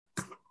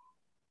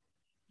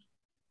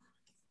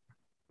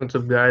What's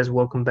up, guys?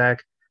 Welcome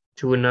back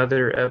to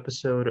another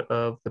episode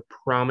of the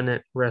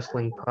Prominent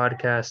Wrestling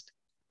Podcast.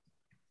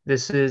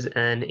 This is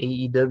an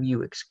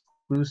AEW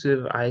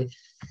exclusive. I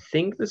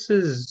think this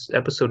is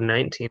episode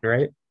 19,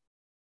 right?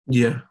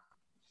 Yeah.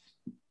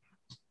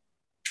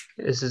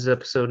 This is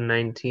episode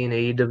 19,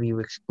 AEW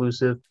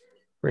exclusive.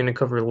 We're going to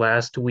cover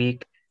last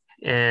week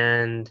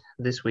and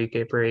this week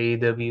for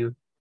AEW.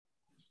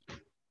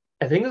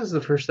 I think this is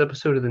the first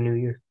episode of the new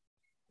year.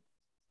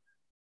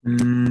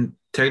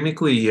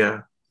 Technically,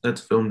 yeah,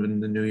 that's filmed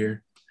in the new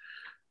year,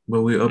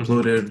 but we Mhm.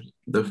 uploaded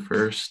the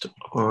first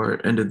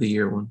or end of the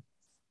year one.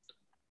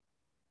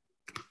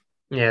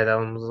 Yeah, that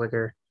one was like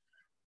our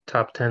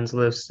top 10s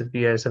list. If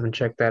you guys haven't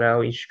checked that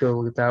out, you should go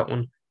look at that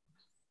one.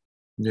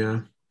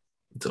 Yeah,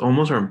 it's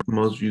almost our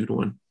most viewed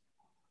one,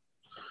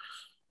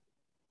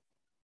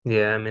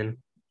 Yeah, I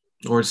mean,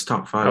 or it's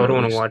top I five would at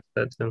want to least. watch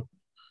that too.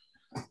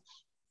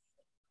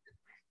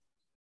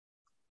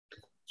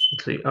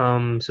 Let's see.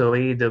 So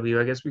AEW,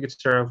 I guess we could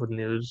start off with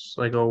news,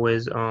 like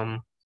always.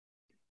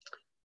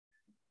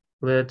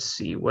 Let's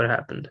see what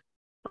happened.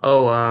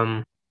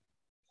 Oh,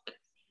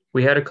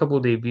 we had a couple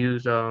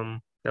debuts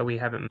that we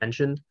haven't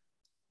mentioned.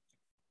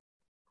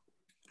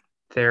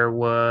 There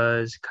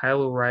was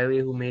Kyle O'Reilly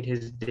who made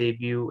his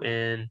debut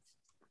in,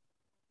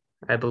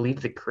 I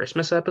believe, the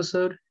Christmas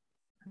episode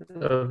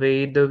of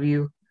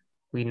AEW.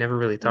 We never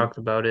really talked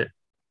about it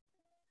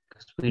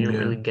because we didn't Yeah.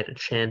 really get a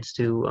chance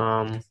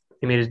to.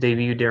 He made his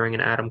debut during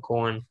an Adam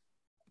Cole and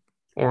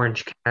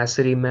Orange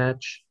Cassidy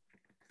match.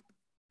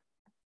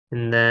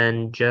 And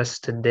then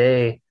just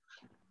today,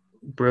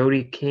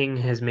 Brody King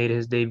has made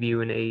his debut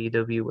in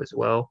AEW as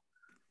well.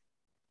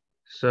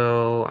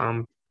 So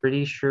I'm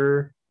pretty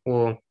sure,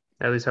 well,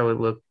 at least how it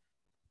looked,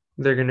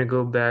 they're gonna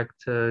go back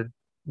to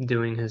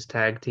doing his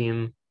tag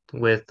team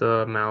with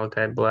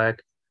Malachi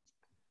Black,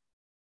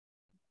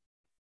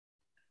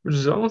 which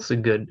is honestly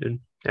good, dude.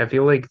 I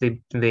feel like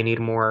they need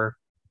more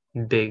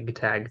big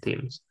tag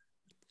teams.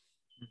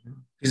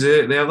 Because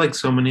they have like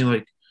so many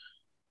like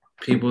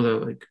people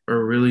that like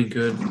are really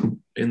good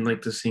in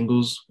like the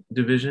singles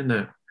division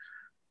that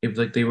if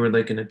like they were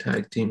like in a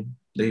tag team,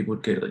 they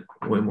would get like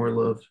way more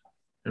love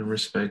and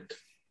respect.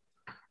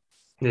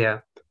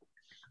 Yeah,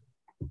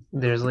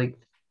 there's like,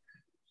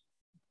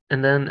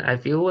 and then I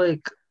feel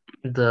like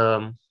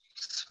the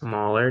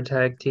smaller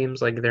tag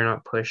teams, like they're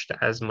not pushed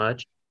as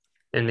much,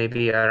 and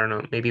maybe I don't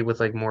know, maybe with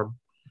like more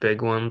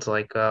big ones,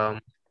 like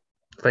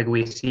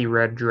we see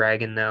Red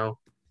Dragon now.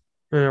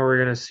 We're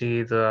gonna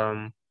see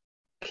the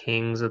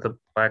Kings of the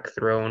Black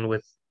Throne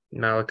with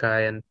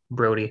Malachi and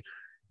Brody.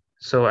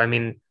 So I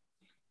mean,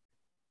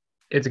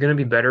 it's gonna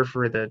be better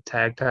for the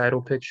tag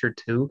title picture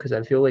too, because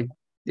I feel like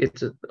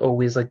it's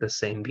always like the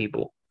same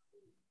people.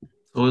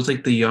 So it's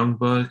like the Young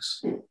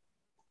Bucks,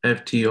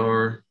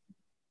 FTR,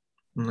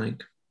 and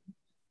like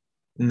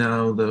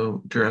now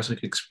the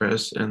Jurassic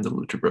Express and the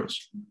Lucha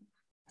Bros,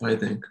 I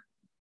think.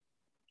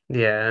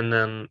 Yeah, and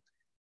then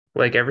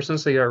like ever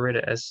since they got rid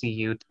of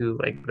SCU too,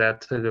 like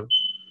that took a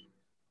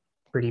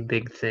pretty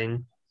big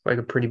thing, like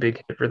a pretty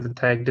big hit for the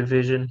tag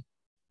division.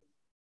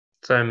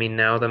 So I mean,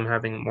 now them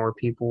having more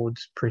people,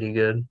 it's pretty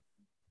good.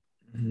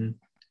 Mhm.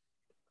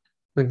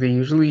 Like they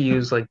usually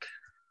use like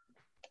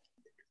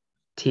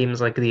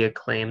teams like the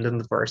Acclaimed and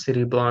the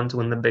Varsity Blondes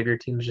when the bigger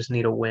teams just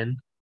need a win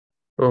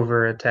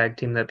over a tag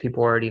team that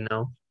people already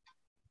know.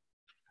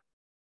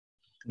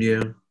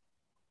 Yeah.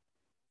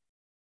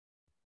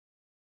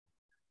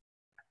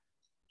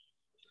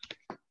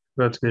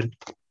 That's good.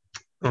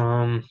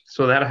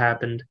 So that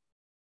happened.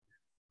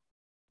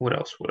 What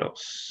else? What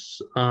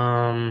else?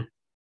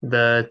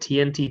 The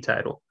TNT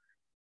title.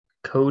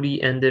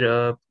 Cody ended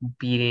up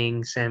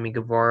beating Sammy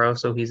Guevara,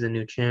 so he's the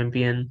new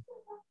champion.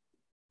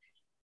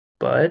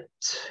 But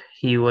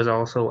he was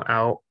also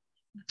out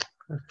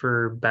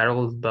for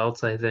Battle of the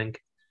Belts, I think,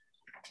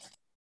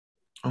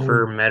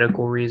 for Oh,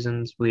 medical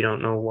reasons. We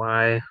don't know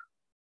why,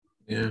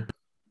 yeah.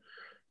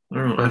 I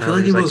don't know. but I feel now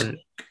like there's like an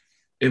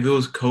if it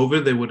was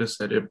COVID, they would have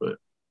said it, but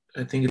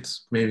I think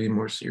it's maybe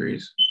more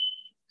serious.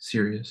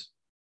 Serious.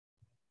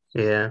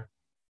 yeah,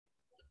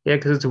 yeah,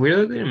 because it's weird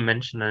that they didn't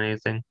mention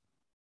anything.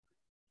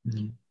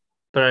 Mhm.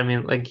 But I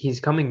mean, like he's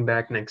coming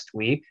back next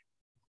week,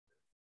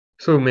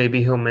 so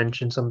maybe he'll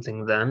mention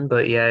something then.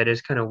 But yeah, it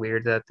is kind of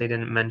weird that they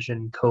didn't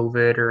mention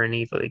COVID or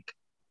any like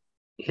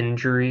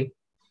injury.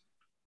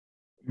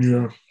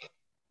 Yeah.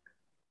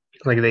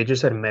 Like they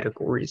just had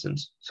medical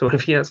reasons. So what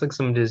if he has like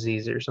some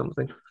disease or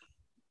something?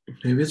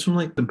 Maybe it's from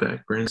like the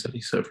back burns that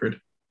he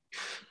suffered.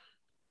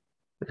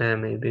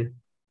 Maybe.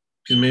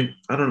 Because maybe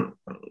I don't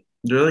know.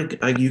 They're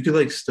like you could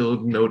like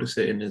still notice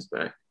it in his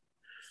back.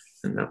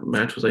 And that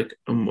match was like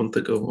a month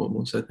ago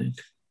almost, I think.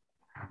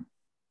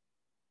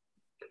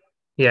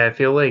 Yeah, I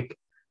feel like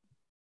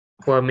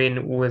well, I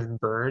mean, with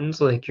burns,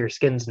 like your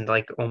skin's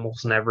like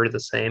almost never the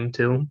same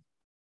too.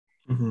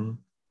 Hmm.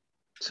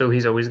 So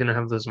he's always gonna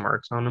have those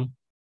marks on him.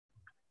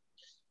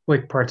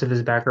 Like parts of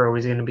his back are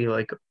always gonna be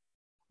like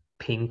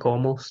pink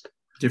almost.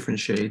 Different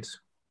shades.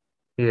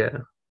 Yeah.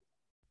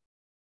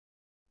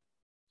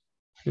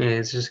 Yeah,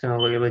 it's just gonna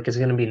look like it's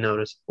gonna be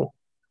noticeable.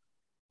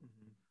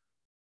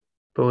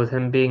 But with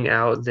him being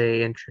out,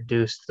 they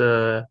introduced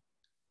the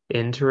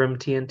interim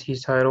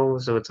TNT title.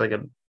 So it's like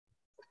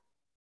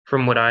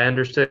from what I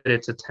understood,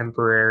 it's a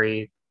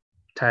temporary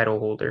title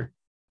holder.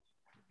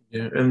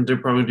 Yeah, and they'll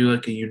probably do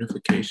like a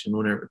unification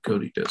whenever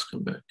Cody does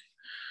come back.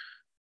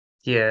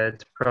 Yeah,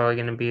 it's probably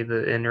going to be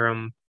the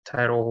interim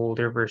title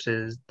holder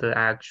versus the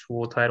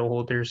actual title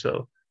holder.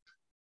 So,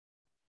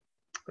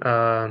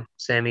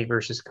 Sammy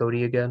versus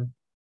Cody again.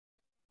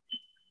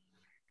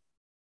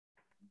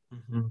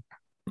 Hmm.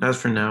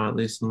 As for now, at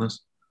least, unless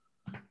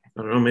I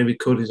don't know, maybe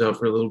Cody's out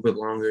for a little bit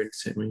longer and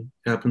Sammy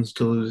happens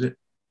to lose it.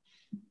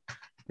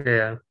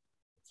 Yeah,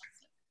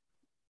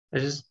 I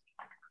just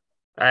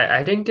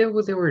I didn't get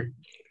what they were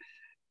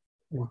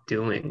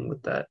doing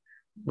with that.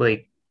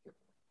 Like,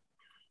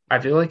 I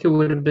feel like it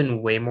would have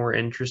been way more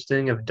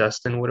interesting if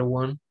Dustin would have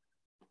won,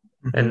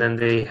 and Hmm. then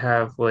they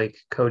have like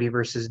Cody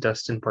versus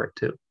Dustin part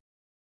two.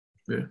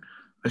 Yeah,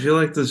 I feel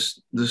like this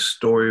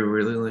story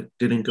really like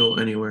didn't go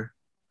anywhere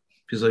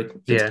because like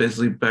it's Yeah,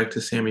 basically back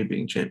to Sammy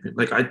being champion.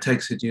 Like I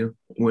texted you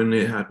when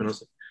it happened. I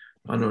was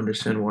like, I don't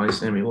understand why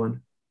Sammy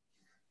won.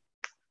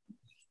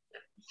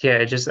 yeah.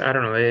 It just I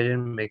don't know. It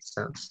didn't make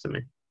sense to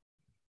me.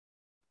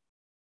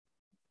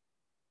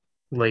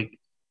 Like,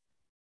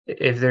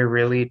 if they're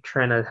really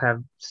trying to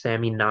have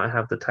Sammy not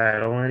have the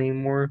title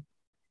anymore,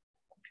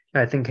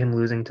 I think him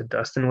losing to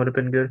Dustin would have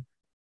been good.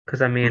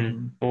 Because I mean,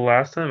 Hmm. the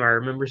last time I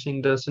remember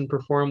seeing Dustin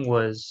perform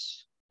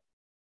was,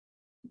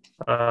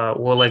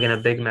 well, like in a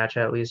big match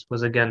at least,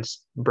 was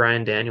against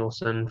Brian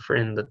Danielson for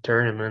in the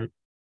tournament,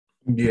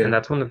 and Yeah.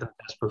 that's one of the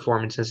best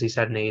performances he's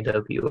had in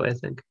AEW, I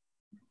think.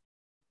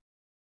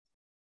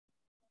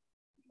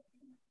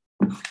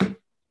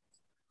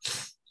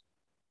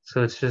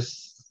 So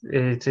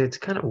it's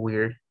kind of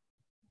weird.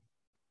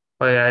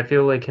 Like I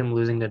feel like him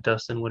losing to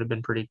Dustin would have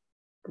been pretty,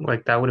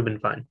 like that would have been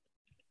fine.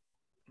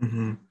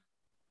 Hmm.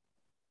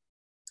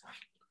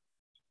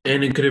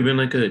 And it could have been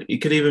like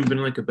it could even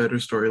been like a better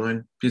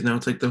storyline because now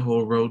it's like the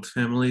whole Rhodes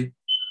family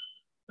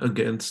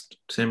against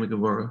Sammy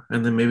Guevara,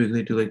 and then maybe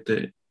they do like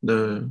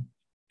the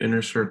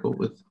inner circle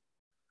with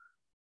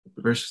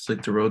versus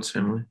like the Rhodes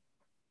family.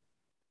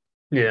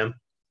 Yeah,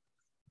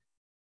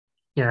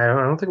 yeah.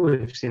 I don't think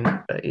we've seen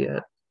that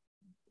yet.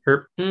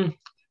 Or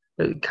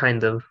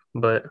kind of,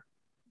 but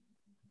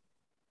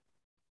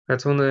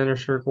that's when the inner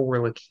circle were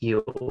like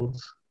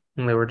heels,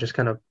 and they were just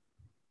kind of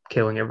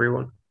killing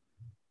everyone.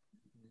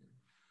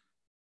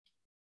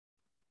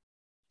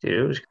 Dude,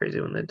 it was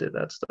crazy when they did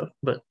that stuff.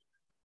 But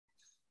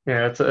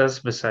yeah, that's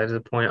besides the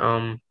point. I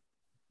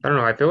don't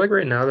know. I feel like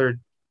right now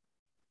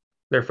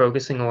they're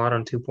focusing a lot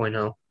on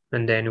 2.0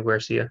 and Daniel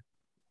Garcia.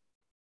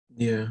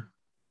 Yeah,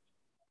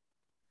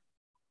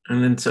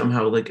 and then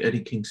somehow like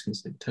Eddie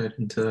Kingston's like tied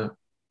into that.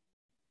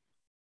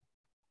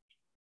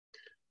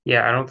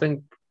 Yeah, I don't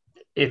think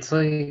it's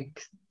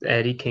like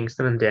Eddie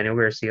Kingston and Daniel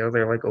Garcia.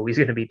 They're like always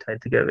gonna be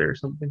tied together or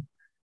something.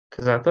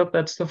 Because I thought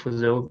that stuff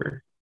was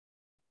over.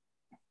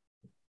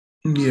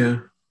 Yeah.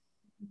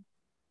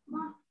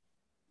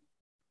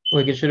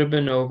 Like it should have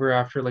been over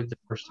after like the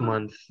first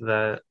month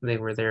that they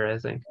were there, I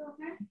think.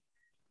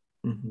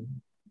 Hmm.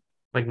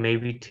 Like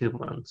maybe 2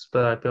 months,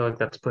 but I feel like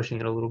that's pushing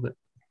it a little bit.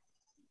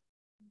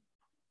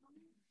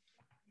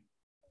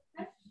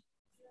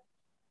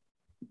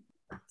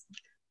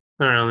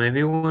 I don't know,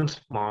 maybe once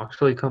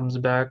Moxley comes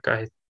back,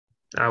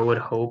 I would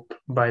hope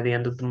by the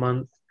end of the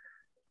month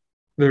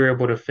they're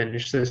able to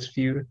finish this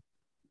feud,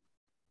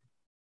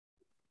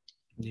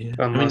 Yeah,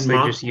 I unless mean,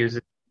 they just use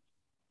it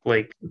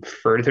like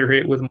further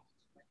it with.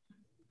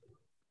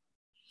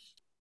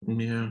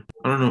 yeah,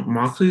 I don't know.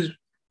 Moxley's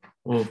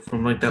well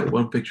from like that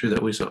one picture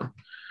that we saw.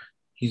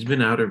 He's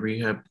been out of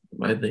rehab,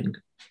 I think,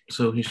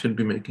 so he should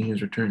be making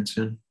his return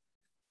soon.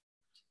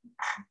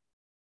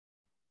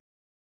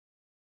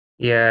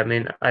 Yeah, I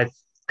mean, I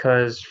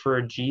because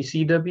for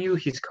GCW,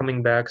 he's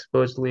coming back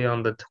supposedly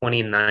on the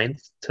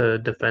 29th to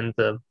defend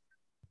the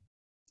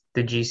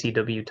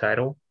GCW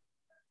title.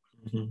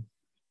 Hmm.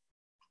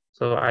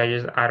 So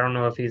I don't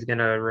know if he's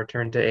gonna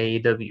return to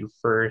AEW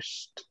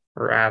first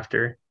or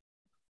after.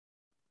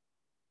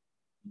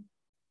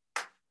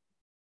 I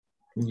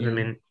Yeah,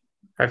 mean,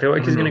 I feel I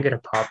like don't he's gonna know. get a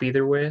pop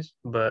either ways,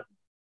 but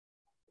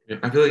Yeah,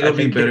 I feel like I it'll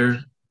be think if better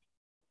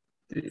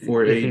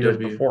for if he goes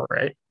AEW. before,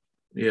 right?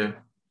 Yeah,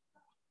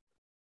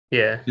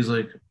 Yeah. he's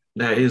like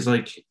that is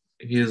like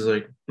he is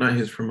like not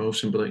his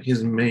promotion, but like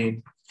his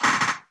main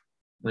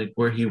like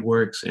where he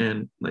works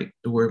and like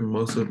where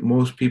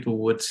most people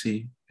would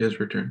see his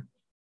return.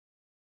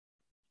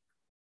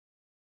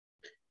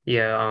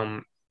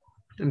 Yeah,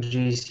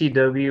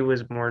 GCW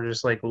was more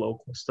just like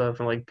local stuff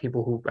and like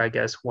people who I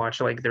guess watch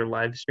like their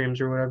live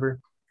streams or whatever.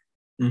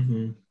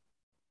 Hmm.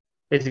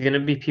 It's gonna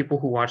be people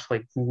who watch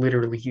like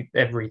literally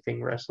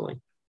everything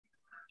wrestling.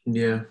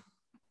 Yeah.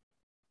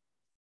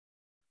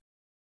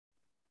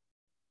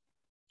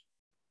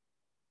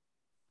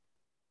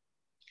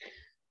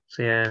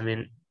 So yeah, I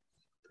mean,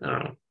 I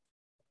don't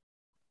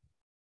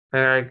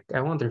know.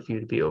 I want their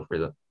feud to be over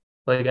though.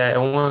 Like I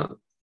want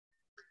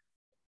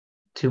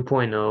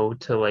 2.0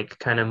 to like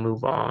kind of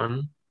move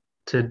on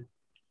to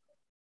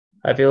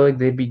I feel like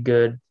they'd be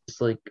good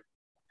just like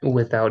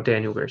without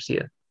Daniel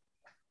Garcia.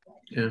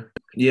 Yeah,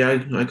 yeah.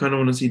 I kind of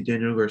want to see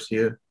Daniel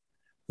Garcia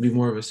be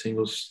more of a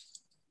singles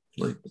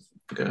like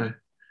guy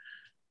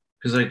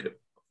because like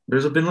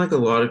there's been like a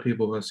lot of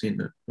people I've seen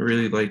that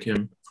really like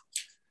him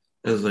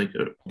as like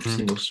a Mm.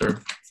 single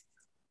star.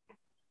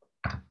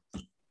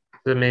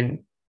 I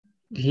mean,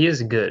 he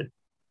is good.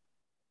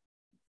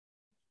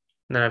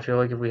 And then I feel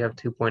like if we have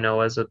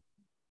 2.0 as a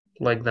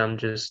like them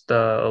just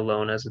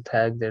alone as a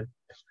tag, then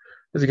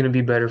it's going to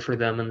be better for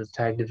them in the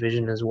tag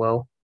division as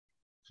well.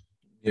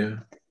 Yeah.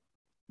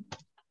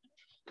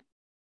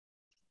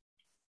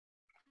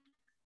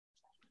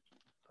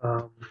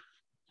 Um,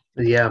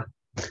 yeah.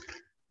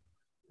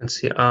 Let's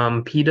see.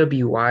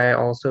 PWI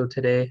also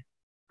today.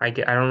 I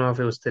don't know if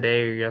it was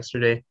today or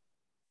yesterday.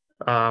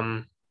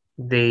 Um,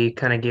 they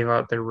kind of gave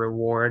out their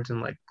rewards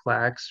and like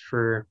plaques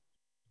for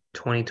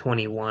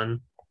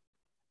 2021.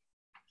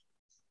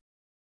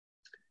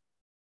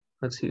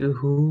 Let's see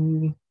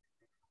who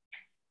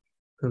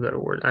got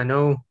award. I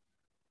know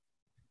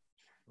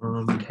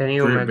Kenny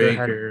Britt Omega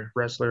had Baker.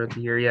 Wrestler of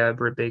the Year. Yeah,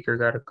 Britt Baker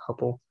got a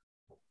couple.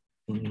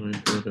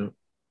 Oh,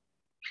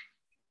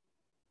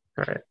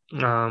 All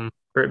right.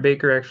 Britt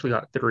Baker actually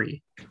got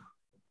three.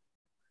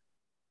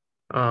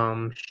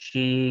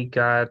 She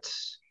got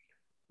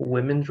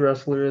Women's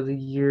Wrestler of the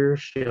Year.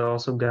 She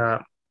also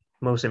got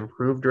Most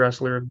Improved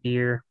Wrestler of the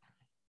Year.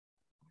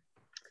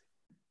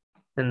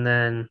 And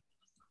then,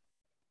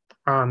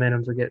 oh man,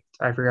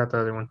 I forgot the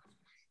other one.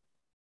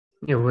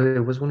 It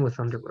was one with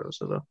Thunder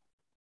Rosa though.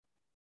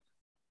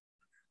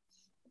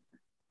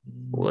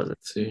 What was it?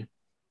 Let's see.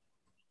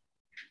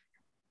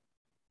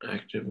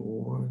 Active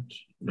awards.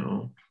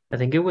 No. I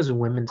think it was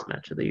Women's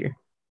Match of the Year.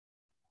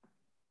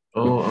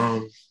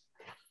 Oh,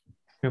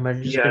 It might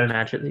have just been yeah,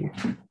 Match of the Year.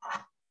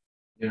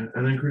 yeah.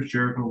 And then Chris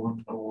Jericho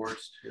won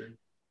awards too.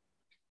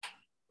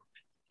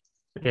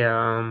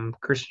 Yeah,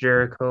 Chris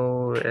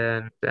Jericho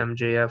and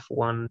MJF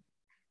won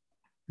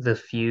the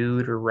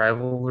feud or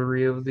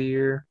rivalry of the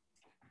year.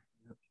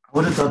 I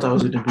would have thought that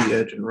was going to be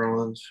Edge and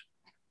Rollins.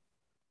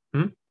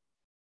 Hmm?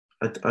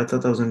 I thought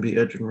that was going to be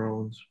Edge and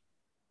Rollins.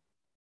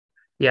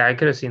 Yeah, I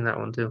could have seen that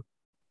one too.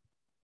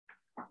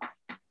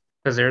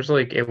 Because there's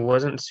like it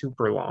wasn't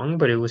super long,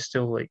 but it was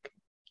still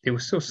Yeah.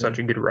 such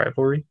a good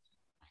rivalry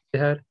they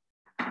had.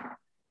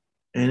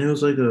 And it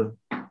was like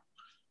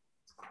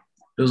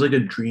a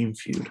dream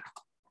feud.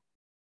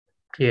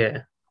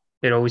 Yeah.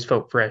 It always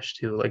felt fresh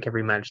too, like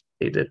every match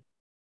they did.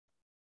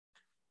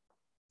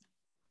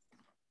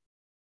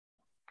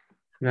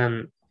 And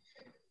then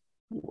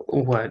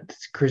what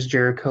Chris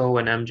Jericho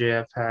and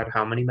MJF had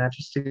how many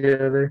matches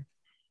together?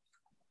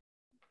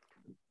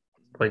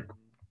 Like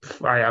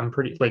I'm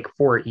pretty like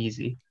four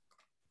easy.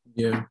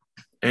 Yeah.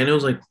 And it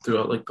was like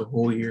throughout like the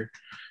whole year.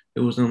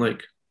 It wasn't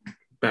like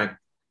back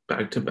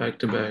back to back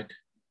to back.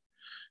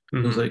 It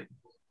was Hmm. like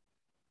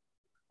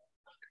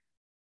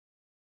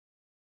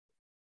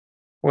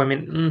Well, I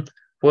mean,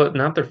 well,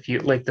 not the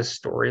feud, like the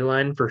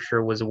storyline for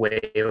sure was way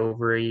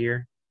over a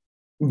year.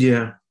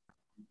 yeah.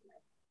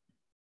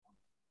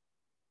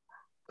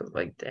 But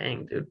like,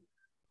 dang, dude.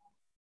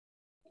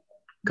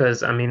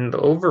 Because I mean,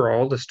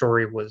 overall the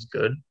story was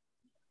good,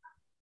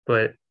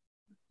 but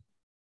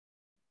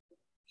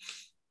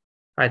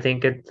I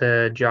think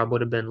the job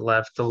would have been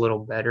left a little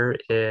better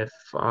if,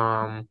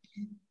 well,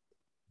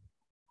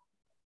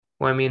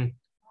 I mean,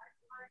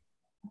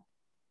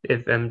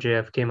 if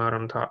MJF came out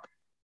on top.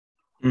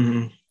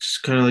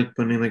 Just kind of like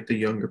putting like the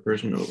younger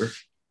person over.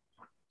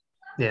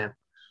 Yeah,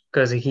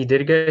 because he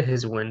did get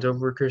his wins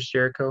over Chris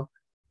Jericho.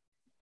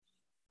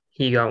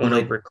 He got But one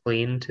like over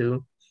clean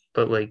too,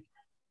 but like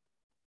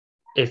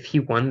if he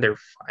won their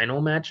final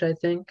match, I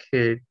think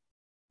it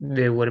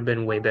would have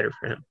been way better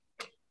for him.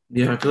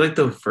 yeah, I feel like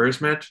the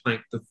first match,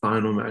 like the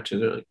final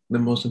matches are like the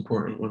most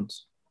important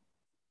ones.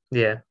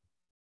 Yeah.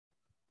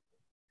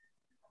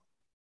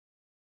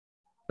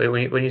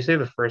 Wait, when you say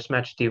the first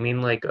match, do you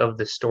mean like of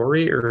the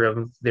story or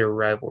of their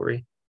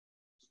rivalry?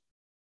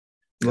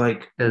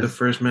 Like the Because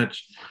first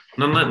match,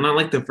 not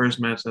like the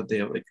first match that they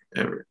have like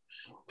ever,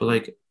 but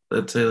like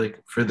let's say like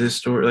for this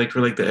story, like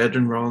for like the Edge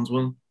and Rollins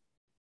one,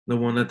 the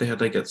one that they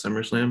had like at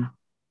SummerSlam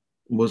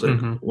was like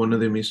hmm one of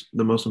the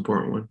most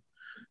important one,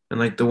 and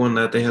like the one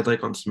that they had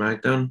like on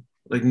SmackDown,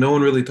 like no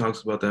one really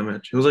talks about that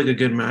match. It was like a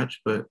good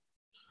match, but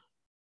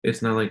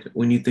it's not like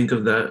when you think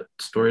of that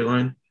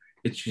storyline,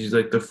 it's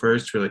usually like the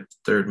first or like the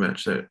third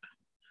match that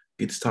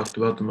gets talked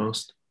about the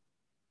most.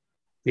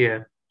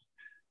 yeah.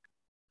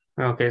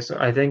 Okay, so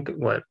I think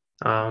what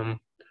um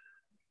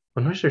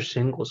when was their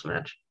singles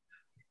match?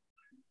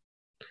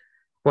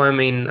 Well, I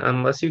mean,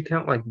 unless you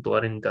count like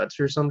Blood and Guts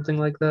or something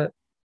like that,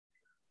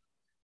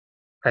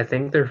 I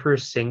think their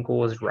first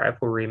singles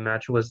rivalry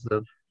match was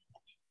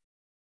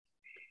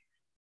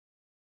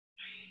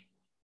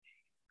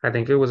I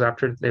think it was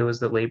after it was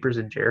the Labors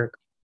of Jericho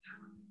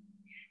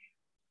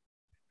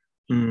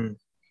Mm,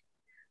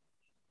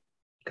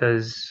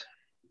 because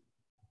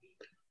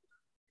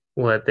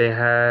what they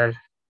had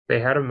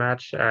a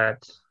match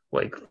at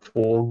like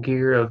Full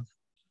Gear of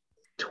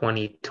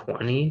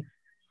 2020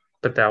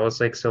 but that was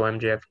like so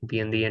MJF could be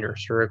in the inner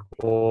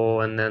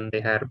circle, and then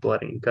they had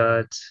Blood and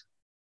Guts.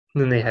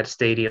 Then they had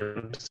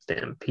Stadium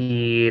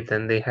Stampede.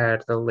 Then they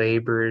had the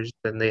Labors.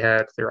 Then they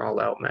had their All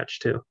Out match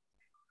too.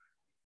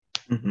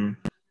 Mm-hmm.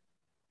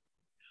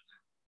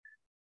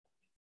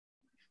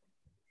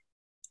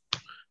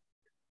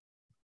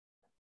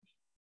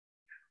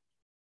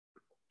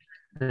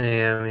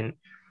 Yeah, I mean,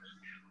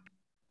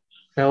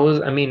 that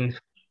was. I mean,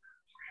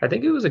 I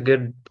think it was a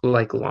good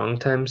like long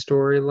time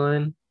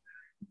storyline.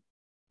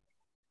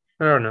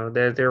 I don't know.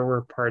 There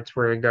were parts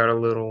where it got a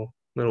little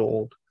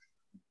old.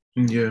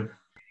 Yeah.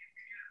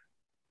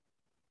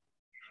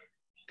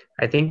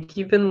 I think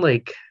even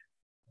like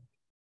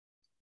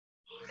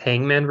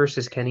Hangman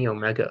versus Kenny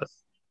Omega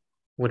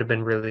would have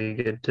been really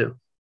good too.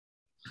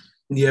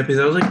 Yeah, because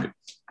that was like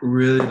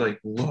really like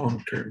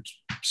long term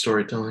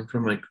storytelling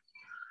from like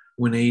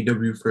when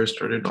AEW first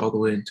started all the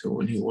way until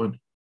when he won.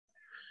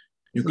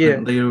 You Yeah,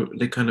 kind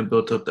they kind of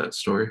built up that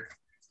story.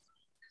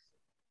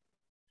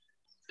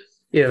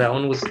 yeah, that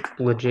one was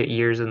legit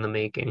years in the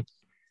making.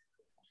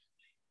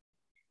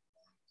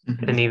 And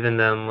Mm-hmm. even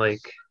then,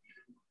 like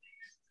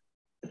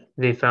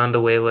they found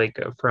a way, like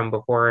from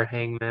before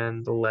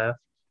Hangman the left,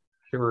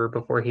 or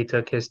before he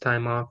took his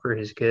time off for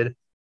his kid,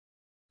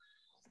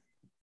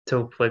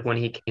 to like when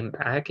he came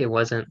back, it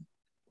wasn't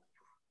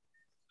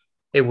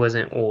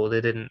old.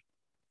 It didn't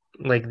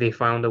like they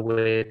found a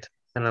way to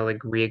kind of like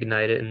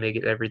reignite it and make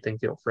it everything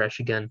feel fresh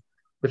again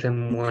with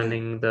him Yeah.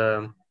 winning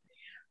the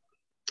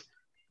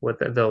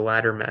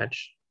ladder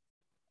match.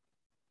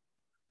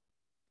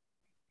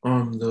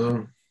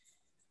 The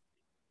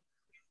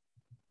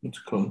what's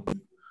it called?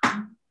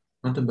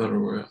 Not the battle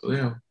royale.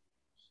 Yeah.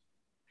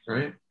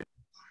 Right.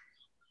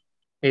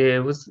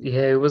 It was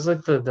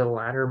like the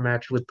ladder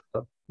match with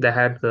that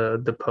had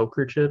the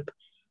poker chip.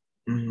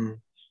 Mm-hmm.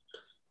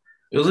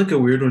 It was like a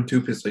weird one too,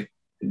 because like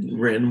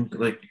random,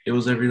 like it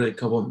was every like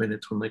couple of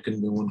minutes when like a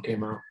new one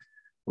came out,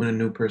 when a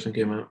new person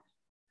came out.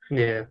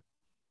 Yeah.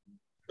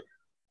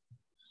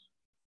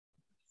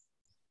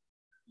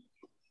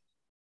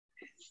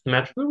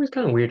 Match was always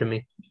kind of weird to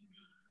me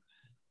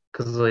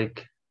because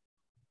like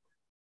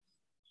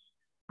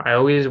I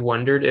always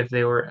wondered if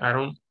they were. I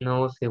don't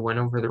know if they went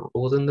over the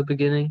rules in the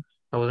beginning.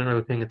 I wasn't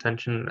really paying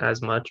attention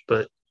as much,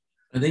 but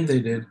I think they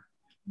did.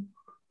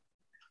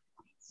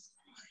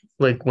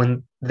 like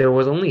when there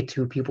was only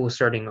two people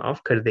starting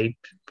off, could they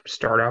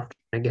start off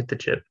and get the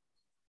chip?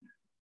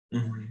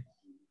 Mm-hmm.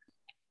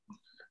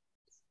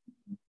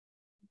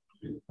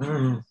 I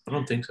don't know. I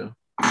don't think so.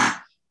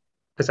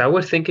 Because I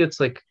would think it's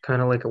like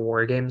kind of like a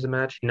war games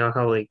match. You know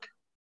how like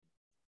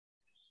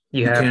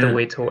you You have to can't.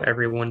 wait till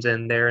everyone's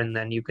in there and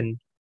then you can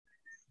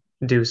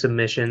do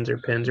submissions or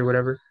pins or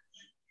whatever.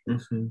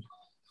 Mm-hmm.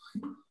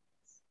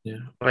 Yeah,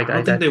 Like I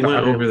don't I think they went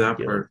thought it over would that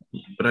be like part,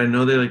 but I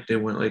know they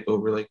went like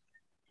over like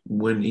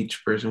when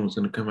each person was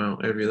gonna come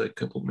out every like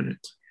couple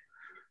minutes.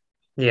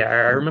 yeah,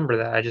 I remember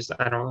that.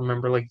 I don't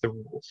remember like the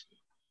rules.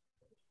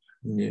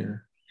 Yeah,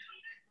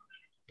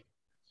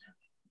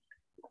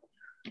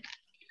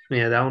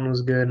 Yeah, that one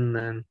was good, and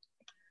then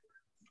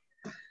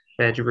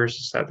Edge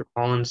versus Seth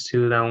Rollins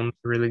too. That one was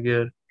really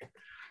good.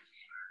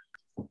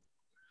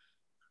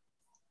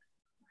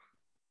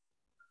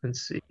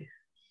 Let's see.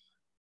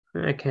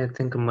 I can't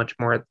think of much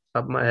more at the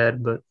top of my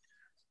head, but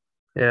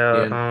yeah,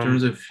 yeah. In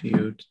terms of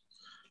feud,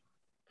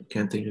 I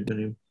can't think of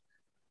any.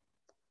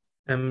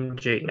 But they're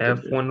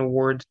MJF good. won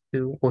awards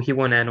too. Well, he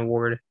won an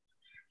award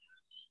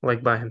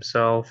like by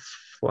himself.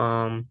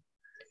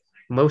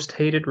 Most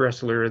hated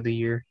wrestler of the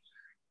year.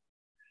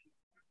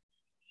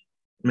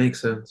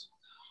 Makes sense.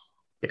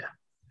 Yeah.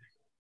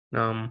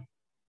 Um,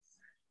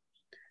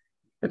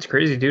 it's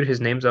crazy, dude.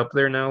 His name's up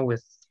there now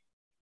with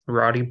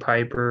Roddy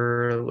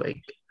Piper,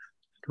 like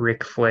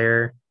Ric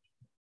Flair,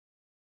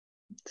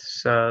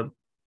 uh,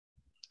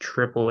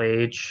 Triple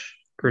H,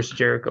 Chris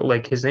Jericho.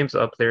 Like his name's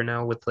up there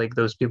now with like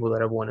those people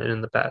that have won it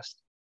in the past.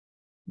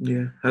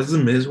 Yeah, has the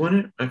Miz won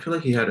it? I feel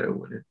like he had to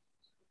win it,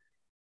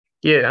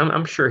 Yeah,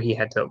 I'm sure he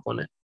had to have won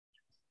it.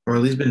 or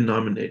at least been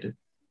nominated.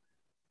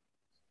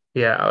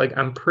 Yeah, like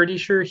I'm pretty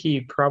sure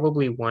he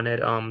probably won it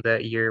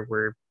that year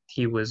where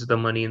he was the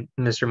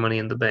Mr. Money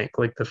in the Bank,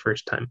 like the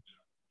first time.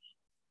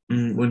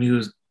 When he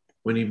was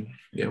when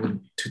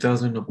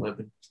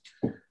 2011.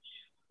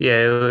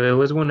 Yeah, it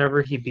was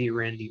whenever he beat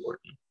Randy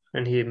Orton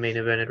and he main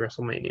evented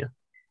WrestleMania.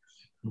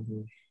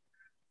 Mhm.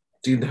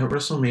 Dude, that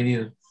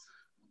WrestleMania,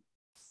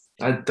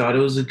 I thought it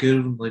was a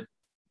good like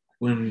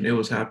when it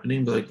was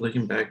happening, but like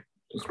looking back,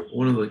 it was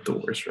one of like the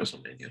worst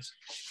WrestleManias.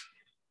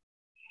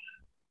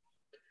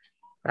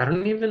 I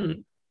don't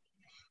even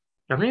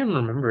I don't even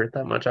remember it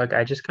that much. Like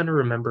I just kind of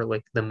remember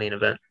like the main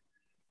event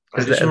I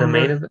because just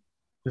remember,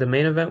 the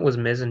main event was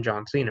Miz and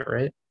John Cena,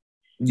 right?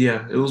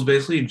 yeah, it was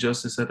basically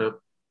just to set up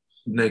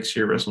next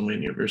year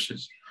WrestleMania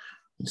versus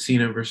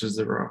Cena versus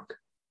The Rock,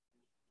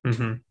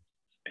 Mm-hmm.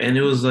 and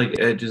it was like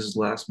Edge's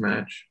last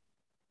match.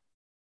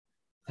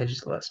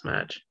 Edge's last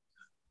match.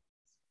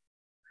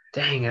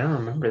 Dang, I don't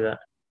remember that.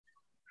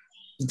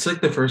 It's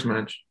like the first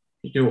match.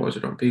 You can watch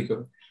it on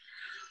Pico.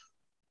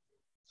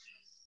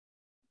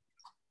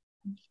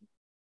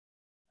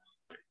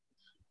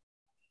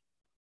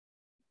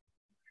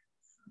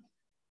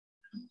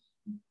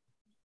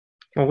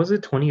 What was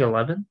it,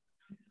 2011?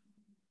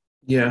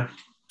 Yeah,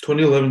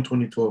 2011,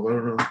 2012. I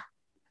don't know.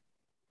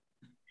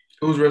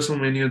 It was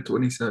WrestleMania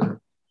 27.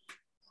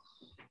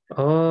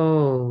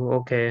 Oh,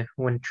 okay.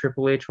 When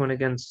Triple H went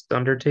against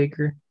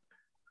Undertaker.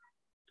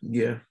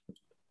 Yeah.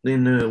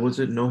 Then was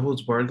it No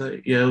Holds Barred?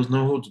 Yeah, it was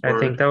No Holds I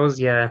think Barred. that was,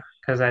 yeah,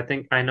 because I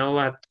think I know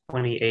at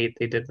 28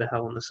 they did the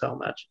Hell in a Cell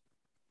match.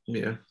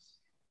 Yeah.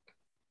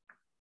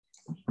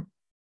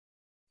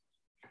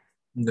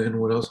 And then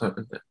what else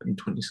happened in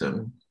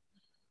 27?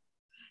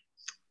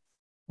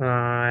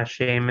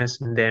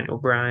 Sheamus and Daniel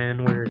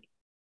Bryan, where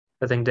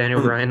I think Daniel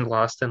Um, Bryan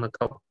lost in a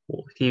couple.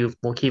 He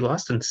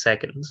lost in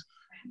seconds.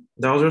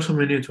 that was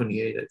WrestleMania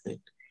 28, I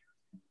think.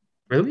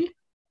 Really?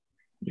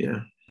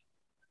 Yeah.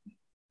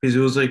 Because it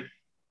was like,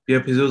 yeah,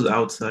 because it was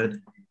outside.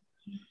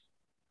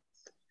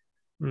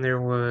 And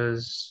there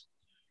was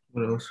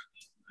What else?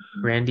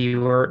 Randy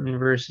Orton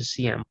versus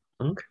CM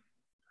Punk.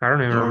 I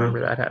don't even Uh, remember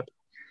that happened.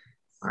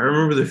 I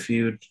remember the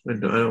feud. I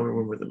don't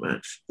remember the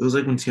match. It was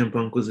like when CM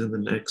Punk was in the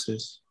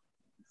Nexus.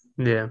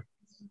 Yeah.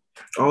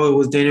 Oh, it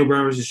was Daniel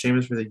Bryan versus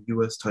Sheamus for the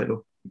U.S.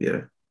 title.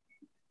 Yeah.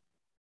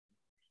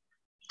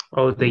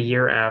 Oh, the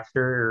year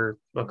after,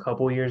 or a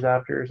couple years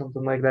after, or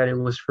something like that. It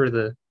was for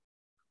the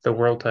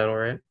world title,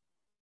 right?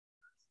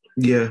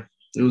 Yeah.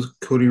 It was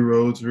Cody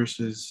Rhodes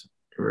versus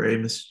Rey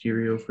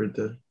Mysterio for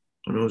the,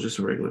 oh no, it was just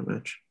a regular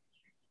match.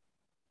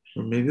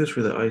 Or maybe it was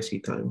for the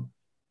IC title.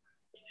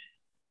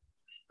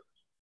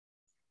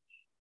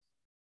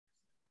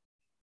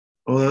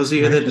 Oh, that was the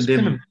year Might have that they just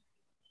been did a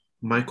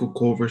Michael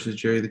Cole versus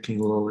Jerry the King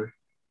Lawler.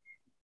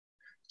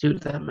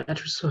 dude. That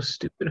match was so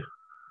stupid.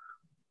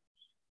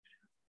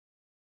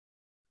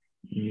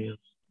 Yeah.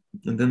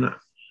 And then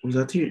was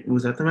that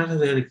the match that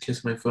they had a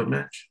Kiss My Foot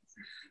match?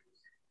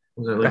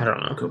 Was that I like don't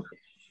a know. couple?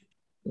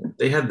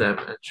 They had that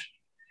match.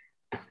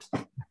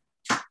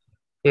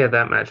 Yeah,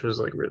 that match was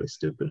like really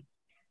stupid.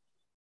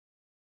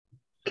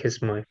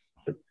 Kiss my.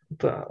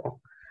 Oh.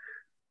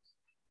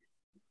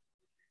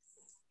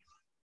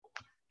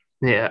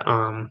 Yeah.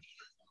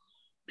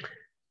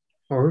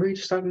 What were we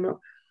just talking about?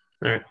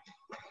 All right.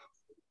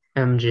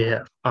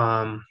 MJF.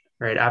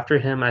 Right after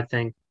him, I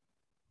think.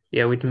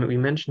 Yeah, we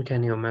mentioned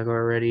Kenny Omega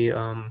already.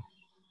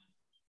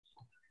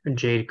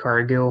 Jade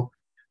Cargill.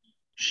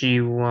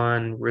 She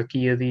won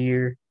Rookie of the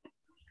Year.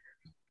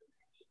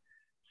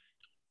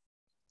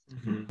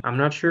 Hmm. I'm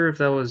not sure if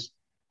that was.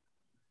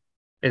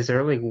 Is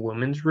there like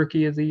women's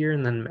Rookie of the Year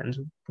and then men's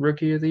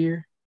Rookie of the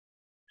Year?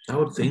 I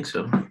would think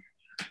so,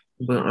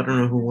 but I don't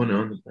know who won it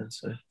on the men's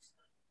side.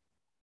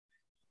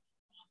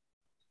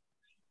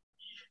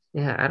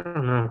 Yeah, I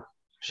don't know.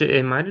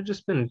 It might have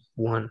just been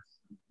one.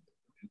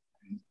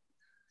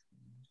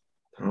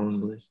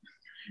 Probably.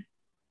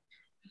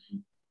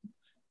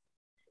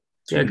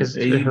 Yeah, Dude, because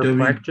her AEW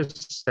plaque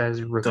just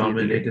says Rookie of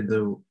the Year. dominated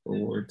the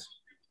awards.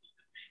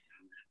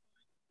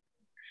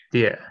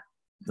 Yeah.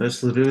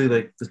 That's literally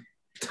like the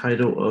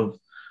title of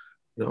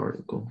the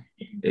article.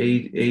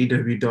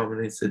 AEW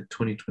dominates the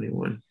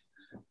 2021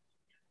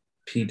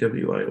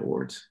 PWI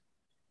awards.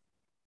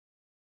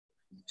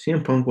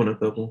 CM Punk won a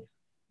couple.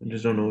 I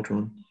just don't know which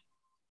one.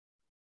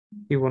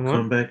 He won what?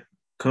 Comeback,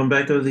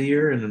 comeback of the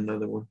year, and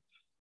another one.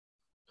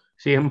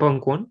 CM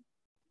Punk won?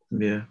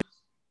 Yeah,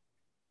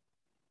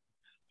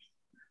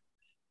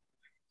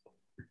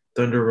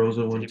 Thunder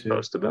Rosa Did won he too.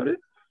 post about it?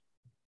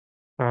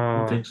 I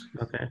don't Oh, think so.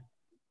 okay.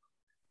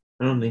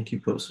 I don't think he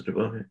posted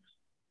about it.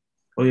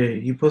 Oh yeah,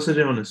 he posted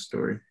it on his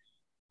story.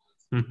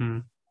 Mm-hmm.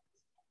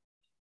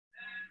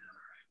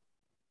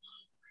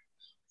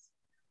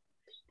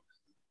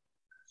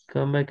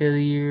 Comeback of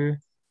the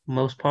year,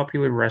 most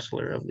popular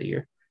wrestler of the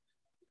year.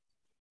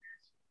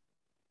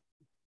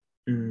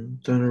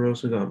 Thunder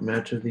Rosa got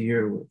match of the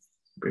year with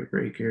Britt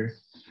Baker,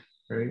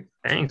 right?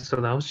 Dang, so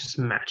that was just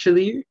match of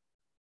the year?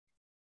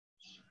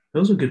 That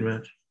was a good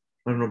match.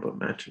 I don't know about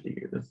match of the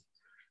year though.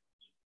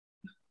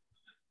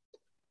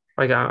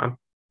 Like, I'm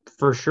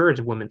for sure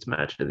it's women's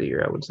match of the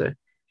year, I would say.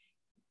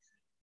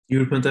 You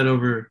would put that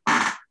over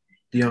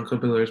Bianca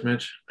Belair's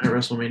match at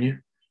WrestleMania.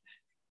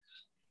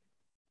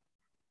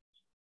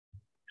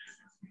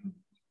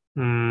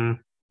 Hmm.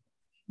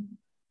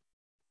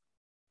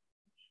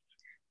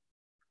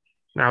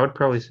 I would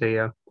probably say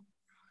yeah.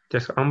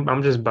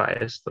 I'm just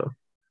biased though.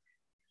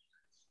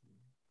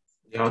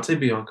 Yeah, I'd say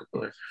Bianca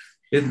Belair.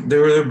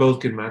 They're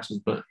both good matches,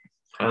 but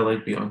I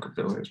like Bianca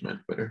Belair's match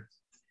better.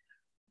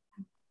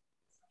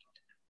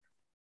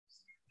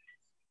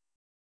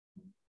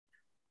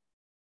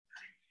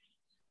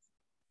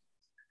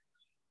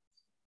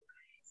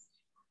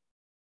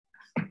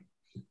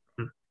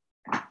 Hmm.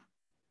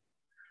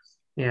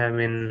 Yeah, I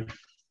mean,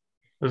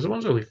 those are the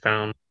ones that we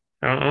found.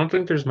 I don't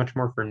think there's much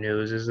more for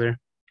news, is there?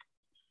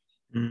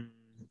 Mm.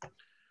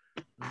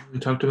 We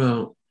talked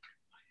about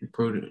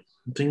Brody.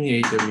 I'm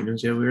thinking AEW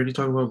news. Yeah, we already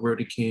talked about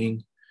Brody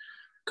King,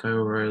 Kyle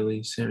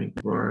O'Reilly, Sammy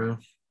Guevara,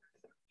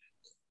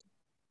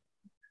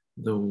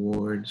 the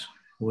awards.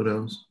 What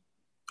else?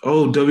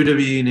 Oh,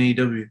 WWE and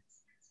AEW.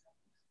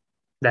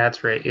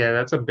 That's right. Yeah,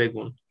 that's a big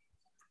one.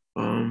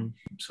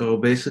 So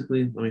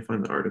basically, let me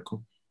find the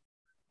article.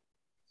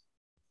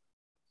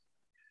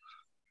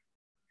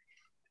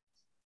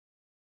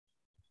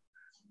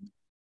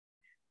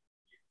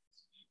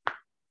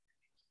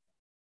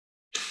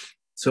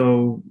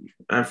 So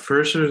at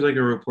first there was like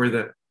a report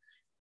that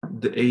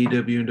the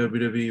AEW and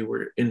WWE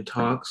were in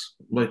talks.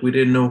 Like we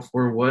didn't know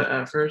for what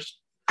at first,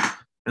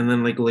 and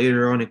then like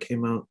later on it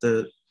came out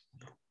that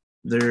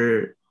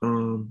they're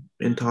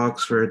in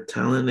talks for a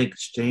talent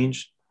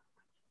exchange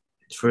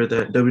for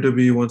that.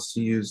 WWE wants to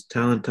use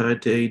talent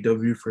tied to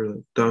AEW for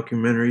like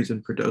documentaries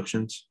and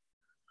productions,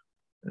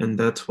 and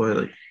that's why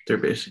like they're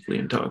basically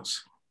in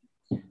talks.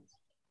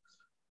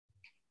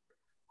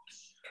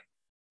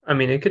 I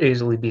mean, it could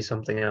easily be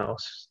something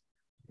else.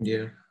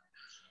 Yeah.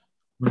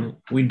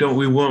 We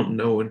won't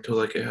know until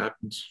like it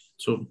happens.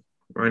 So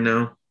right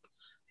now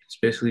it's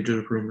basically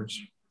just rumors.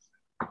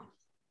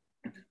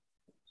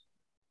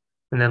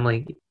 And then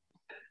like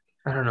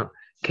I don't know.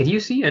 Could you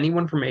see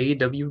anyone from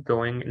AEW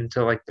going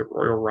into like the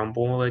Royal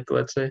Rumble, like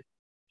let's say?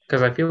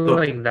 Because I feel The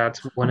like that's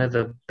one of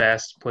the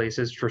best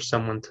places for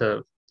someone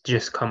to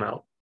just come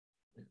out.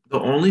 the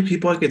only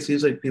people I could see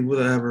is like people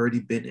that have already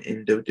been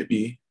in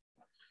WWE.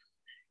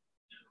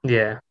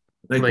 Yeah.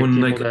 Like Like when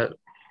people like that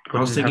I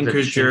was wouldn't have thinking to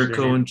Chris change their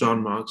Jericho name. and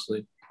John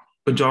Moxley.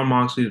 But John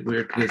Moxley is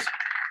weird because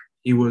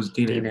he was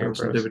Dean Dean Ambrose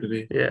in Ambrose.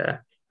 WWE. Yeah.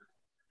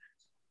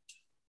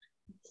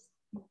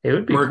 It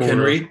would be Mark cool though.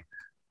 Henry.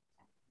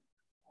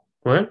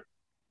 What?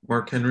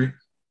 Mark Henry.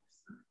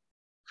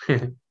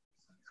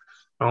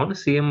 I want to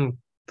see him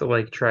to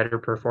like try to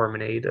perform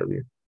in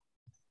AEW.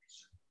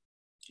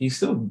 He's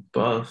still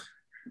buff.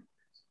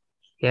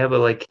 Yeah, but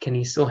like can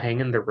he still hang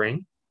in the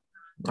ring?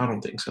 I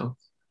don't think so.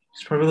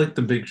 He's probably like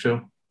the Big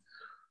Show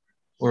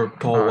or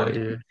Paul Oh, White.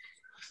 dude.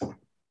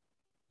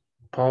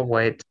 Paul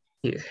White,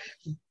 he,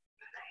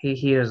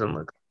 he doesn't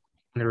look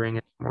in the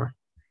ring anymore.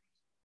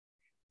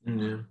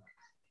 Yeah.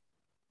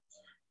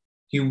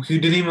 He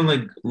didn't even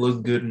like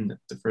look good in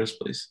the first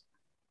place.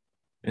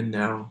 And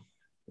now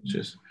it's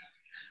just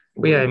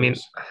But what yeah, it I mean,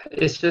 was.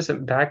 it's just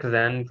back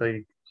then,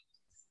 like,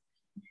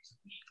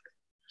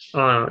 I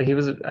don't know, he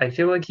was, I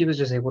feel like he was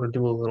just able to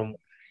do a little more.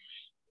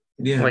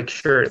 Yeah. Like,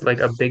 sure, like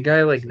a big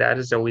guy like that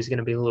is always going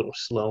to be a little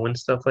slow and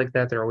stuff like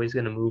that. They're always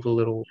going to move a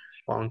little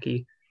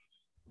wonky.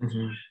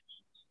 Hmm.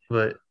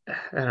 But I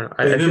don't know.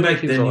 But I feel like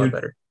he was a lot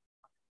better.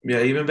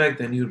 even back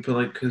then he would put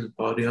like his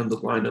body on the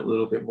line a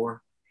little bit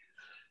more.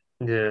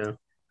 Yeah.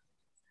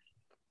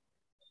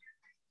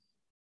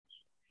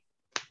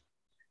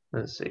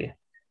 Let's see.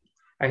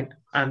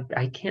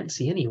 I can't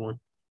see anyone.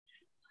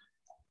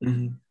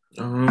 Hmm.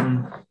 I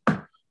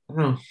don't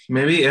know.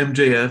 Maybe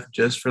MJF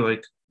just for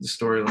like the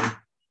storyline.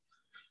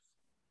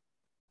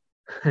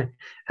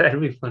 That'd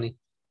be funny.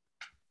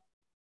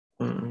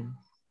 Um,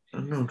 I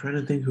don't know. I'm trying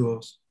to think who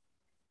else.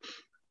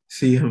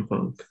 CM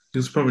Punk. He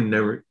was probably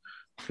never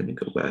gonna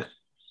go back.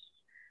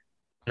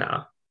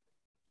 Nah.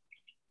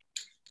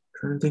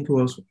 Trying to think who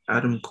else.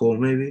 Adam Cole,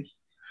 maybe.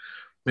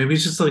 Maybe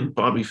it's just like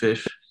Bobby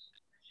Fish.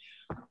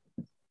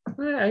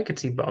 I could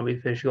see Bobby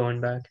Fish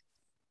going back.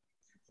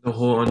 The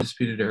whole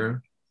Undisputed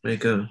Era.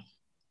 Make um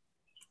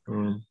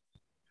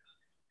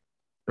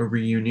a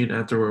reunion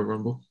at the Royal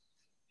Rumble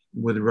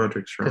with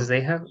Roderick Because Strong.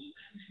 they have,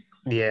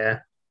 yeah.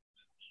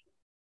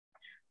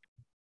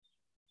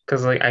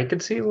 Because like I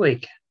could see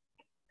like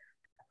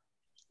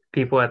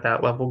people at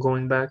that level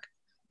going back.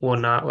 Well,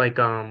 not like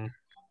when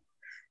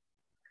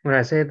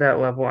I say that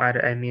level,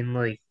 I mean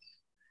like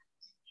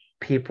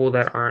people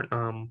that aren't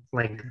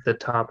like the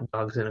top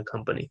dogs in a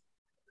company.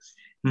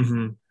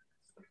 Hmm.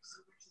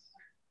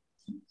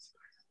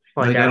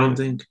 Like Like I don't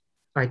think.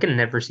 I can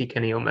never see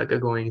Kenny Omega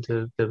going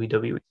to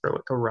WWE for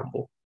like a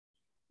Rumble.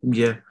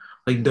 Yeah,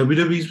 like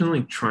WWE's been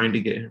like trying to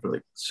get him for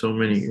like so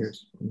many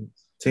years.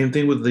 Same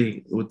thing with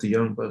the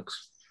Young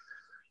Bucks.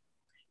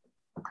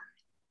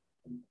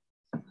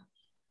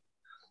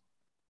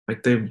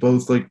 Like they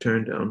both like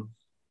turned down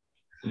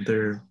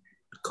their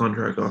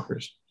contract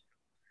offers.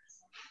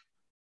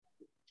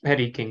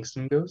 Eddie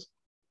Kingston goes.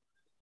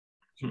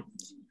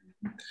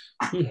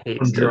 He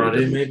hates Andrade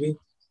WWE. maybe.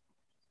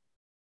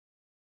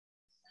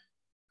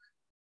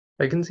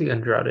 I can see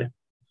Andrade.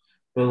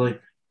 But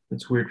like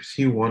it's weird because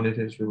he wanted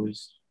his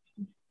release.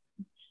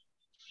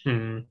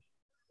 Hmm.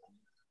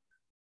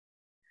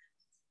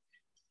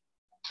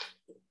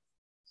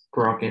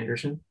 Brock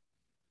Anderson.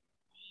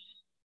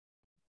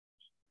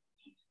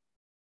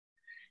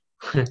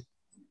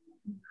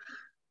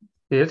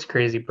 Yeah, it's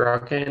crazy.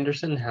 Brock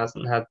Anderson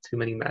hasn't had too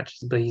many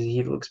matches, but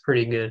he looks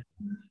pretty good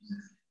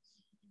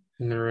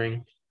in the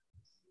ring.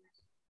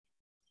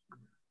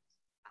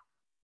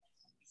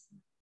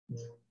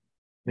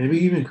 Maybe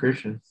even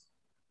Christian.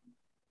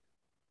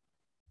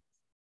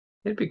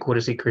 It'd be cool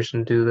to see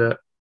Christian do that.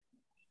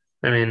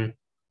 I mean,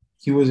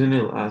 He was in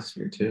it last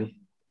year too.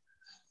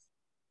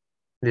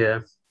 yeah.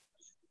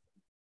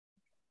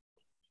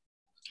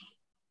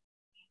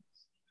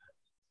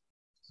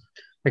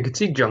 I could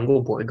see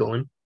Jungle Boy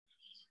going.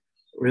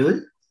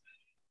 Really?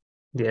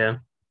 Yeah.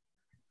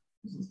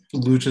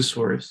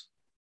 Luchasaurus.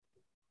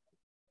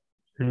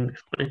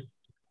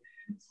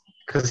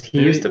 Because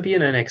he used to Maybe be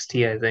in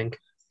NXT, I think.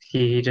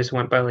 He just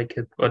went by like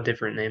a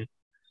different name.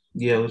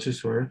 yeah,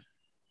 Luchasaurus.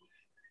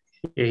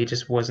 Yeah, he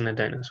just wasn't a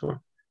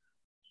dinosaur.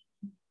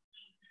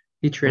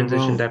 He What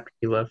transitioned about after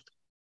he left.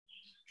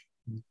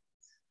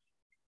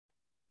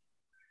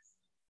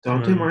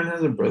 Dante Um, Martin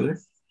has a brother.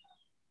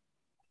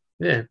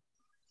 yeah.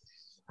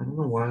 I don't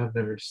know why I've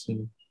never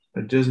seen.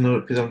 I just know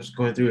it because I'm just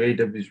going through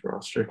AW's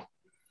roster.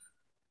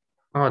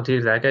 Oh,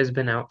 dude, that guy's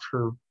been out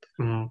for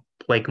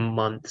like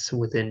months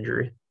with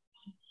injury.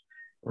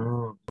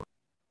 Oh,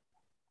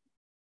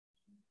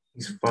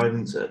 he's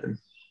 5-7.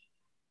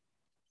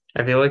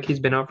 I feel like he's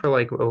been out for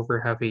like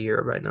over half a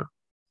year right now.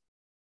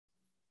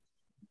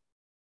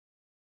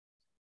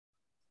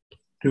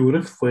 Dude, what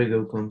if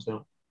Fuego comes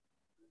out?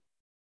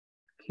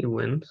 He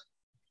wins.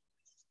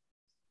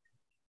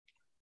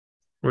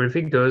 What if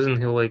he goes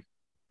and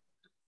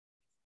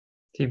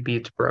he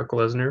beats Brock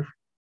Lesnar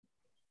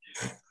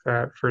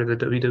for the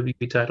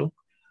WWE title?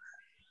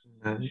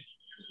 Nah,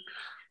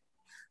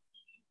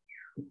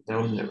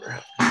 that would never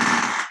happen.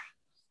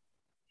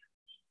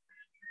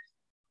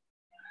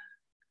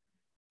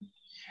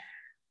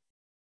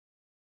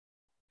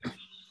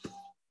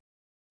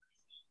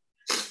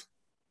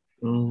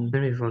 That'd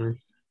be funny.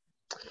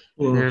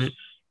 Who else? And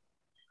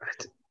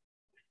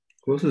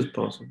Who else is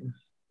possible?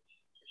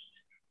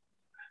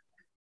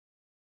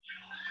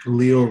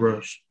 Leo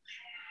Rush.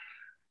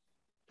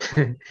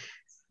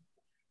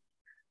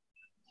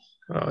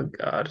 oh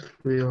God,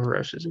 Leo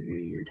Rush is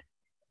weird.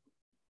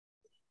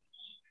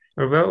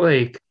 What about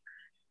like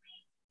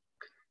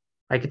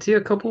I could see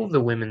a couple of the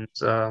women's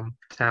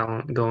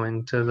talent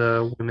going to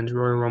the women's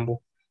Royal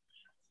Rumble.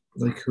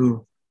 Like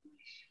who?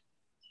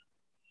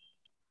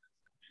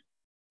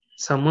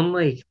 Someone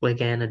like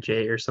Anna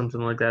Jay or something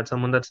like that.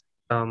 Someone that's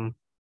or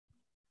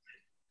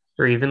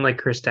even like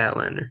Chris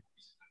Statlander.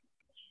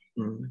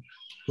 Mm.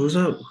 Who's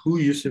up? Who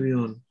used to be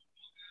on?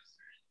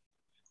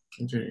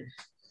 Okay.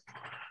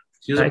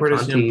 She was a Ty part of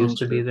Conti CM used Punk's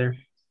to be group. there.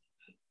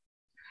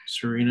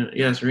 Serena.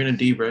 Yeah, Serena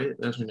Deeb, right?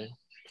 That's her name.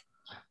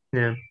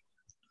 Yeah.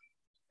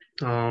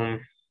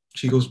 Um,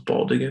 She goes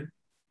bald again.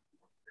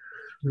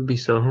 Ruby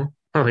Soho.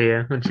 Oh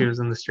yeah, when she was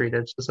in the Straight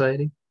Edge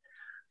Society.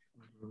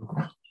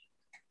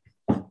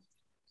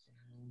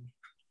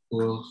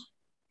 Who else?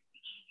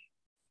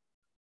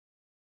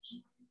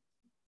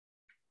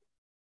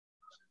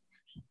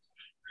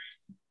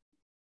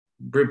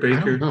 Britt I don't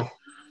Baker. know.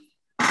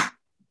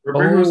 Britt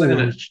Baker was like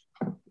Oh,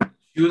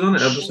 she was on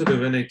an episode of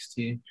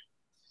NXT.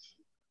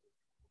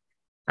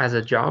 as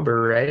a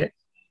jobber, right?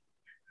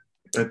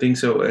 I think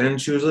so. And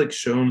she was like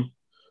shown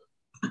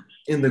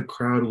in the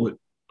crowd with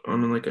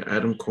on like an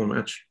Adam Cole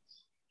match.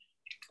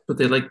 But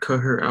they like cut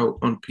her out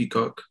on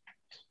Peacock.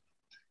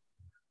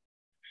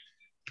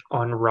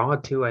 On Raw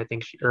too, I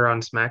think or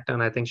on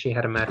SmackDown, I think she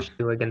had a match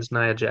too against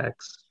Nia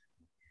Jax.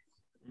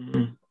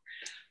 Mm-hmm.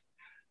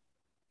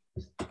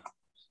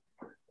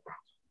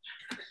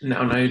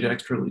 Now Nia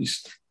Jax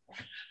released.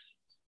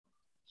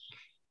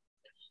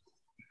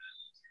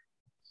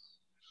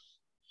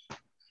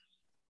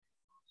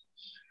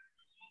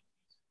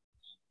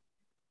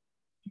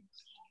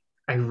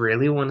 I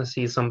really want to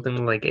see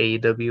something like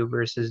AEW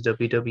versus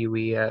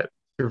WWE at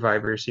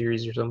Survivor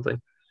Series or something,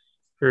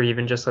 or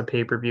even just a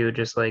pay-per-view,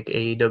 just like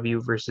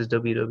AEW versus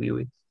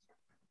WWE.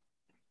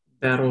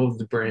 Battle of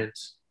the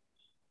Brands.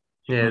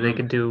 Yeah, they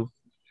could do.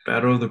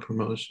 Battle of the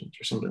Promotions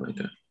or something like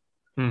that.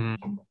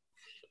 Mhm.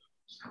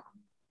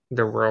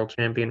 The world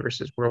champion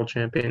versus world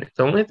champion.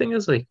 The only thing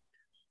is like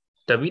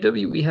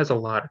WWE has a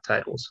lot of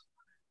titles.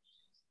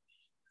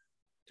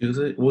 Do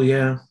they? Well,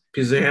 yeah,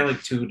 because they have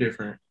like two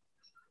different.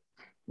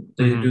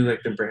 They Hmm do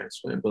like the brand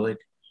split, but like,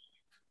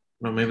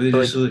 no, maybe they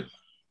But just like like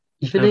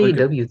even have like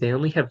a AEW, they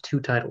only have two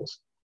titles.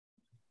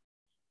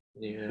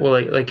 yeah Well,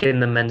 like in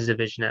the men's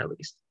division at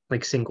least,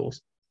 like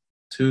singles.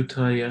 two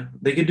tie. Yeah,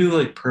 they could do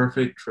like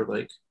perfect for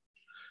like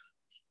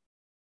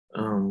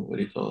what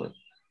do you call it?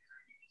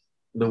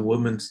 The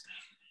women's.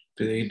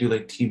 Do they do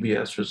like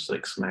TBS versus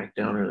like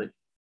SmackDown or like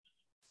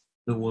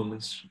the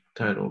women's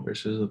title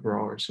versus the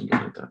Raw or something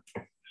like that?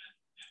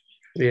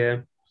 Yeah,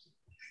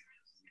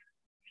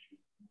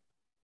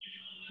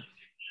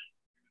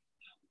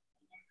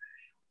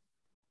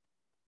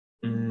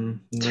 No.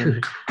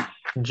 dude.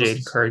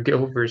 Jade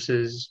Cargill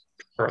versus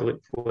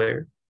Charlotte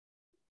Flair.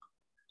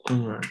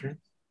 Alright.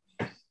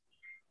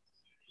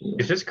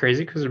 It's just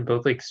crazy because they're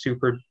both like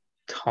super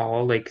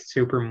tall, like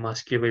super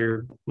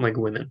muscular, like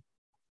women.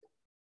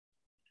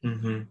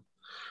 Mm-hmm.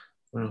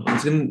 Well,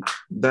 it's gonna.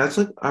 That's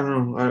like I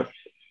don't know.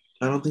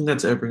 I don't think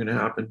that's ever gonna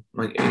happen.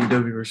 Like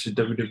AEW versus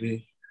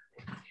WWE.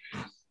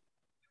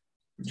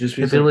 Just I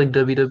because feel like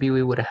like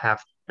WWE would have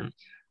been.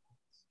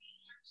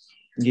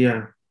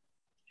 yeah,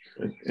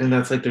 like, and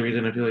that's like the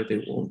reason I feel like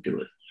they won't do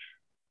it.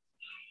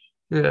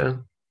 Yeah,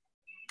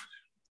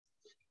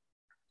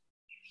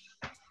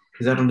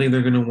 Because I don't think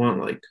they're gonna want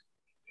like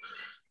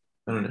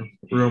I don't know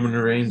Roman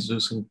Reigns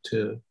losing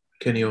to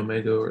Kenny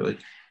Omega or like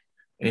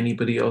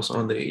anybody else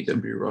on the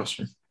AEW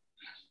roster.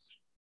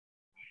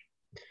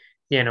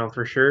 yeah, no,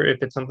 for sure.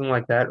 If it's something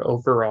like that,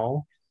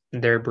 overall,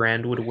 their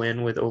brand would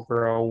win with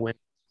overall win,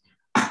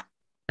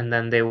 and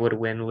then they would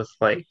win with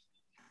like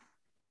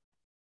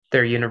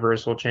their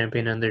Universal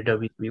Champion and their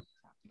WWE.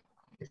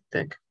 I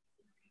think.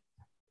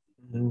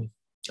 Mhm.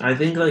 I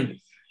think like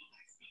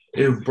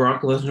if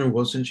Brock Lesnar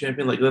wasn't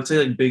champion, like let's say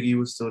like Big E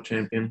was still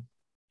champion,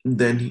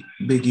 then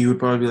Big E would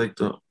probably be like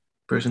the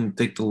person to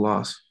take the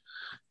loss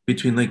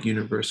between like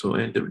Universal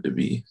and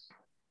WWE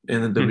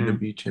and the Hmm.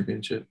 WWE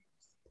Championship.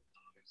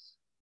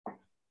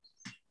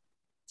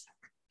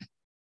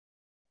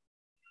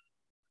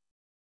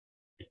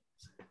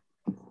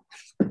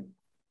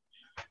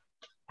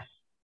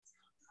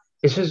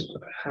 It's just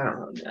I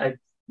don't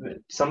know.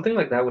 Something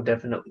like that would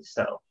definitely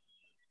sell.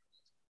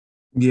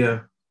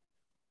 Yeah,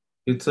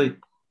 it's like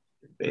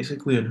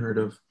basically unheard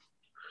of.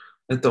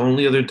 Like the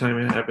only other time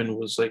it happened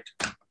was like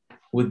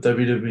with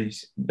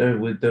WWE,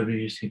 with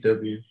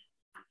WCW.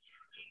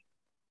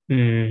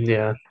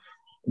 Yeah.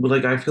 But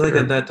like I feel like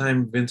at Or that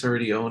time Vince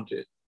already owned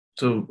it,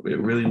 so it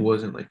really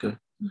wasn't like a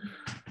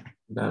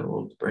battle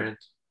of the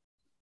brands.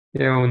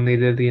 yeah, when they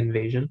did the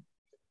invasion.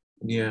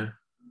 Yeah.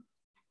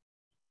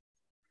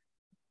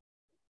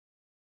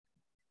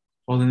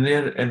 Well, then they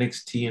had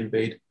NXT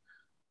invade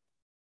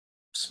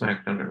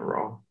SmackDown and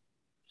Raw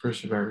for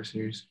Survivor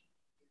Series.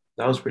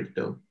 That was pretty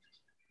dope.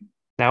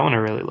 That one I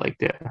really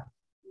liked it.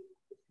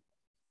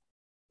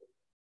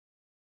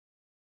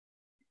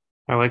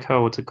 I like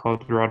how what's it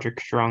called? Roderick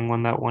Strong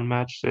won that one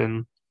match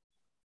and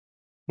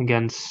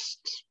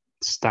against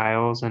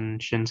Styles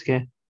and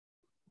Shinsuke.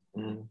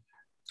 Mm.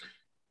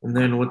 And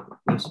then what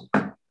was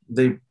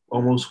they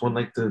almost won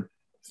like the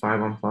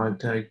 5-on-5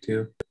 tag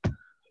too?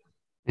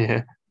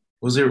 Yeah.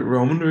 Was it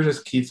Roman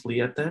versus Keith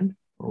Lee at then?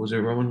 Or was it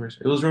Roman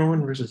versus it was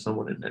Roman versus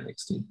someone in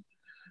NXT.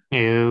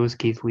 Yeah, it was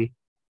Keith Lee.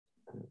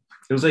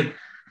 It was like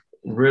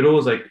Riddle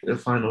was like the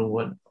final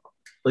one,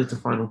 like the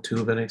final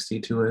two of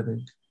NXT two, I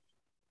think.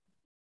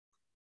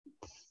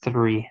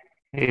 Three.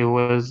 It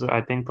was I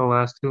think the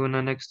last two in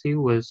NXT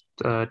was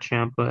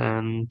Ciampa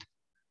and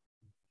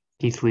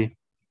Keith Lee.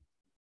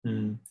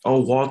 Mm.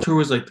 Oh, Walter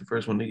was like the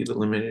first one to get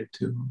eliminated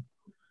too.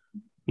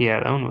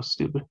 Yeah, that one was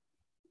stupid.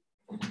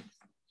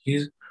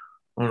 He's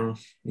I don't know.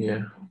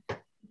 Yeah.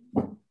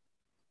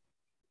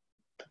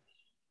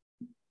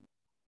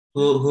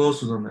 Who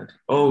else was on that team?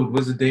 Oh,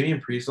 was it Damian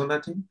Priest on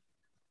that team?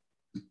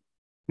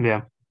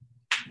 Yeah.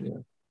 Yeah.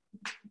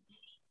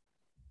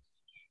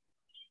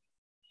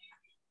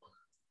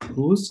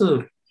 Who was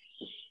the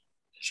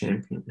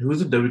champion? Who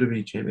was the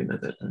WWE champion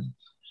at that time?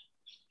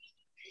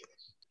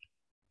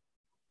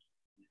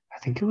 I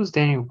think it was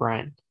Daniel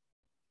Bryan.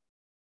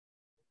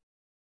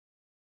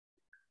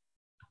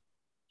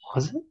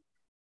 Was it?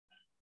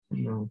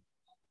 No.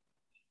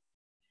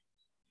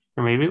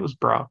 Or maybe it was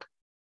Brock.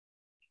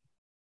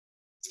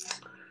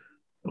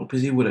 No,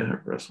 because he wouldn't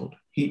have wrestled.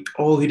 He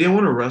didn't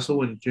want to wrestle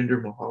when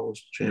Jinder Mahal was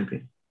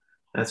champion.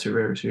 That's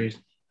Survivor Series.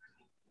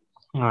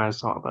 Oh, I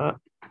saw that.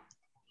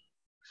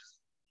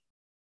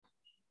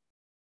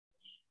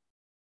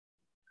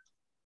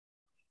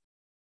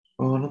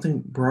 Oh, I don't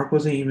think Brock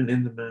wasn't even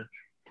in the match.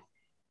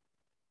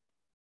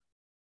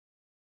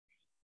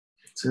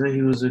 So that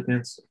he was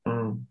against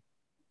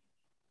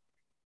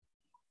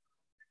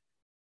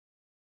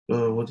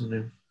what's his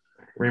name?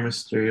 Rey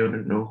Mysterio in a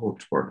no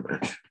holds barred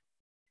match.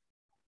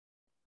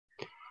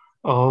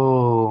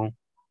 Oh,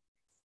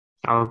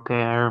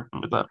 okay, I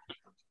remember that.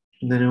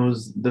 And then it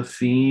was The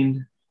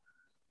Fiend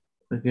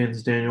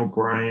against Daniel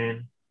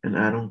Bryan and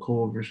Adam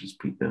Cole versus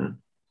Pete Dunne.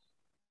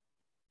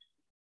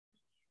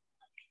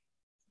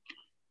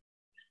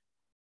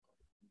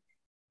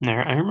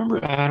 There, I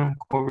remember Adam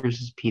Cole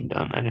versus Pete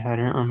Dunne. I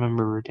didn't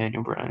remember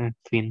Daniel Bryan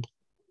Fiend.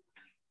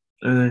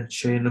 And then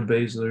Shayna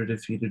Baszler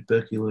defeated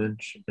Becky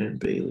Lynch and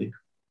Bayley.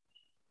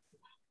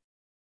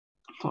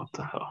 What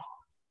the hell?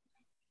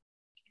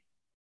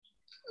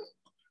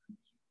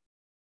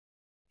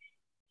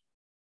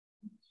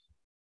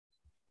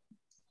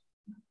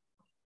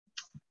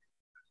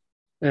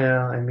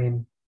 Yeah, I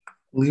mean,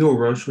 Leo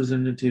Rush was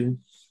in it too.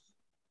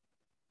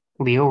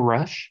 Leo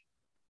Rush?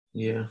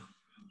 Yeah.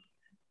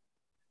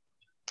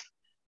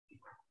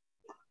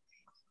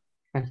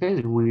 That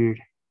guy's weird.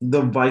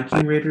 The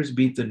Viking Raiders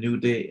beat the New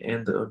Day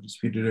and the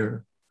Undisputed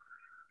Era.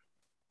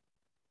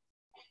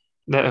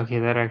 That okay,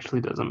 that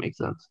actually doesn't make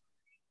sense.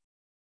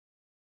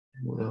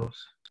 What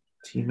else?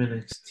 Team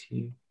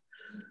NXT.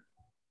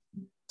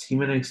 Team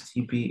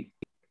NXT beat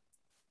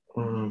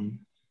um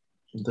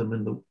them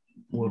in the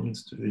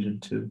women's division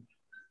too.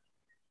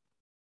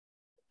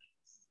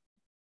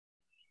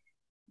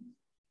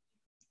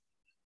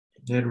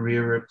 They had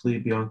Rhea Ripley,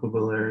 Bianca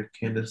Belair,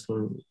 Candice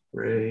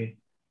LeRae,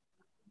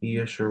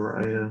 Io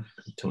Shirai,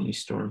 and Toni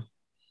Storm.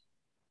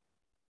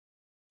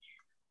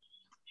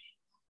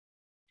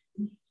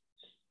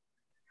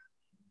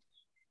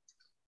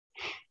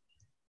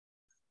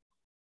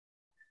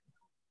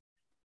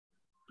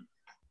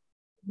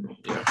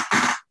 Yeah.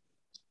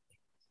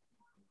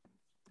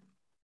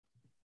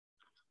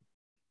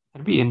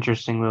 That'd be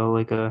interesting though.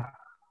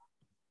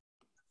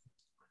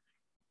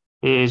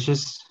 It's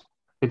just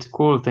it's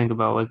cool to think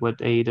about like what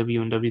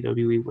AEW and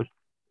WWE would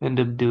end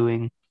up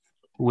doing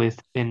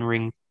with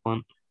in-ring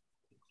talent.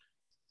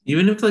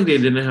 Even if like they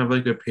didn't have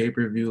like a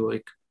pay-per-view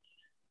like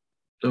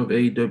of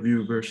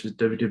AEW versus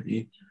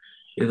WWE,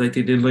 it like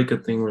they did like a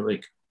thing where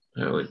like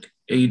how like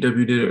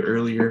AEW did it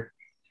earlier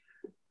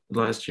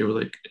last year with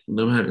like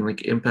them having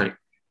like Impact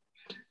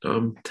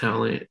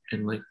talent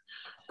and like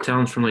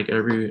talents from like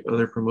every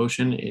other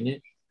promotion in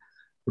it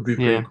would be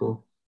pretty Yeah.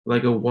 cool.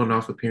 Like a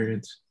one-off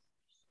appearance.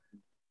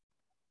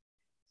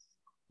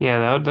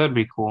 Yeah, that'd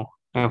be cool.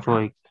 I feel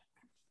like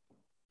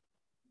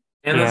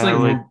And that's yeah,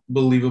 like like more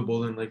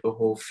believable than like a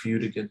whole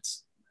feud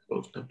against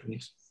both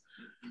companies.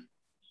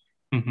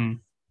 hmm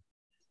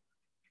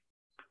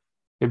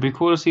it'd be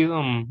cool to see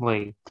them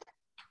like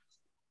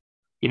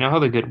you know how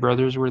the Good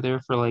Brothers were there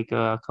for like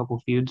a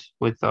couple feuds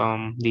with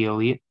the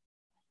Elite?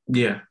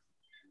 Yeah.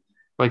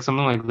 Like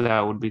something like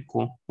that would be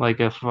cool. Like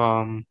if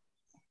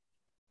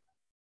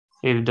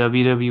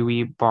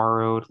WWE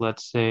borrowed,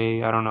 let's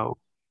say, I don't know,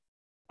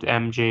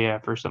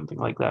 MJF or something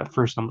like that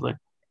for something.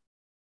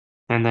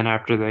 And then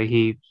after that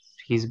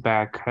he's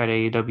back at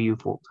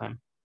AEW full time.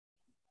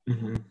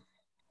 Hmm.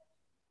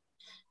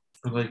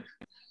 Like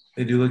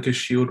they do like a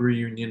Shield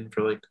reunion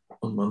for like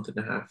a month and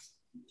a half.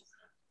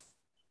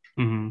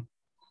 Hmm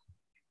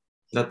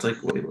That's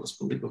like way less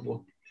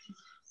believable.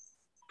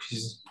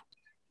 Because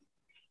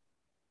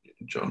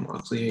John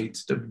Moxley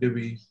hates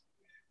WWE.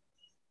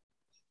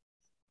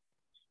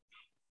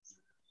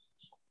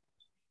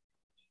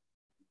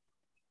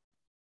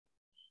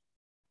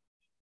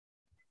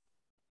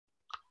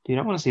 Dude,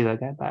 I want to see that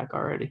guy back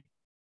already.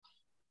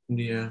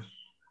 Yeah.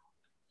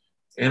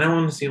 And I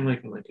want to see him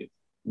like in like a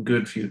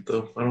good feud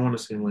though. I don't want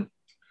to see him like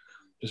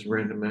just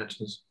random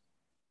matches.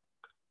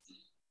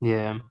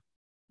 Yeah.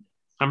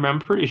 I'm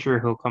pretty sure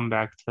he'll come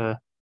back to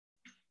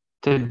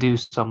do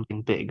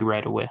something big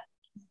right away.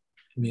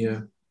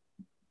 Yeah.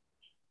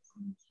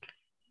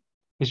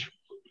 He's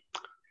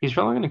he's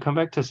probably gonna come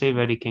back to save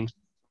Eddie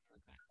Kingston.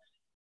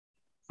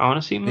 I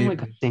want to see him in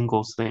like a Maybe.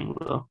 singles thing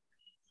though.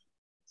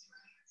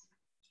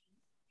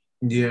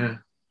 Yeah.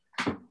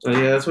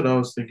 Yeah, that's what I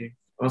was thinking.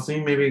 I was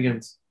thinking maybe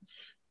against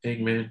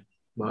Eggman,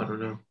 but I don't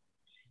know.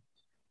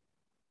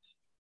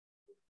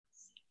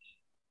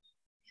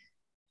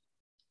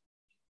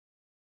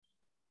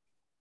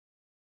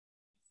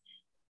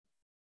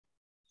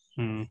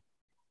 Hmm.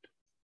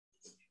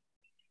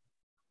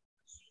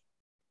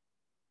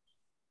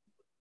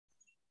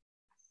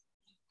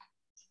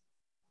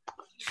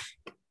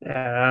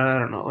 Yeah, I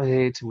don't know.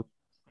 It's weird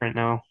right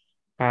now.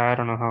 I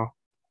don't know how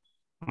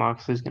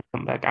Moxley's gonna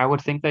come back. I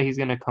would think that he's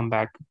gonna come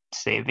back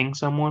saving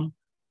someone,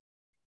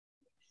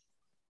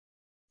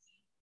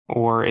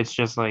 or it's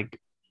just like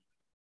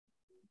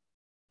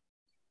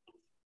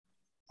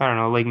I don't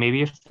know, like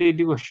maybe if they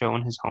do a show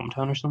in his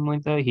hometown or something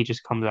like that, he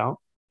just comes out.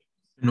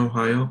 In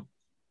Ohio?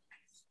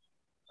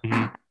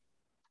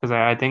 Because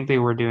I think they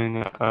were doing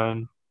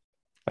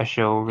a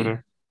show over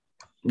there.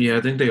 Yeah,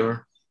 I think they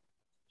are.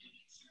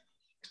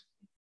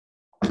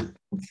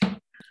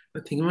 I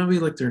think it might be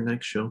like their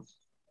next show.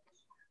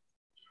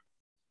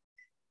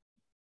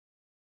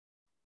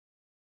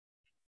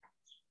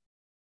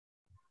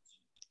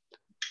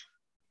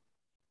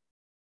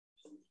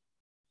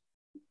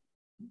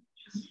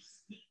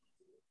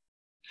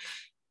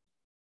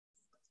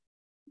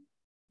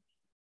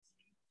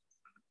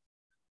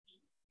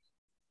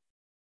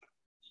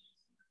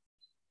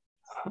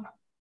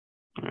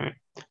 All right.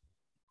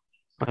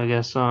 I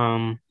guess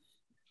should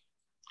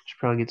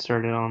probably get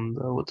started on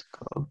the what's it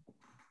called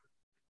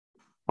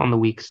on the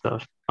week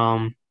stuff.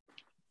 All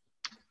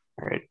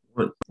right.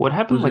 What What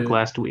happened was like it?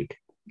 last week?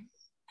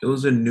 It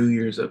was a New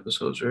Year's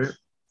episode, right?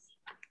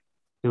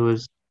 It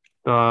was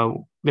uh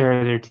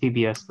their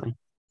TBS thing.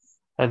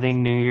 I think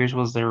New Year's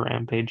was their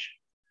Rampage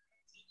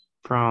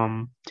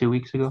from 2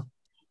 weeks ago.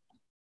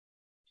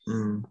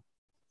 Mm.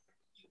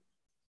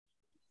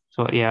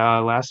 So yeah,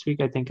 last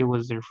week I think it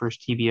was their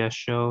first TBS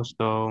show.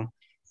 So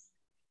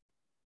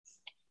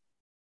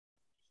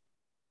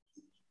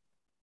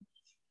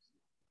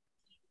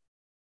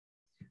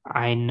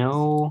I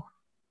know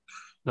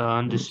the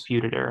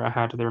Undisputed Era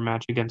had their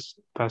match against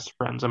Best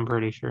Friends. I'm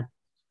pretty sure.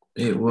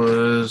 It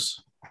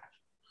was.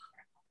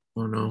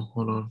 Oh no,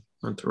 hold on.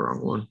 That's the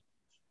wrong one.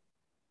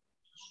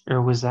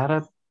 Or was that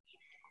a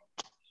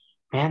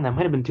man? That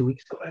might have been 2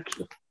 weeks ago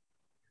actually.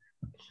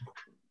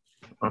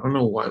 I don't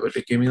know why, but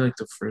they gave me like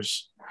the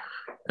first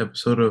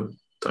episode of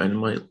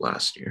Dynamite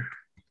last year.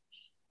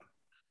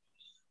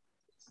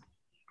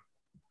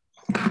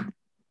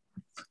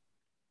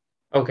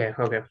 Okay,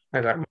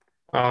 I got it.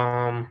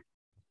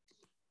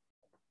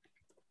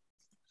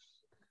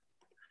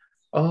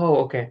 Oh,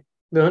 okay.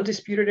 The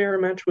Undisputed Era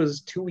match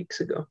was 2 weeks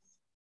ago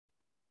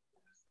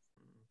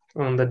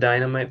on the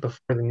Dynamite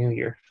before the New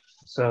Year.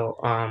 So,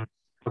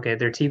 okay,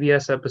 their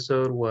TBS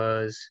episode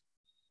was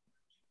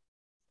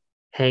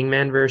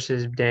Hangman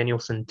versus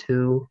Danielson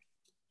 2,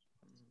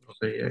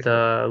 Okay, yeah, yeah.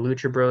 the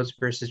Lucha Bros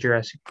versus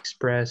Jurassic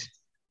Express,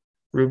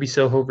 Ruby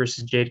Soho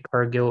versus Jade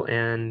Cargill,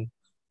 and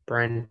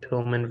Brian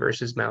Pillman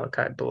versus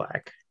Malachi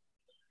Black.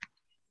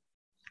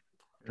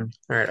 Yeah.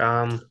 All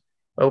right,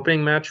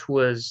 opening match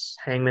was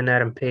Hangman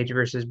Adam Page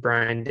versus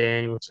Brian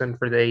Danielson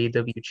for the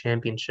AEW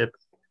Championship.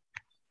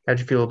 How'd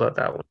you feel about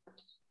that one?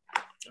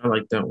 I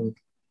like that one.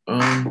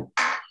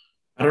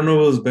 I don't know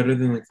if it was better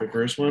than like the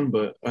first one,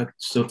 but I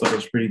still thought it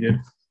was pretty good.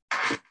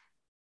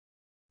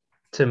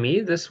 To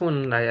me, this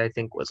one I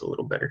think was a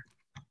little better.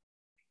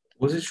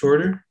 Was it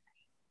shorter?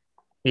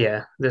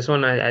 Yeah, this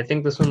one I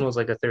think this one was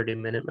like a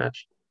 30-minute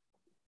match.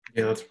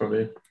 Yeah, that's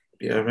probably.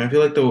 Yeah, I feel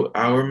like the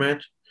hour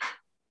match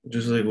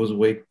just like was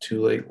way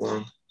too like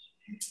long.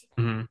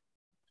 Hmm.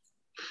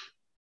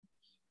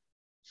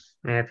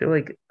 And I feel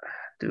like,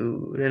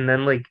 dude, and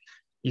then like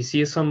you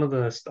see some of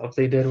the stuff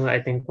they did. I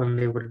think when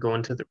they would go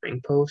into the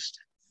ring post,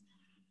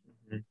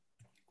 Mhm.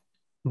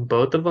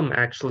 both of them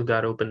actually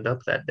got opened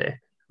up that day,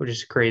 which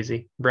is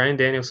crazy. Brian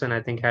Danielson,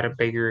 I think, had a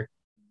bigger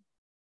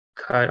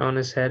cut on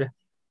his head,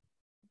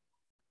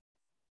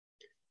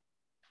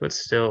 but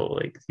still,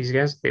 like these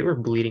guys, they were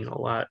bleeding a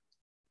lot.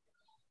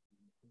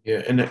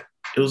 Yeah, and it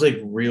was like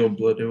real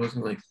blood. It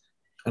wasn't like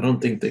I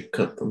don't think they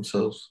cut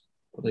themselves,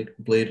 or, like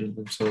bladed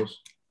themselves.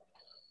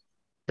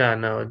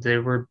 No, they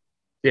were.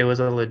 It was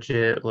a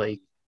legit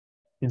like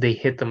they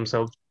hit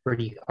themselves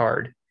pretty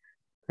hard,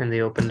 and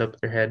they opened up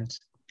their heads.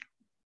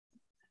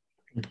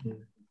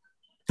 Mhm.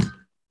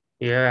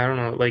 Yeah, I don't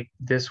know. Like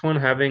this one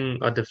having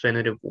a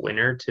definitive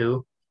winner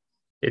too,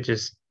 it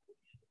just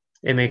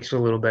it makes it a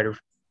little better.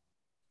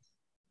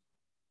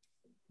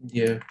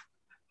 Yeah,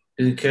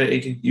 you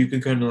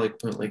could kind of like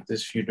put like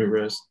this feud to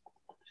rest,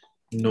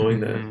 knowing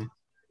that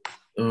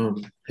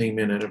Hmm.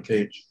 Hangman Adam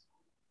Page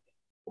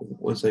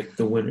was like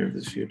the winner of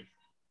this feud.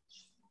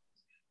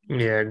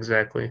 Yeah,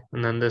 exactly.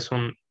 And then this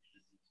one,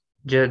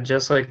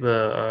 just like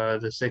the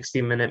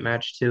 60-minute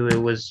match too,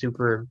 it was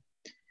super.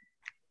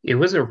 It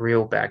was a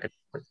real back and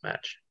forth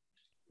match.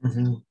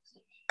 Hmm.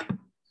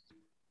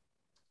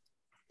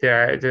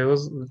 Yeah, it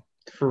was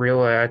for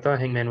real. I thought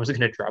Hangman was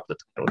gonna drop the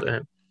title to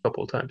him a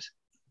couple of times.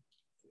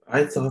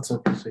 I thought so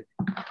because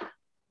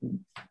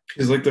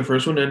like the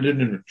first one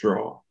ended in a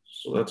draw,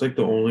 so that's like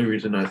the only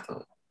reason I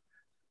thought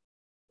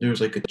there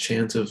was like a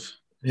chance of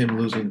him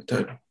losing the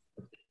title.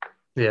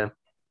 Yeah,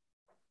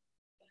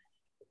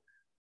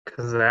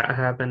 because that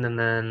happened, and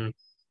then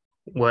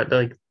what?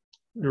 Like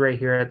right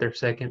here at their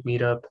second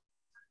meetup,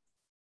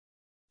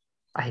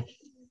 I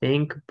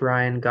think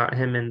Brian got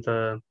him in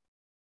Bella.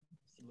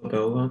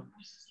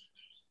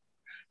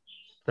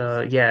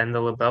 the yeah in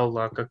the label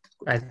lock.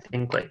 I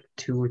think like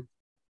two,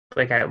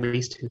 like at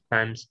least two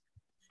times.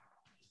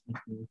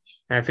 Mhm.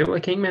 And I feel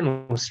like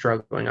Hangman was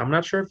struggling. I'm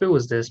not sure if it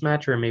was this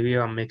match or maybe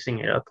I'm mixing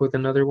it up with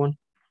another one.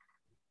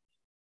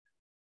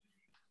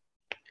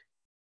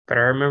 But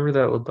I remember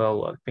that LaBelle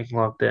lock being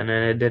locked in,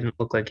 and it didn't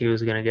look like he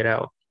was gonna get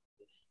out.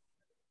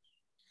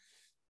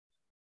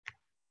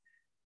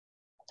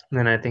 And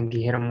then I think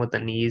he hit him with the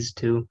knees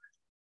too.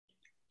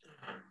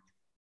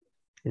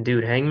 And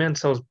dude, Hangman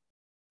sells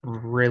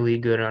really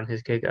good on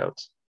his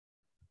kickouts.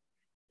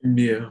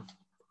 Yeah,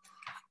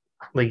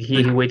 Like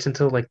he like waits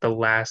until like the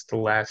last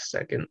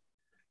second.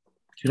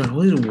 I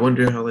always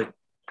wonder how like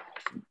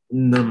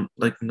none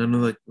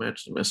of like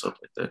matches mess up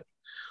like that.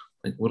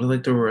 Like what if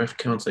like the ref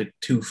counts like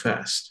too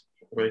fast,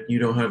 right? You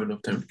don't have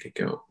enough time to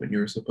kick out when you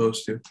were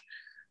supposed to.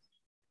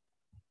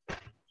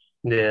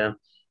 Yeah.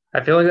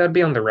 I feel like that'd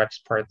be on the ref's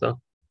part though.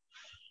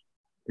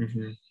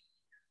 Hmm.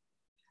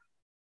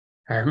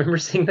 I remember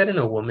seeing that in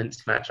a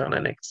women's match on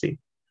NXT.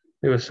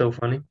 It was so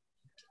funny.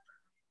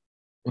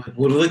 Like,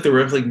 what if like the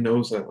ref like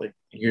knows that like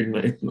you're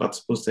not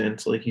supposed to end,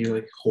 so like he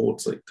like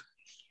holds like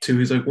two.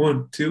 He's like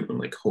one, two, and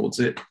like holds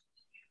it.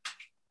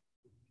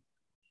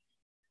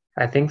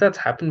 I think that's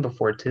happened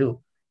before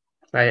too.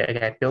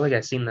 I feel like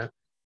I've seen that.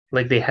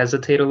 Like they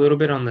hesitate a little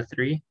bit on the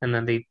three, and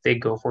then they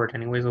go for it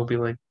anyways. They'll be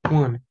like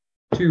one,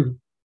 two,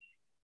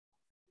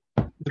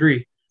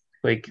 three.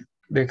 Like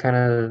they're kind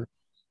of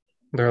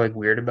they're like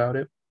weird about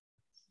it.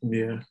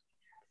 Yeah.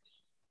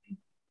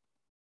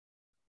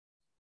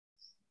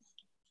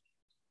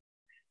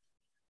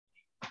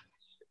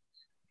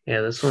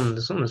 Yeah, this one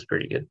was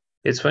pretty good.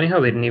 It's funny how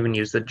they didn't even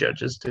use the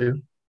judges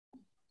too.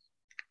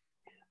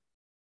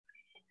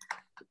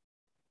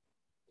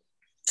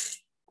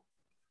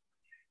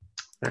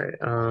 All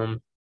right,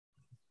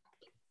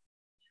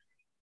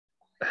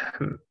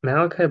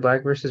 Malachi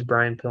Black versus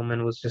Brian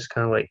Pillman was just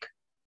kind of like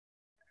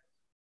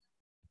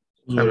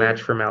a match Whatever.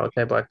 for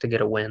Malachi Black to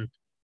get a win.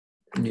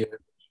 Yeah.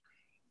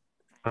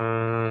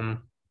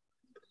 Um,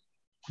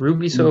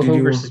 Ruby Did Soho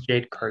you versus want?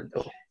 Jade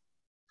Cargill.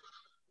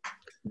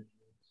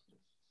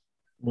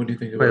 What do you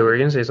think Wait, about were it?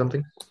 you gonna say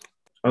something?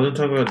 I was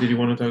gonna talk about. Did you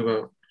want to talk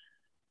about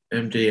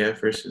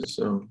MJF versus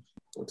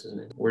what's his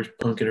name? Where's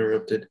Punk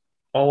interrupted?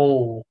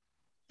 Oh,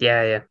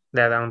 yeah.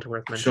 That one's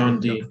worth mentioning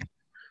Sean too. D.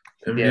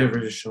 Yeah, MJF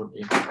versus Sean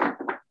D.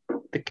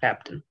 the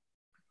captain.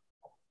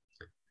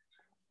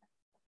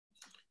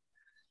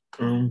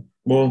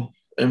 Well,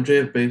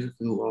 MJF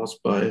basically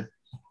lost by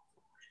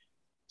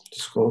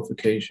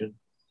disqualification.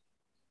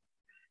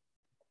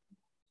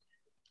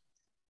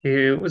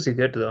 It was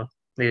good though.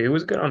 It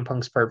was good on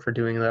Punk's part for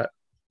doing that.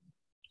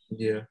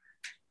 Yeah.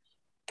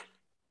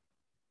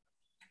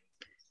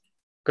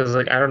 Because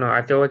like I don't know,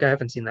 I feel like I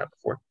haven't seen that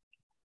before.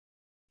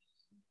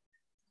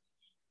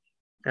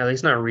 At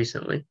least not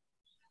recently.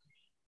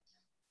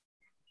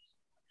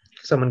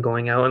 Someone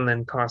going out and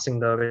then costing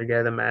the other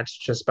guy the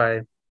match just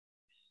by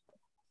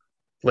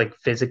like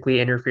physically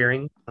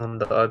interfering on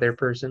the other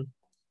person.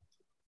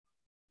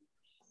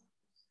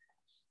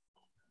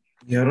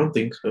 Yeah, I don't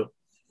think so.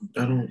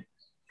 I don't.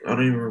 I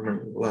don't even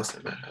remember the last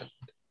time that happened.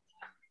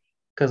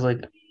 Because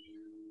like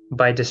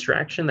by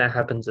distraction that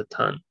happens a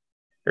ton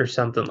or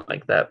something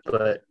like that.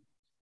 But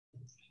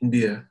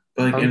Yeah,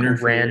 but like Punk ran,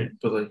 interfering,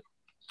 but like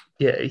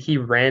yeah, he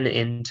ran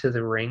into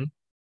the ring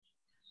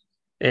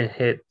and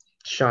hit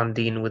Sean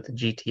Dean with the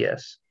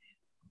GTS.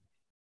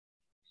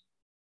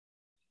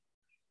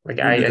 Like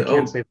who did I that?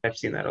 can't Oh, say that I've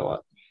seen that a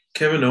lot.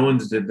 Kevin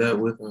Owens did that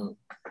with a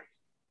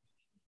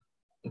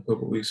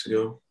couple weeks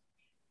ago.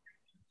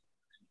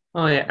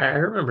 Oh yeah, I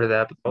remember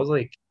that, but I was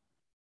like,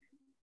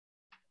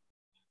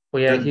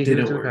 well, yeah, That he was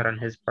didn't doing work. that on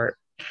his part,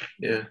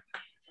 Yeah.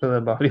 so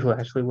that Bobby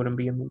Lashley wouldn't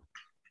be in the.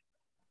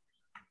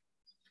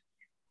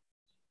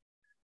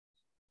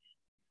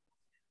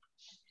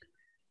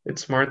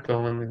 It's smart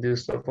though when they do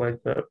stuff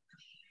like that.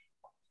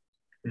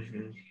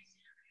 Hmm.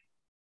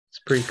 It's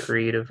pretty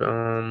creative.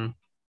 But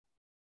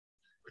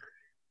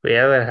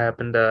yeah, that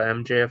happened.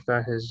 MJF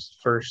got his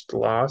first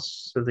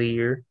loss of the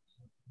year.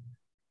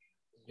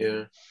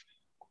 Yeah.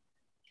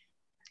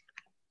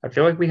 I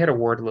feel like we had a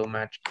Wardlow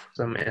match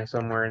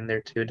somewhere in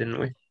there too, didn't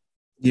we?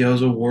 Yeah, it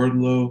was a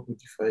Wardlow.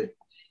 Who'd you fight?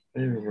 I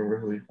don't even remember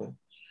who he fought.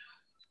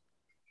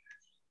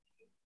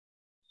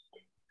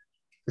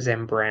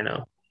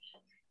 Zambrano.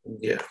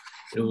 Yeah,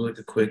 it was like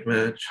a quick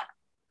match.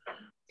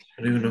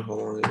 I don't even know how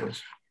long it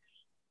was.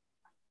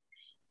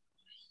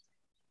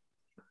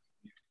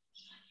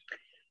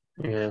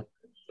 Yeah,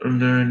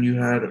 And then you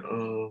had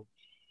what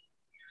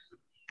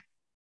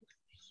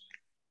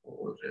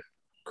was it?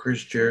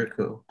 Chris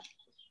Jericho.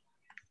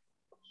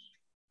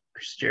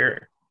 Chris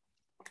Jericho.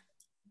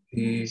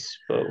 He He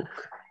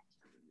spoke.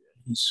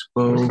 he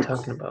What was he spoke.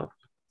 talking about?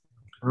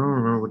 I don't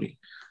remember what he.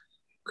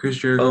 Chris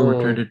Jericho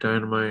returned Oh, to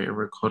Dynamite and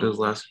recalled his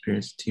last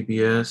appearance at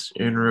TBS.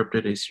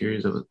 Interrupted a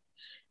series of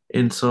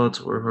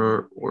insults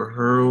were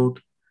hurled.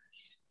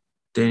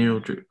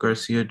 Daniel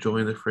Garcia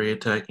joined the fray,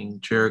 attacking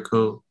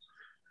Jericho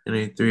in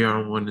a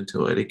 3-on-1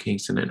 until Eddie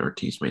Kingston and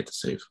Ortiz made the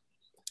save.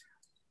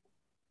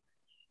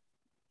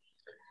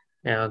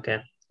 yeah,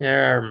 okay. Yeah,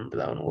 I remember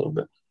that one a little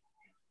bit.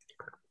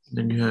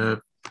 Then you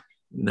have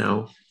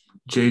now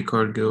Jay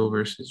Cargill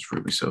versus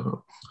Ruby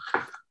Soho.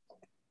 All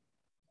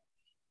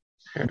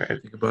What do you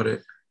right. think about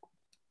it?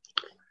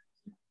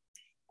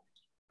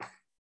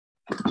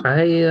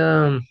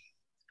 I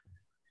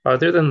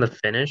other than the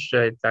finish,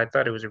 I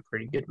thought it was a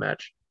pretty good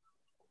match.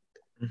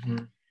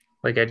 Mm-hmm.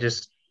 Like I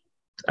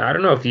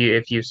don't know if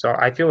you saw.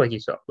 I feel like you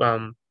saw.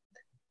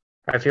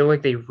 I feel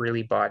like they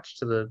really botched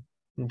the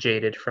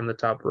jaded from the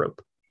top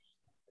rope.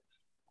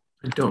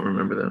 I don't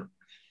remember that.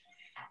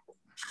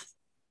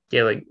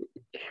 Yeah, like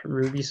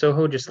Ruby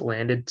Soho just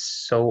landed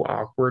so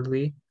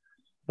awkwardly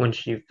when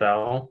she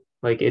fell.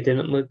 Like it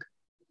didn't look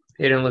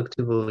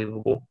too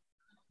believable.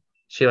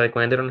 She like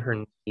landed on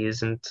her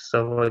knees and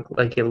stuff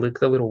like it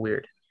looked a little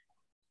weird.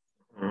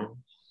 Oh,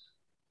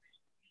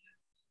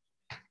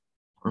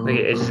 Like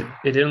oh, it just oh.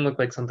 it didn't look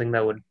like something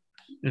that would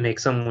make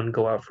someone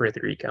go out for a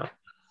 3 count.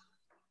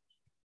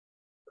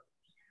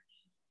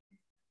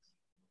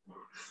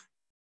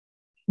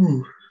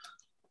 Hmm.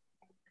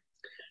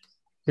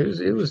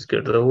 It was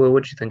good though.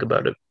 What'd you think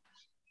about it?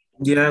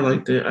 Yeah, I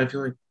liked it. I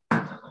feel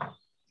like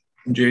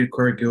Jade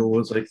Cargill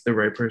was like the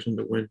right person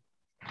to win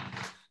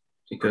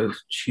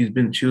because she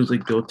was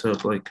like built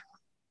up like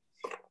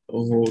a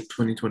whole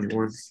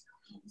 2021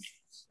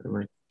 and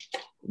like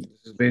this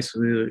is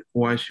basically like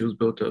why she was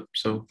built up.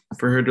 So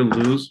for her to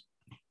lose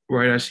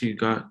right as she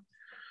got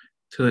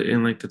to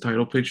in like the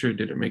title picture, it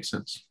didn't make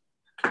sense.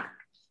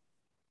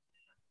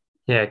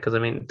 Yeah, because I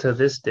mean, to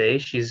this day,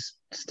 she's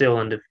still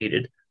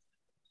undefeated.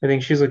 I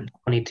think she's like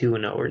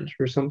 22-0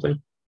 or something.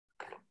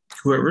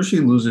 Whoever she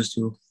loses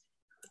to,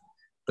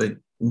 like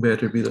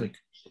better be like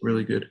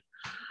really good.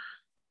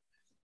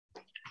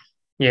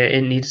 Yeah,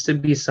 it needs to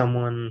be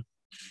someone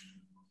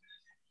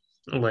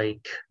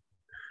like,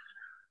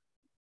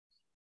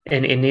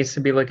 and it needs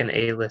to be like an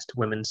A-list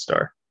women's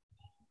star.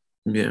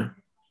 Yeah.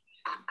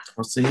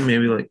 I'll see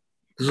maybe like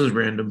this is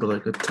random, but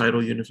like a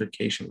title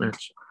unification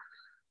match.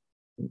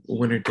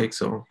 Winner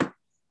takes all.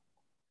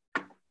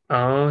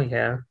 Oh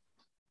yeah,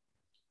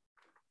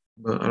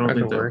 But that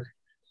could work.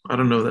 I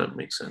don't know if that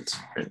makes sense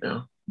right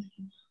now.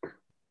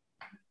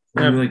 Maybe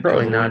Yeah, like down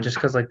probably the not, line. just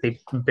because like they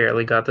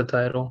barely got the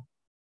title.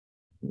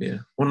 Yeah.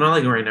 Well, not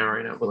like right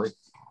now, but like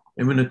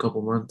maybe in a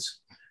couple months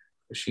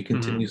if she Mhm.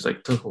 continues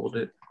like to hold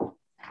it.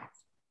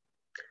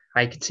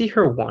 I could see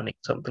her wanting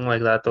something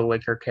like that though,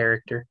 like her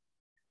character.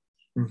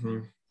 Mm-hmm.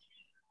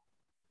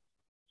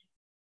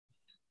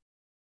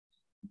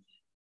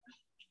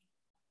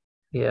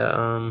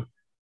 Yeah.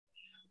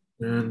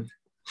 And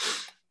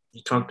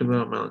you talked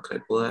about Malachi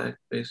Black,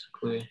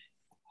 basically.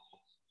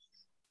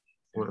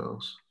 What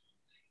else?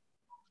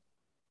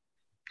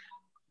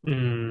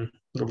 The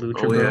Oh,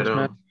 Lucha we had Bros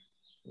match.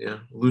 yeah,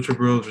 Lucha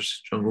Bros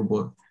versus Jungle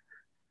Boy.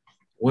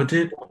 What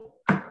did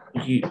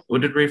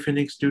what did Ray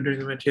Phoenix do during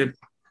the match? He had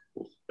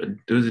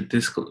was it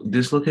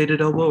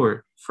dislocated elbow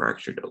or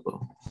fractured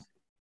elbow?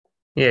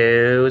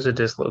 Yeah, it was a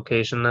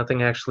dislocation.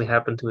 Nothing actually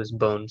happened to his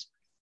bones.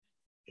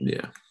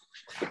 Yeah.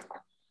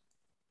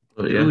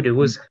 But yeah, Dude, it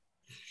was.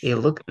 It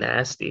looked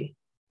nasty.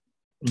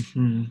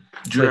 Hmm.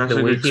 Like the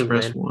Jurassic way he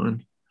Express went.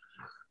 won,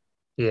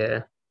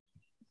 Yeah.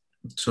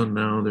 so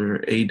now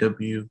they're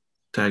AW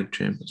tag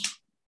champions.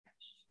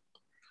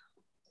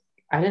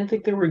 I didn't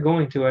think they were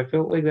going to. I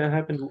felt like that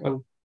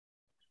happened.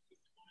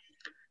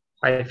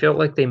 I felt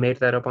like they made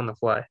that up on the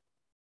fly.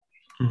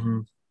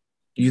 Hmm.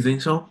 You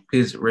think so?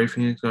 Because Ray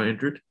Phoenix got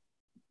injured.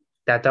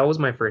 That was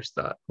my first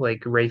thought.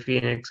 Like Ray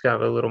Phoenix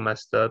got a little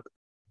messed up.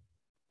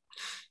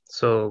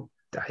 So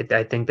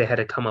I think they had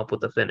to come up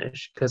with a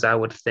finish because I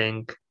would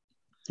think,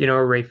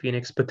 Ray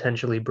Phoenix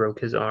potentially broke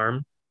his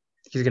arm.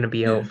 He's going to be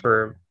Yeah, out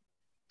for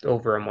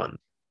over a month.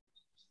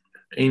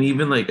 and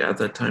even like at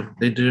that time,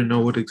 they didn't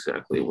know what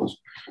exactly it was,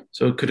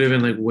 so it could have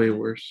been like way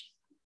worse.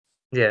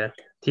 Yeah.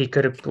 He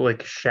could have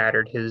like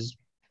shattered his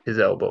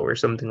elbow or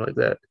something like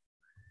that.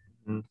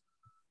 Mhm.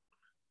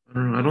 I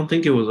don't know. I don't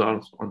think it was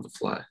on the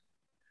fly.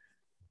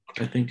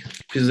 I think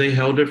because they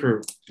held it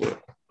for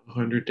what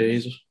 100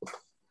 days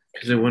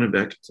because they won it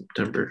back in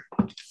September.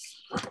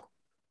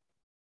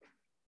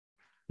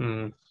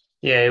 Hmm.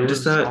 Yeah, it I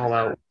just was thought, all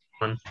out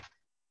one.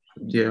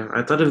 yeah,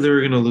 I thought if they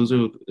were gonna lose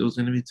it was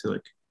gonna be to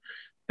like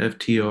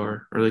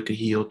FTR or like a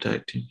heel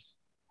tag team.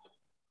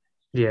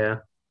 Yeah.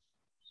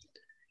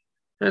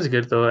 That's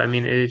good though. I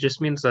mean, it just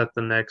means that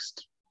the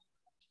next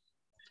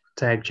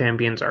tag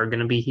champions are going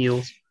to be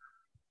heels.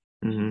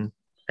 Mm-hmm.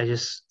 I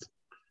just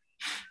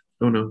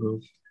Don't know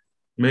who.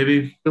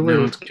 Maybe feel now it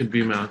like, could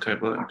be Malachi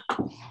Black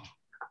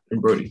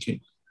and Brody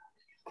King.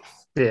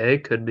 yeah,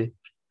 it could be.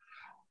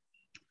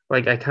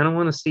 Like, I kind of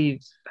want to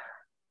see.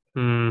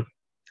 Hmm,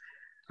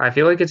 I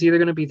feel like it's either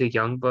going to be the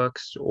Young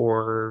Bucks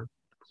or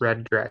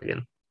Red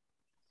Dragon.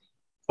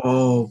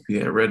 Oh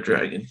yeah, Red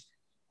Dragon.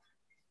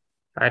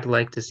 I'd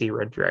like to see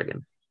Red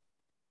Dragon.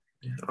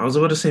 Yeah, I was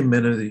about to say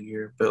Men of the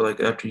Year, but like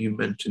after you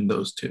mentioned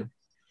those two.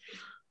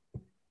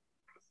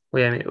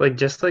 Well, yeah, I mean, like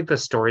just like the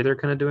story they're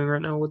kind of doing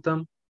right now with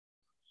them,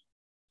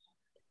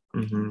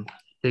 Mm-hmm.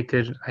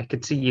 I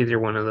could see either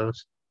one of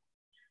those.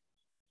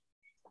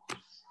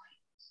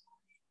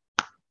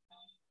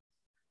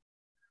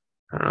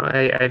 I don't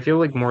know. I feel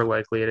like more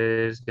likely it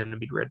is going to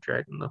be Red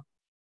Dragon though.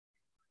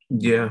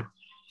 Yeah,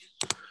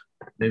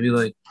 maybe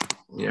like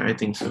yeah, I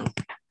think so.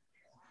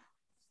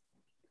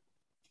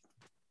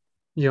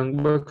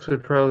 Young Bucks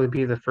would probably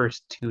be the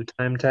first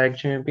two-time tag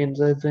champions,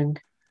 I think.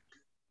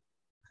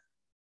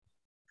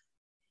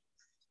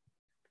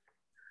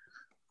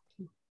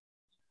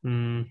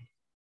 Hmm.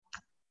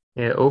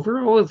 Yeah,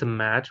 overall as a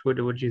match,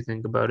 what would you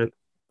think about it?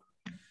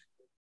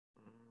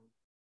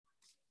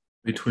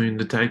 Between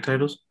the tag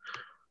titles,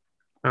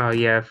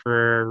 Yeah,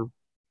 for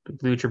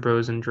Lucha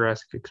Bros and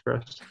Jurassic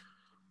Express.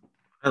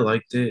 I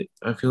liked it.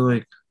 I feel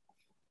like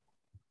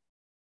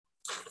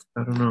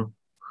I don't know.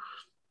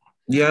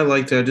 Yeah, I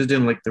liked it. I just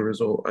didn't like the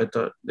result. I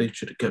thought they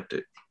should have kept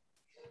it.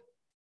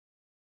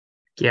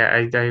 Yeah, I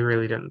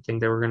really didn't think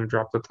they were going to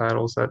drop the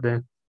titles that day.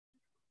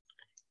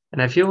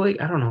 And I feel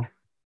like, I don't know,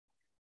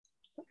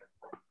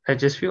 I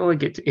just feel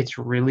like it's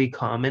really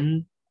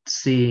common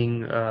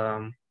seeing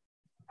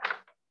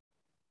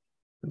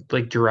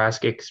like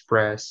Jurassic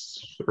Express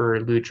or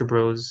Lucha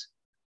Bros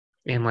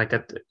in like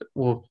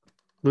well,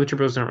 Lucha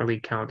Bros don't really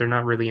count. They're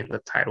not really in the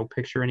title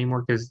picture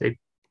anymore because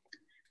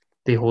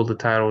they hold the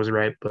titles,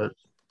 right? But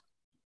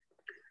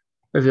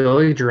I feel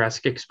like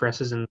Jurassic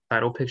Express is in the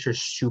title picture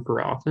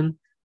super often,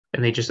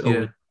 and they just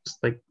always Yeah.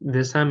 like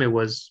this time it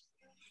was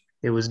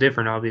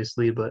different,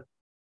 obviously, but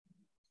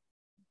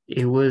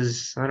it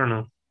was I don't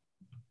know.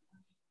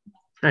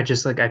 I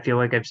feel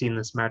like I've seen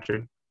this match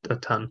a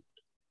ton.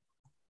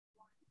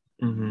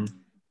 Mm-hmm.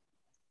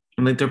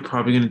 And like they're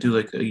probably gonna do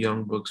like a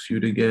Young Bucks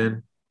feud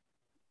again,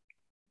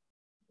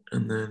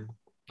 and then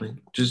like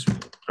just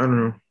I don't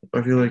know.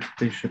 I feel like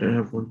they shouldn't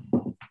have one.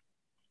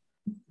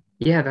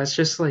 Yeah, that's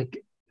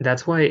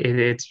why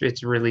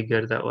it's really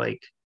good that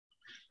like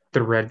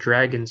the Red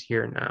Dragons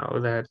here now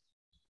that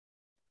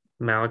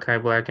Malachi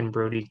Black and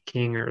Brody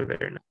King are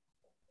there now.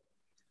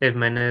 If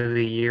Men of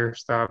the Year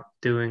stop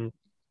doing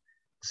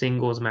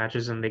singles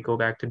matches and they go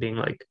back to being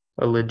like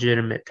a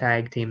legitimate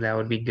tag team, that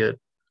would be good.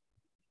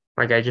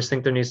 Like I just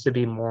think there needs to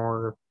be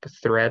more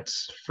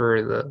threats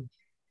for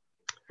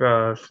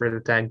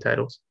the tag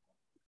titles.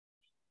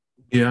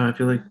 Yeah, I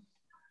feel like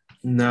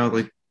now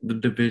like the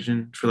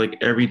division for like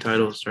every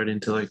title is starting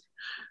to like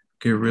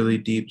get really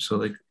deep. So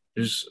like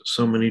there's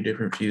so many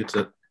different feuds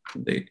that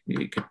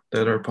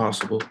that are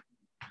possible.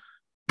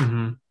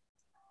 Hmm.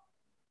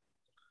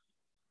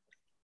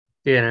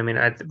 Yeah, and I mean,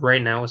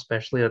 right now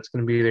especially, that's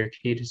going to be their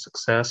key to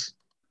success,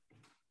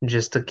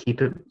 just to keep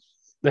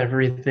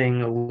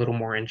everything a little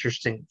more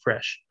interesting,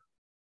 fresh.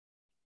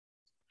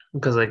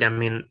 Because like I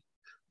mean,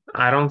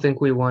 I don't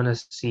think we want to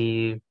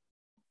see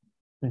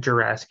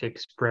Jurassic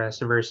Express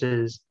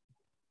versus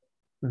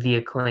the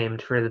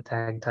Acclaimed for the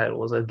tag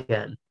titles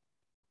again,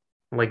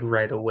 like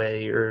right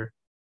away, or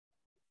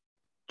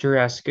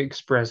Jurassic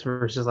Express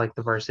versus like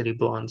the Varsity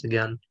Blondes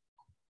again.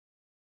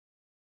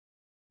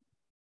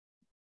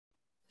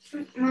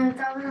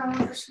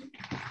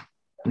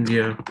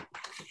 Yeah.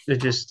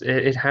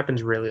 It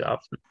happens really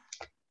often.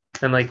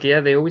 And like, yeah,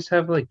 they always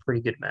have like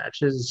pretty good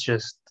matches. It's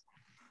just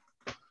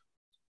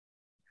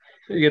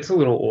it gets a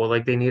little old.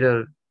 Like they need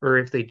a, or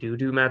if they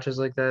do matches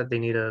like that, they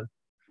need to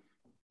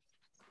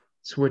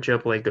switch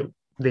up.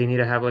 They need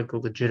to have like a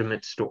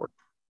legitimate story,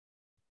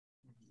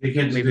 It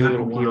can't just be maybe a like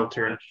a little heel one-off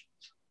turn. match.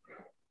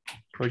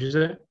 What'd you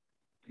say?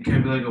 It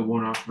can't be like a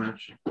one-off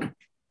match.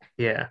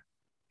 Yeah.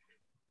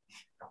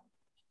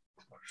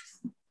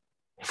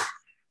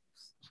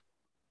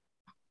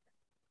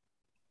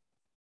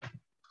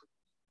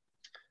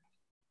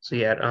 So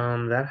yeah,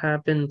 that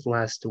happened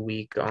last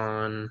week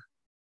on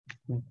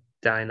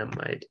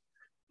Dynamite.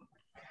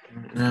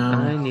 Now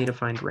I need to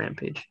find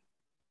Rampage.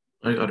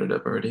 I got it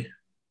up already.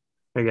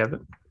 I got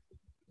it.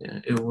 Yeah,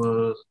 it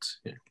was. Let's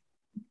see.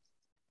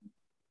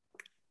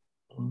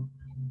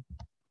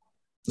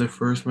 The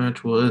first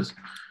match was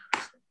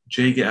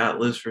Jake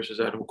Atlas versus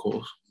Adam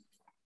Cole.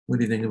 What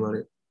do you think about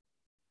it?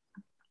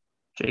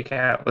 Jake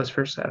Atlas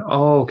first set.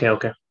 Oh,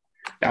 okay.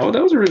 That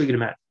was a really good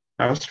match.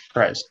 I was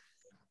surprised.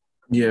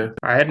 Yeah,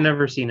 I had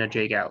never seen a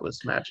Jake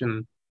Atlas match, and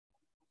yeah.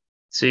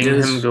 seeing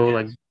him go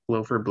like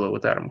blow for blow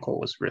with Adam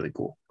Cole was really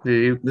cool.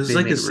 This is They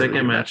like made a his really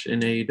second good match match. in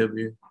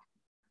AEW.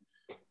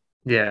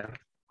 Yeah,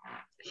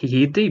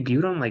 he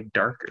debuted on like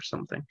Dark or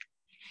something.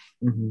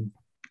 Mm-hmm.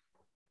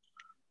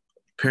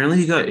 Apparently,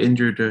 he got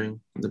injured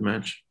during the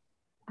match.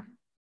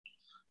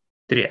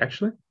 Did he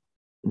actually?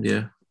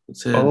 Yeah, it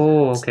said.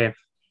 Oh, okay.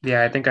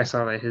 Yeah, I think I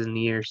saw that his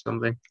knee or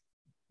something.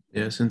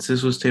 Yeah, since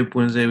this was taped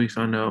Wednesday, we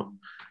found out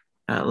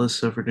Atlas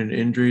suffered an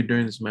injury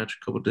during this match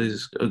a couple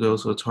days ago,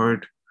 so it's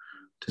hard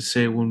to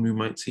say when we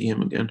might see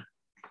him again.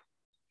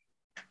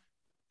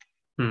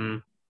 Hmm.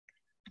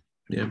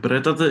 Yeah, but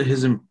I thought that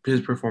his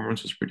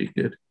performance was pretty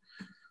good.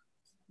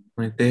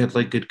 Like they had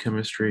like good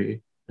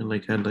chemistry and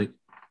like had like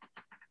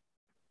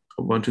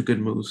a bunch of good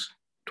moves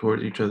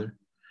towards each other.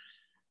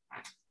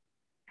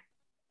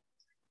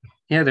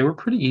 Yeah, they were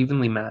pretty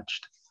evenly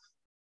matched.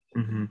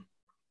 Mm-hmm.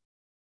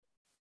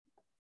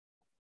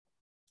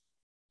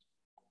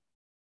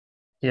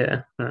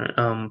 Yeah.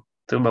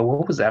 But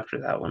what was after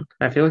that one?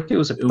 I feel like it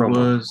was a It promo.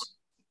 was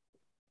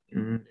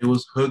it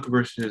was Hook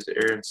versus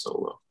Aaron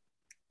Solo.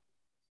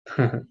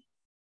 I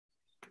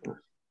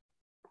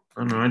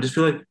don't know. I just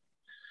feel like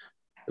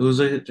it was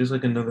like just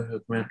like another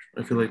Hook match.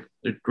 I feel like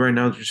right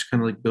now they're just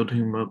kind of like building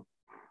him up.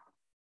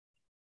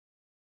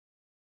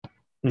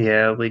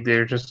 Yeah, like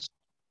they're just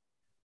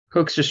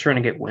Hook's just trying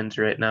to get wins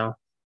right now,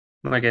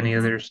 like any Mm-hmm.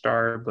 other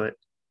star. But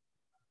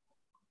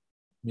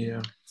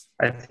Yeah,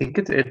 I think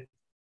it's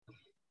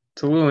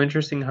a little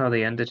interesting how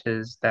they ended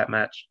his that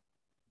match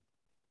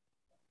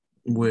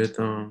with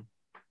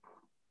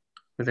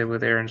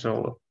with Aaron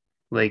Solo.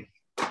 Like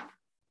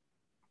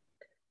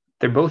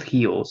they're both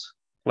heels.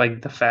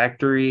 Like the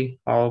Factory,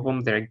 all of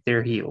them,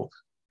 they're heels.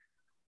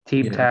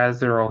 Team yeah, Taz,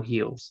 they're all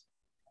heels.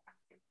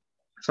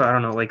 So I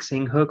don't know, like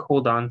seeing Hook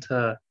hold on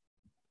to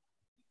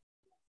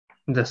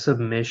the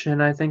submission,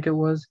 I think it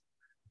was.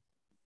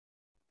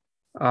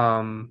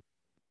 Um,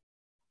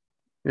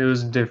 it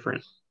was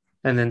different.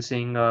 And then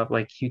seeing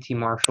like QT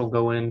Marshall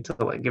go in to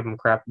like give him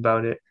crap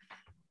about it,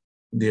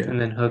 yeah, and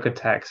then Hook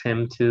attacks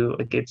him too.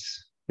 Like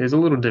it's a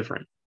little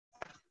different.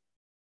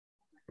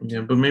 yeah.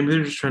 But maybe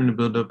they're just trying to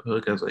build up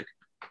Hook as like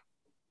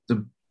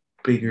the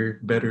bigger,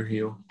 better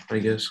heel, I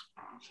guess.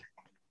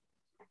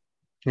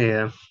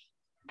 Yeah.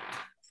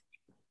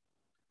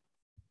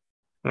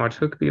 Watch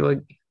Hook be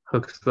like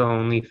Hook's the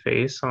only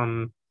face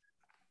on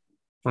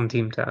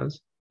Team Taz.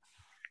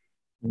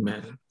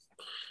 Man,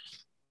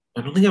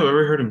 I don't think I've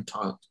ever heard him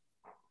talk.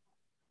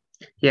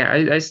 Yeah,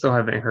 I still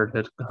haven't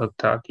heard Hook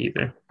talk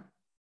either.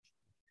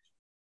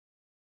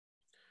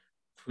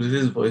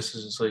 His voice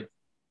is just like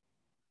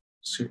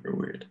super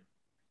weird.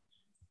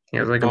 He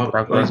has Like like a Bob,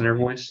 Brock like Lesnar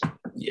voice.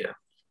 yeah.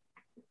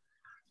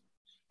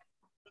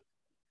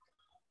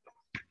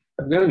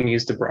 I've gotten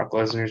used to Brock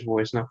Lesnar's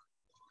voice now.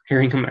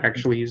 Hearing him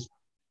actually use.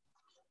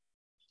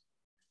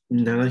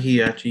 Now that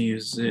he actually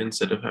uses it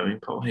instead of having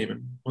Paul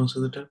Heyman most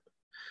of the time.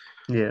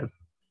 Yeah.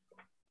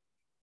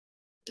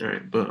 All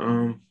right, but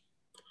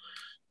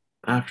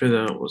after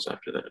that, what was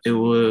after that? It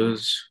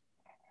was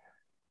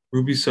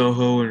Ruby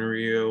Soho and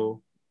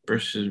Rio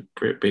versus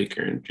Britt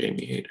Baker and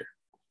Jamie Hayter.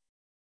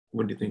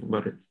 What do you think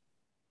about it?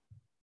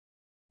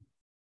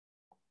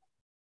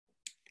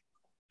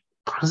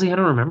 Honestly, I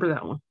don't remember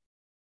that one.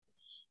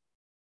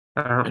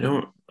 I I don't.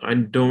 don't I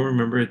don't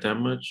remember it that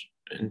much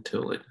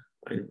until like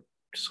I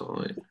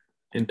saw it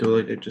until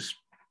like I just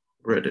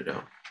read it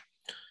out.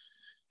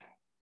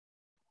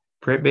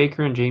 Britt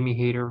Baker and Jamie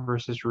Hayter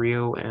versus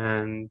Rio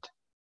and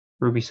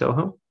Ruby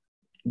Soho.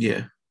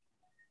 Yeah.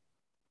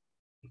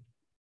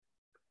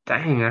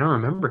 Dang, I don't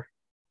remember.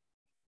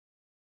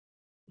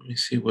 Let me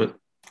see what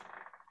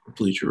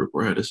Bleacher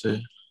Report had to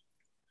say.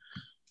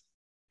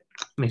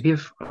 Maybe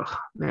if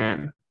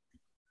man,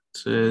 It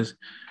says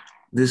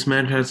this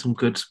match had some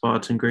good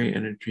spots and great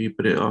energy,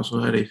 but it also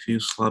had a few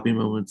sloppy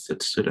moments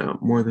that stood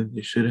out more than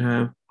they should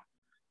have.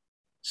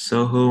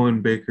 Soho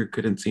and Baker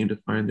couldn't seem to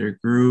find their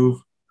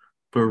groove,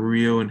 but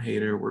Rio and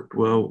Hayter worked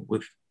well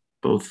with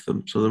both of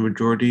them, so the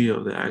majority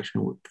of the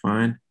action worked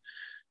fine.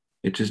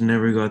 It just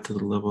never got to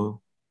the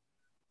level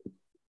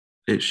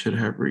it should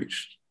have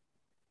reached.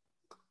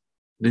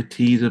 The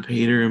tease of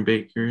Hater and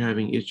Baker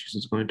having issues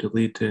is going to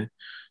lead to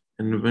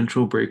an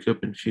eventual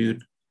breakup and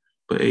feud,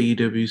 but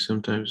AEW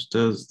sometimes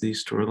does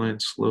these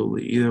storylines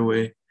slowly. Either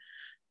way,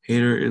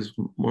 Hater is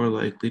more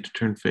likely to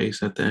turn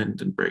face at the end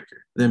than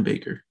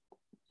Baker.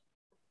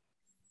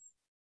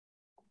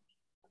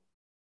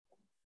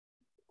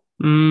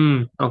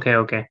 Okay,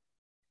 okay.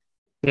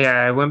 Yeah,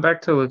 I went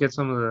back to look at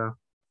some of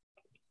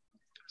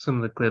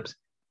the clips.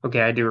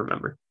 Okay, I do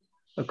remember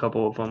a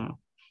couple of them.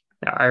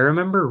 Yeah, I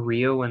remember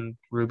Rio and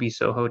Ruby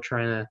Soho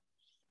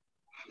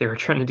they were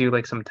trying to do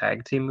like some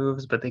tag team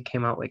moves, but they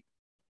came out like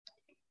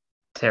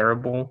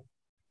terrible.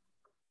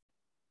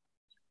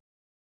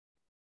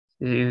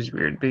 It was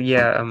weird. But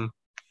yeah,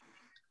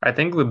 I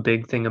think the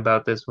big thing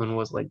about this one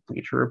was like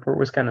Bleacher Report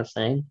was kind of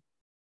saying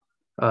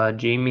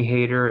Jamie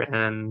Hayter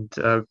and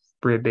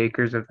Britt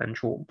Baker's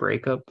eventual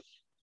breakup.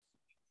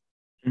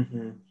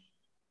 Mm-hmm.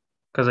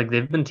 Because like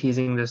they've been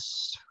teasing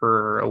this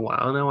for a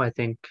while now, I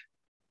think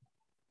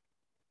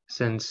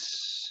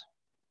since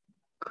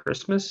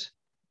Christmas.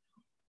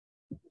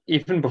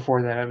 Even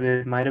before that,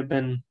 it might have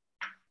been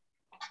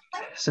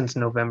since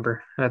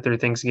November at their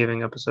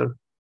Thanksgiving episode.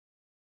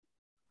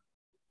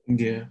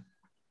 Yeah.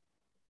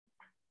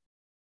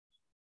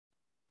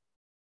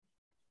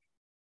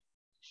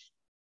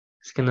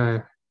 It's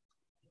gonna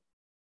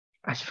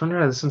I just wonder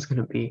how this one's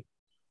gonna be.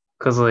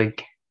 Cause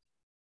like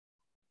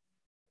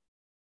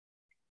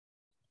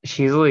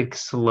she's like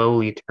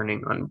slowly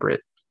turning on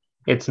Britt.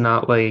 It's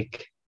not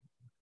like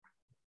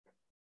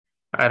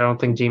I don't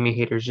think Jamie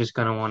Hayter's just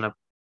gonna want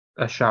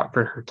a shot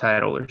for her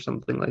title or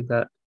something like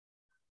that.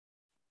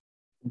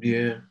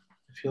 Yeah.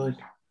 I feel like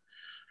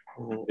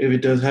if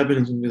it does happen,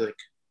 it's gonna be like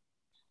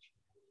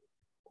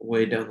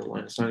way down the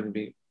line. It's not gonna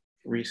be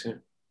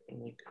recent,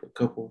 like a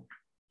couple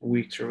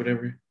weeks or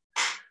whatever.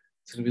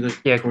 It's gonna be like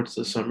Yeah, towards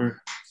the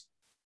summer.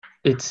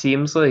 it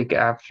seems like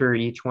after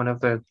each one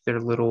of their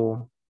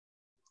little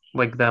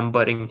like them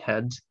butting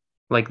heads,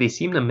 like they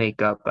seem to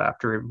make up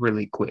after it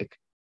really quick.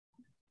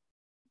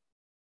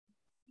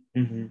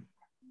 Mm-hmm.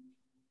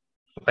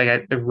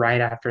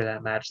 Right after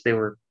that match, they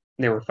were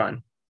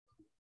fun.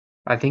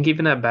 I think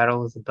even at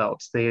Battle of the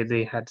Belts,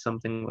 they had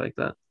something like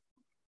that.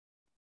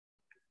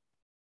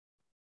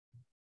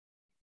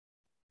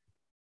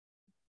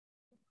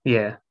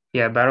 Yeah,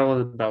 yeah, Battle of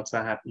the Belts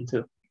that happened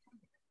too.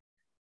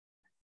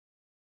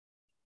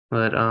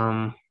 But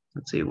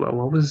let's see, what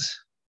what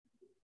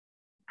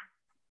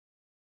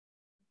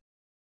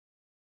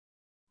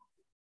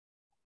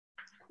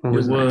It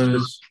was next?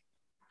 was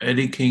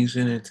Eddie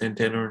Kingston and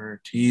Santana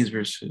Ortiz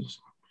versus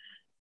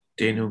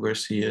Daniel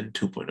Garcia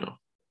 2.0.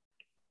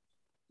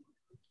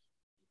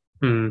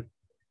 Hmm.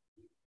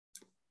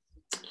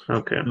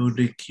 Okay. No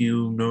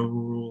DQ, no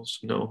rules,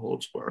 no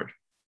holds barred.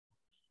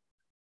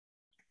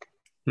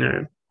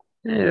 Yeah.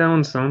 Yeah, that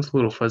one sounds a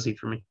little fuzzy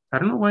for me. I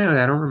don't know why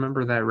I don't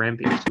remember that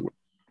Rampage too well.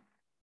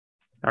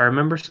 I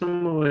remember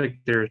some of like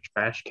their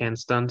trash can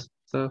stunts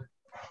stuff.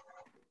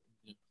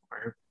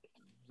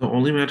 The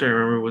only match I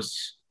remember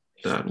was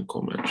the Adam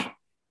Cole match.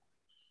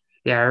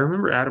 Yeah, I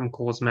remember Adam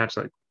Cole's match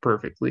like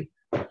perfectly.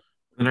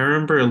 And I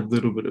remember a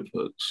little bit of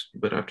hooks,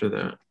 but after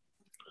that,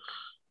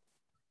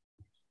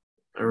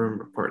 I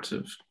remember parts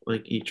of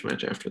like each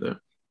match after that.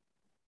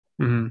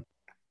 Hmm.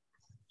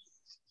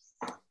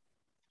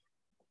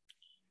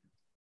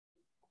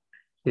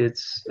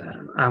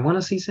 I want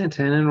to see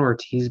Santana and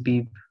Ortiz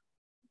be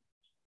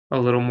a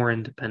little more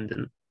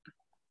independent.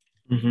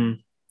 Mm-hmm.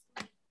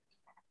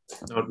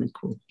 That would be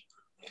cool.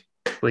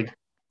 Like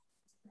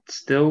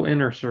still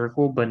inner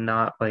circle, but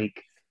not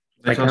Like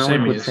like how kind of like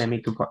Sammy what is.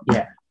 Sammy Guevara.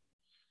 Yeah,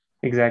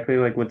 exactly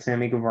like what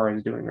Sammy Guevara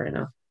is doing right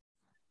now.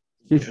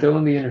 He's Yeah. still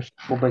in the inner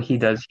circle, but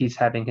he's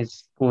having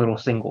his little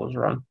singles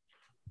run.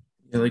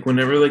 Yeah, like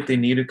whenever like they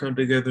need to come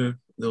together,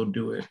 they'll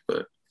do it.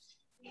 But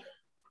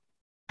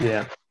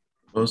Yeah,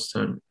 most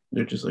time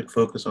they're just like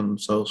focused on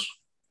themselves.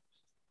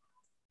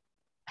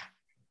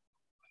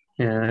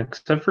 yeah.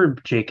 Except for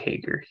Jake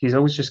Hager, he's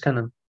always just kind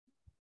of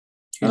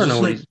I He's don't know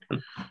just what like he's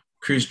doing.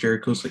 Chris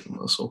Jericho's like a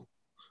muscle.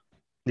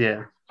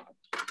 Yeah,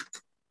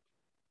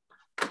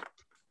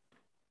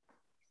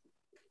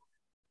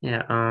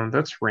 yeah.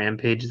 That's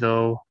Rampage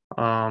though.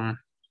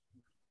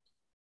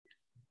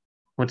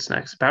 What's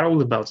next? Battle of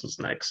the Belts is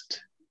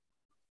next.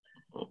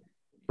 Oh,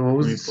 What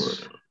let me pull it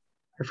was up.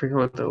 I forget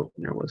what the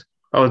opener was.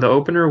 Oh, the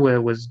opener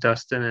was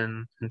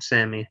Dustin and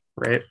Sammy,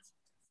 right?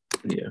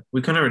 Yeah,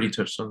 we kind of already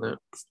touched on that.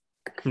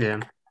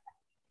 Yeah.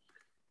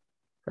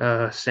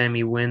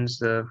 Sammy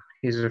wins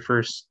he's the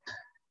first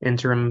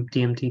interim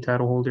DMT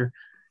title holder.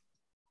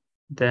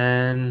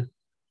 Then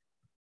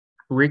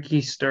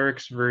Ricky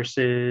Starks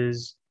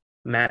versus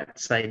Matt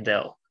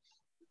Seidel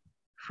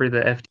for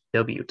the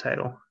FTW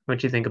title. What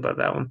do you think about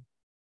that one?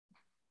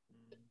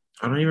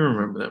 I don't even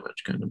remember that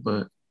much, kind of,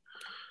 but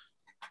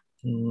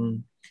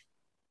um,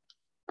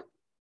 I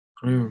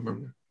don't even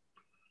remember.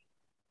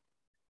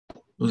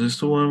 Was this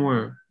the one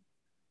where,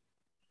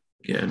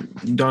 yeah,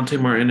 Dante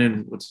Martin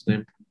and what's his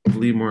name?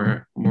 Lee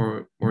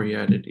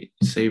Moriarty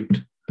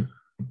saved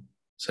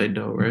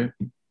Seidel, right?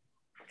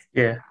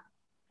 Yeah,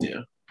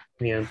 Yeah.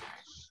 yeah.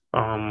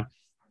 Um,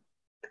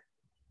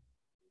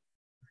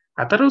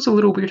 I thought it was a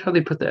little weird how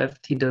they put the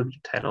FTW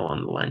title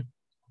on the line.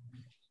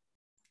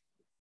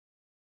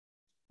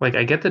 Like,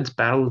 I get that it's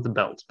Battle of the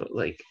Belts, but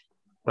like,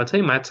 let's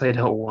say Matt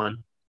Sydal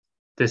won.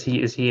 Is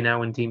he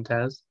now in Team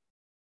Taz?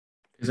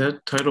 Is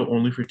that title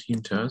only for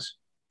Team Taz?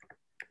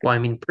 Well, I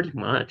mean, pretty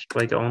much.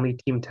 Like, only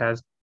Team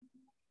Taz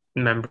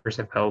members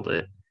have held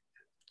it.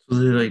 So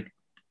they like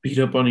beat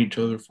up on each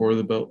other for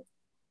the belt.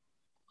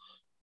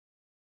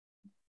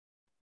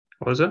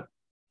 What was it?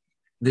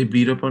 They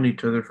beat up on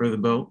each other for the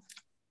belt.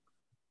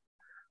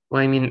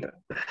 Well, I mean,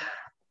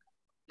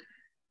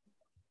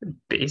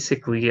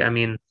 basically, I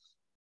mean,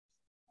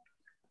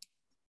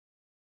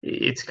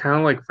 it's kind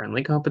of like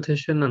friendly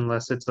competition,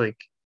 unless it's like,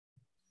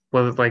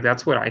 well, like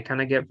that's what I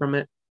kind of get from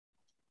it.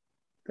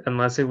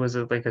 Unless it was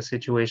like a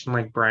situation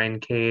like Brian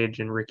Cage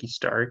and Ricky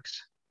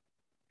Starks,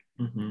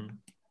 Mm-hmm.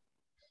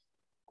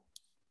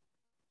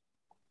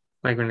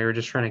 like when they were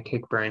just trying to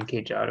kick Brian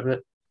Cage out of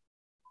it.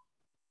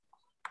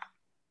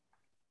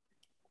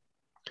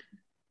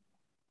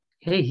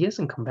 Hey, he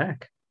hasn't come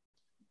back.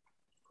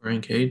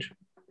 Brian Cage.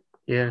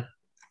 Yeah.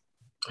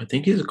 I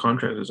think his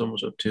contract is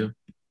almost up too.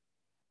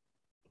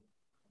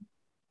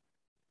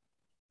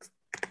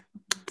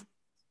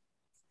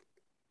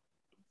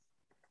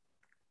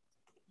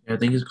 Yeah, I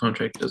think his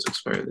contract does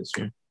expire this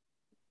year.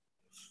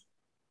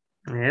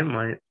 Yeah, it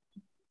might.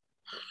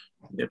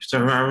 Yep.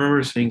 So I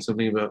remember seeing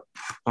something about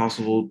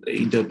possible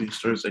AEW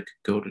stars that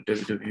could go to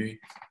WWE.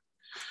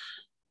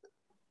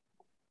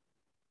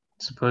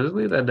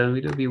 Supposedly that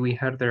WWE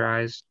had their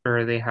eyes,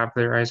 or they have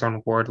their eyes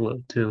on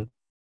Wardlow too.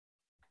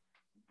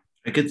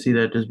 I could see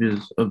that just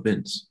because of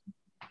Vince.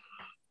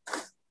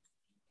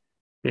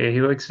 Yeah,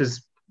 he likes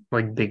his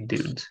like big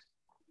dudes.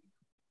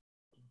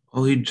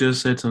 Oh, he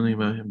just said something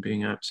about him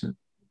being absent.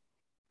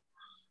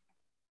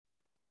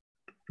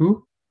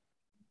 Who?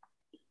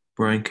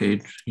 Brian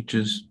Cage. He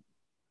just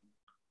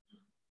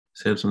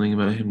said something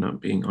about him not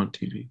being on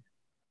TV.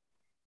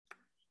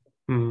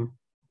 Hmm.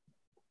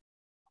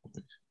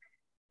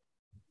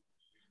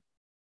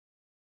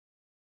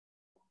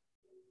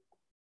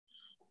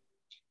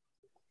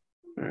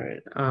 All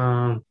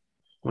right.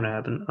 What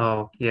happened?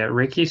 Oh, yeah,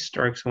 Ricky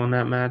Starks won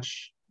that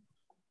match.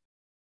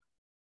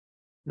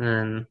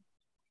 And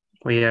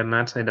well, yeah,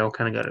 Matt Sydal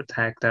kind of got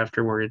attacked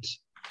afterwards.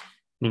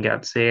 He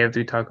got saved.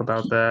 We talk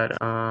about that.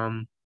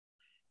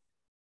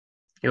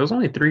 It was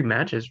only three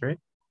matches, right?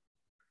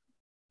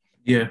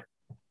 Yeah.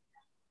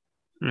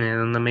 And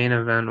then the main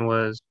event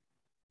was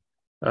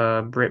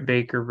Britt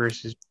Baker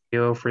versus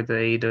Io for the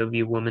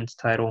AEW Women's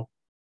Title.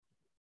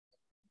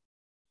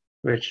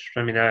 Which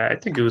I mean, I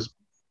think it was a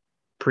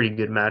pretty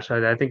good match.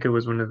 I think it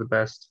was one of the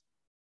best.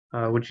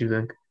 What do you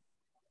think?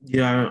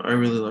 Yeah, I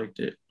really liked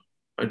it.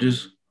 I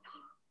just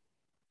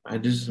I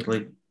just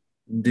like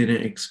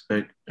didn't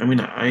expect. I mean,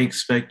 I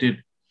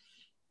expected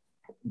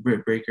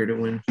Britt Baker to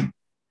win.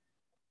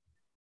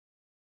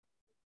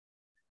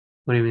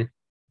 What do you mean?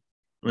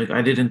 Like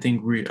I didn't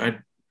think I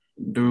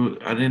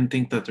didn't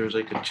think that there was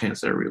like a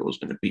chance that Rio was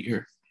going to beat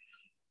her.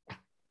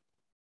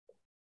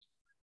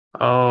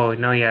 Oh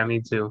no, yeah,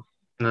 me too.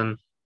 And then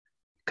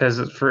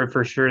because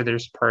for sure,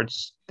 there's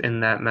parts in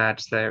that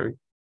match that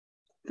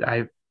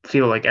I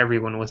feel like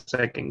everyone was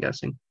second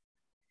guessing.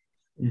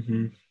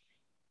 Mm-hmm.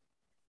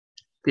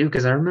 Dude,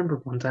 because I remember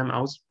one time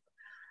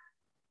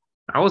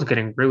I was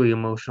getting really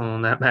emotional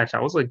in that match.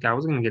 I was like, I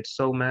was gonna get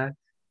so mad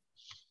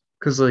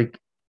because like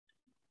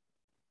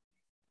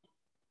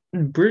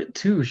Britt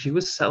too, she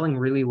was selling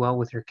really well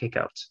with her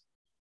kickouts.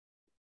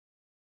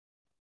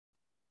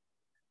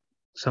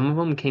 Some of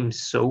them came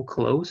so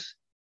close,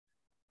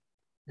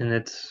 and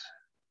it's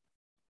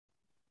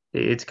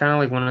kind of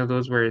like one of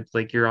those where it's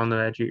like you're on the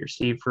edge of your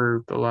seat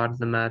for a lot of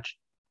the match,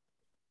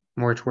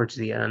 more towards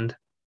the end,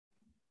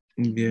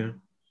 Yeah.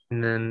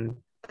 and then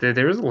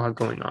there was a lot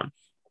going on.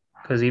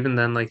 Because even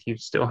then, like you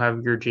still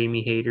have your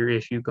Jamie Hayter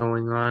issue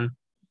going on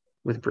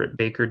with Britt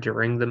Baker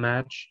during the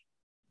match.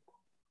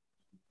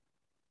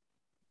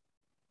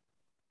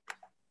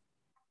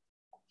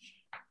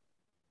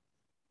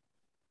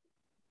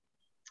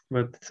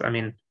 But I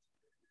mean,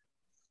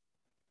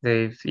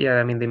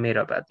 I mean, they made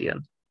up at the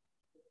end.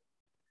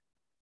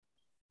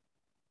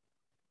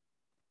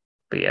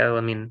 But yeah,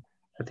 I mean,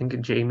 I think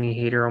Jamie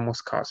Hayter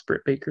almost cost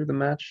Britt Baker the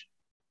match.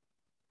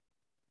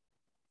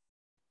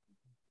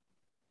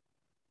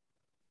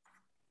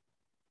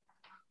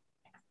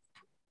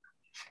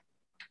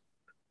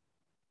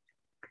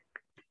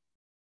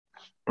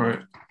 All right.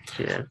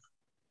 Yeah,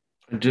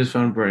 I just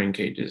found Brian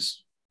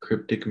Cage's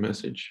cryptic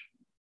message.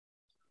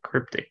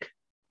 cryptic.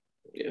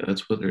 Yeah,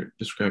 that's what they're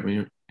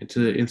describing it. It's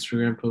an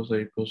Instagram post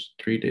I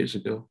posted 3 days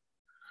ago.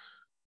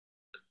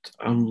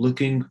 I'm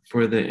looking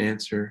for the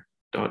answer.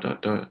 Dot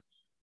dot dot.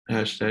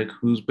 Hashtag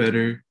who's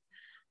better?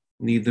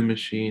 Need the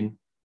machine.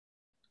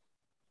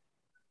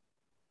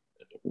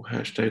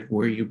 Hashtag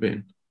where you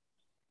been?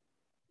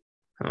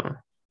 Huh.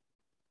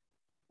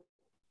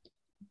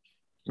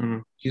 I don't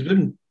know. He's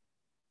been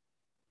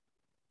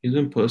He's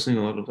been posting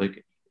a lot of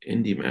like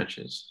indie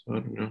matches. So I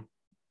don't know.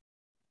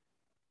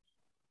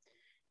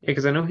 Yeah,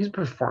 because I know he's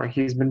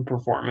been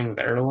performing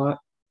there a lot.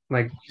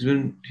 Like,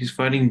 He's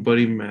fighting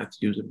Buddy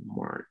Matthews in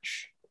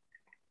March,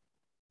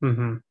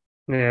 mm-hmm.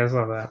 Yeah, I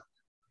saw that.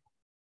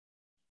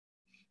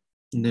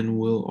 and then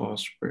Will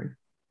Ospreay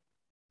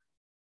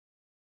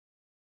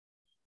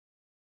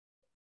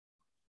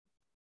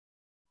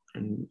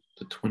on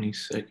the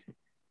 22nd.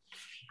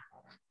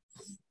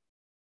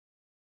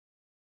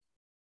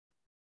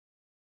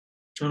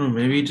 I don't know.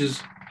 Maybe he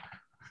just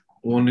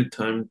wanted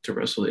time to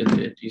wrestle in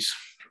the indies.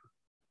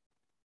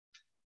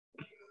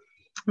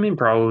 I mean,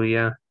 probably,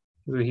 yeah.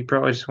 He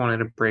probably just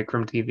wanted a break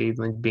from TV,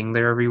 like being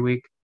there every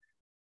week.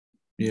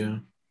 Yeah.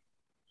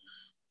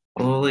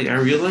 Although, like, I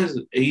realize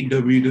that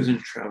AEW doesn't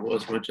travel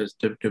as much as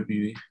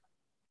WWE.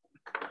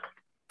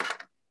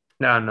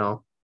 No,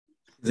 no.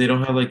 They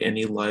don't have like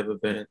any live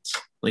events.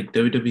 Like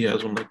WWE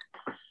has one like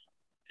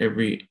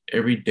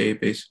every day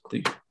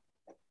basically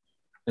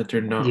that they're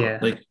not Yeah.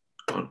 like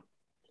on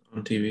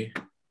on TV.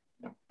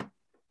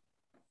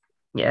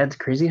 Yeah, it's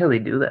crazy how they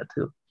do that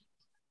too.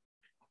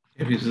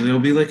 Yeah, because they'll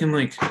be like in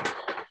like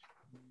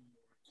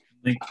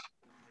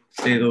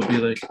say they'll be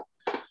like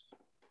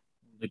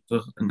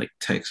the in like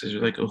Texas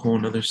or like a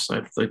whole other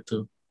side of like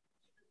the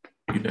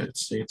United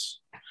States.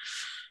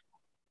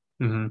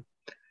 hmm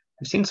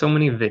I've seen so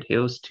many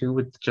videos too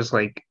with just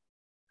like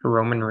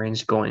Roman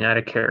Reigns going out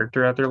of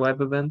character at their live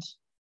events.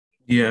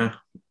 Yeah,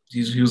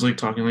 he was like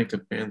talking like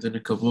the fans in a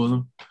couple of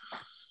them.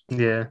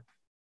 Yeah.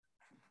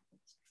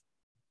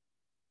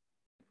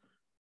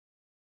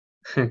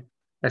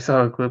 I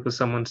saw a clip of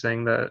someone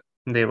saying that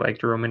they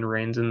liked Roman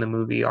Reigns in the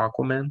movie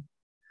Aquaman.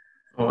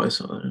 Oh, I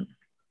saw that.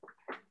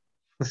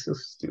 This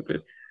is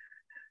stupid.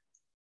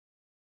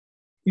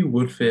 He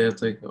would fit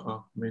as like the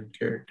Aquaman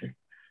character.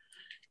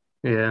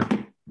 Yeah. I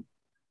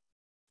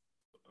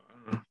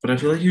don't know. But I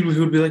feel like he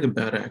would be like a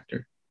bad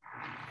actor.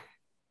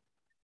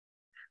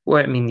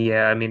 Well, I mean,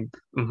 yeah, I mean,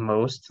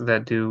 most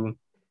that do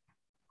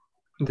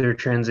their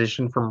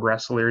transition from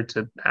wrestler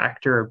to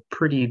actor are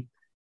pretty,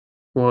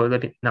 well, I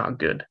mean, not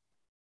good.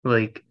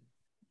 Like,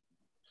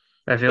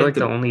 I feel Like like the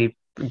the only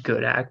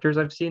good actors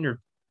I've seen are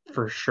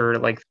for sure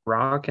like The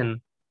Rock and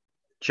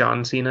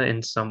John Cena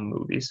in some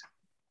movies.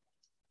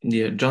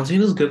 Yeah, John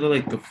Cena's good at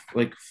like the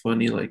like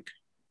funny like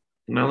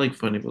not like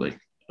funny but like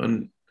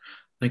un,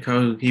 like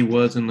how he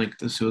was in like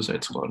the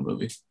Suicide Squad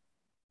movie.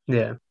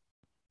 Yeah.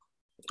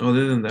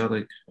 Other than that,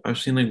 like I've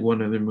seen like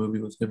one other movie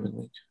with him and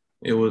like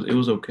it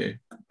was okay.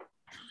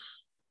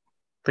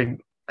 Like,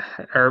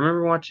 I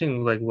remember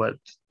watching like what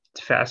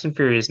Fast and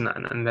Furious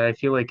 9, and I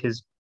feel like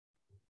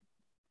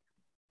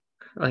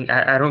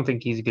I don't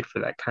think he's good for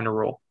that kind of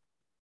role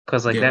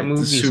because like Yeah, that like the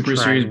movie is super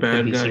serious trying to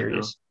bad be guy. No,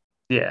 serious.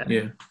 Yeah.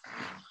 yeah,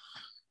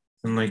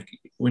 and like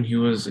when he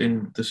was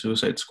in the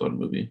Suicide Squad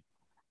movie,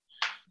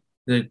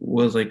 like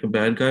was like a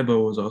bad guy, but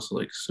was also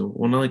like so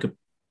well not like a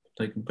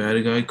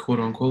bad guy quote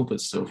unquote, but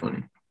still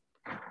funny.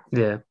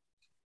 Yeah.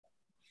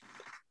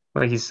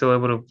 Like he's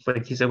able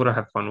to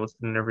have fun with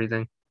it and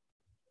everything.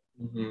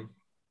 Hmm.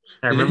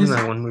 I Didn't remember his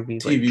that one movie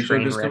like TV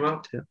show just come Trainwreck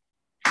out? too.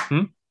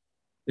 Hmm?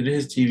 Didn't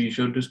his TV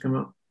show just come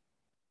out?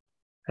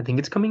 I think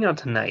it's coming out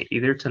tonight,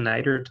 either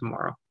tonight or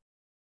tomorrow.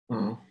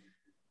 Oh,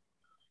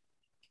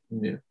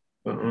 yeah.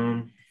 But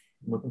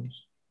what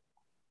else?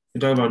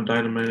 We talk about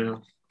Dynamite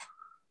now.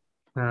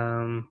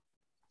 Um,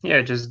 yeah,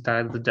 it just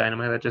died the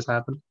dynamite that just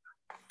happened.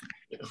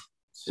 Yeah. Let's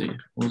see,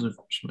 what was the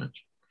first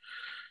match?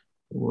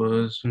 It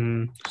was We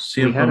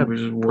CM had Punk a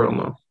versus Wardlow.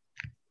 promo.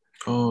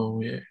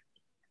 Oh yeah.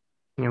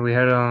 Yeah, we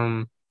had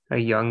a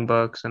Young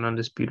Bucks and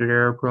Undisputed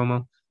Era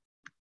promo.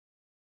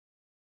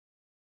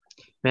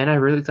 Man, I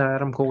really thought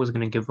Adam Cole was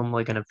gonna give them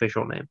like an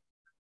official name.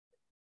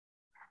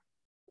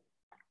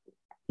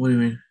 What do you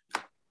mean?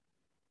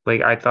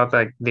 Like I thought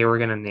that they were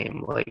gonna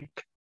name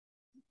like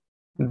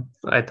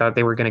I thought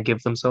they were gonna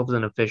give themselves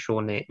an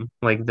official name.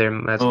 Like their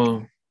as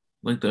Oh,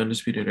 like the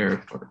Undisputed Era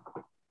part.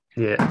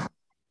 yeah.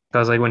 I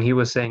was like when he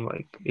was saying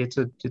like it's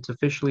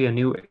officially a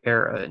new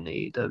era in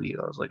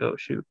AEW. I was like, oh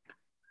shoot.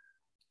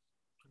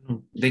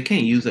 They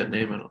can't use that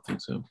name. I don't think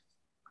so.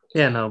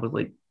 Yeah, no, but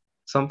like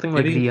something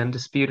like Maybe. the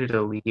Undisputed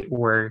Elite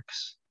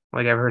works.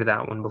 Like I've heard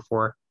that one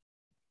before.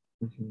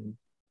 Mhm.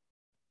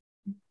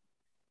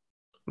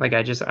 Like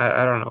I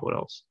don't know what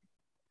else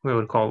they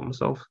would call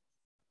themselves.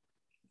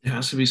 It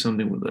has to be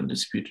something with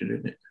Undisputed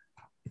in it.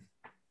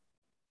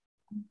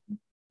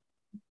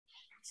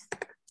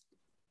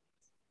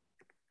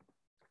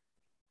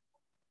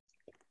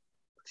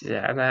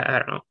 Yeah, I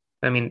don't know.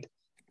 I mean,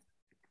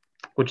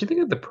 what do you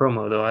think of the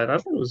promo though? I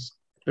thought it was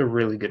a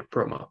really good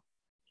promo.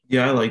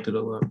 Yeah, I liked it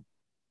a lot.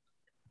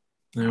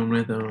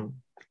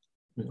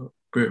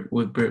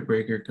 With Britt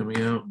Baker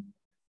coming out,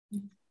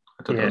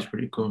 I thought that was Yeah,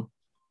 pretty cool.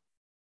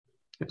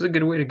 it was a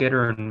good way to get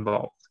her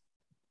involved.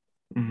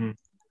 Hmm.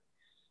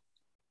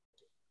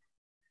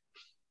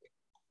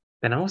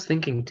 And I was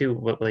thinking too,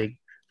 but like,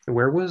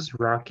 where was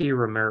Rocky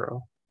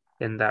Romero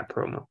in that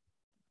promo?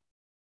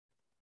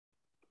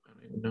 I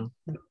don't even know.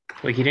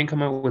 Like, he didn't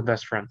come out with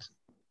best friends.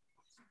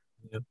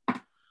 Yeah.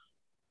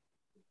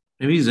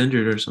 Maybe he's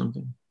injured or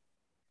something.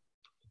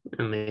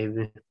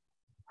 Maybe.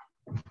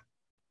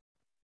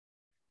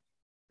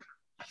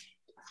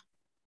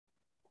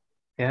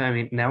 Yeah, I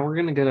mean, now we're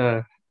gonna get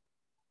a.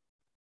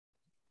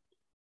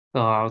 Oh,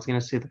 I was gonna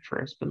say the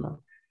first, but no.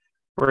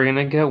 We're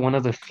gonna get one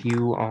of the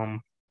few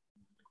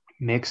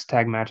mixed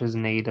tag matches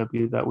in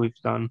AEW that we've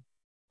done.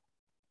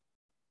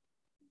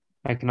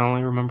 I can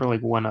only remember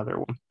like one other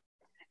one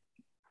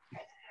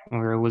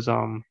where it was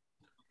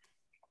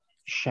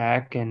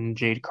Shaq and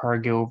Jade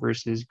Cargill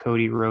versus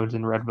Cody Rhodes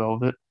and Red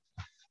Velvet.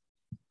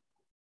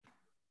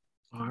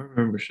 Oh, I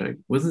remember Shaq.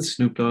 Wasn't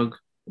Snoop Dogg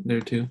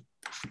there too?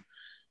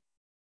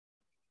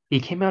 He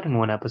came out in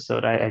one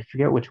episode. I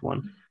forget which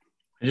one.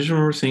 I just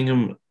remember seeing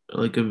him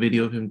like a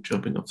video of him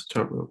jumping off the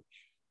top rope.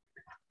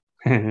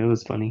 It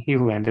was funny. He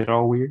landed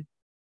all weird.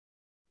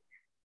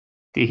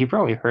 Dude, he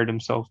probably hurt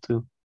himself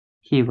too.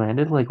 He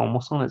landed like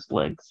almost on his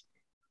legs.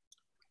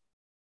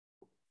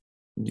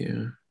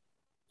 Yeah.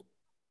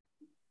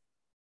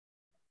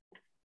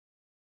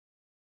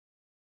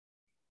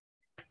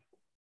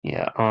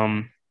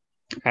 Yeah.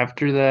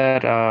 After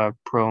that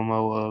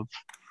promo of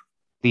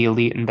the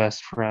Elite and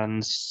Best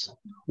Friends,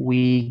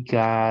 we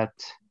got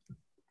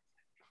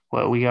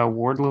we got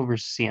Wardlow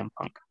versus CM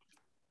Punk.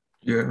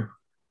 Yeah.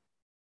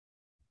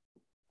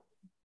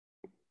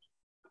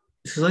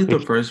 This is like the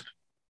Which first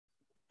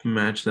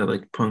match that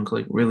like Punk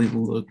like really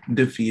looked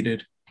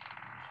defeated.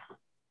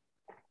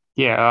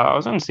 yeah, I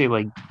was gonna say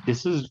like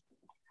this is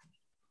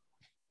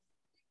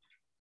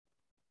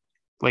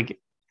like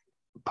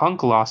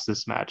Punk lost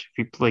this match.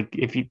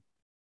 If you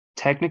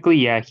technically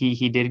yeah,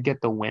 he did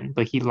get the win,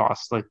 but he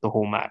lost like the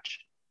whole match.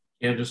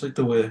 Yeah, just like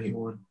the way that he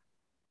won.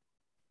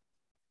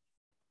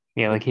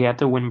 Yeah, like Like, he had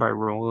to win by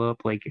roll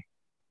up like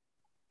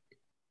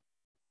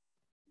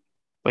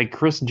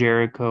Chris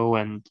Jericho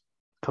and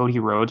Cody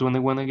Rhodes when they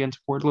went against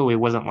Wardlow, it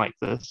wasn't like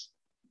this.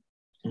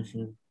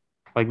 mhm.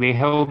 Like they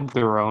held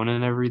their own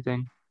and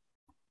everything.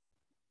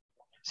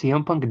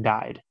 CM Punk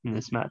died in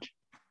this match.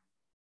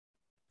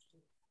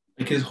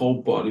 Like his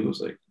whole body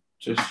was like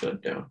just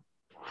shut down.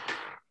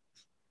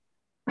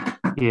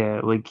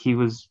 Yeah, like he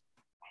was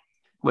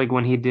like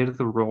when he did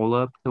the roll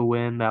up to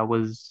win, that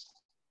was,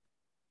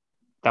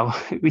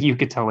 you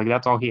could tell like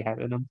that's all he had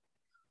in him.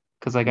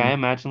 Because like I Mhm.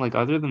 imagine like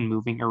other than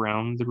moving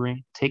around the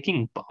ring,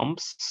 taking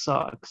bumps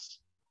sucks.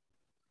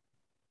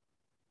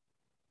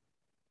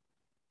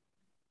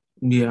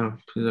 Yeah,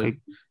 'cause, like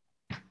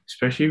Like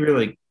especially if you're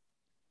like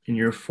in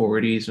your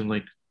 40s and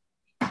like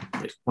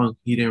Punk,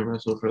 he didn't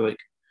wrestle for like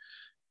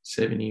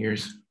 7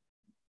 years.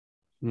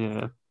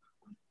 yeah,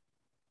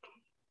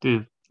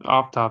 dude.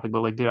 Off topic,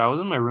 but like dude, I was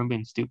in my room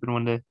being stupid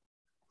one day,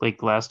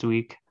 like last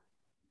week,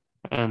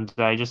 and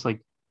I just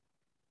like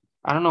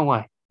I don't know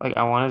why. Like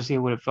I wanted to see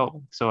what it felt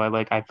like. So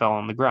I fell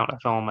on the ground. I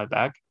fell on my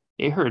back.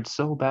 It hurt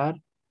so bad.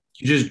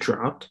 You just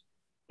dropped.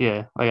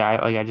 Yeah,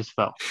 I just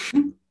fell.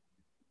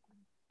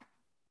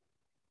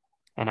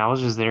 And I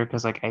was just there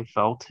because like I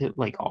felt it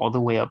like all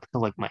the way up to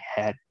like my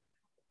head.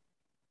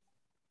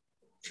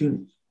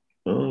 Dude,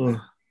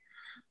 oh,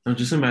 now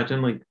just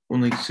imagine like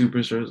when like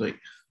superstars like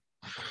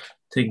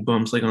take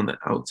bumps like on the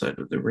outside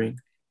of the ring.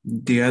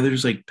 Yeah,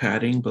 there's like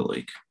padding, but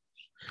like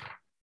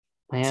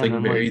it's Man, like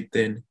and like very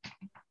thin.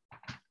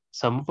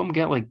 some of them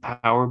get like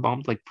power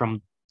bumped like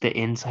from the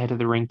inside of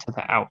the ring to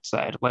the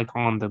outside, like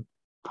on the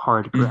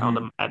hard ground.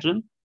 Hmm.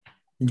 Imagine.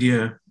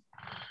 Yeah.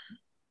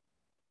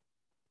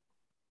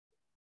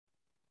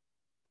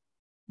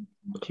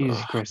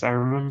 Jesus Christ. I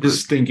remember.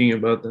 Just thinking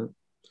about that.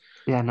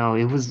 Yeah, no,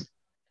 it was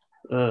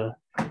uh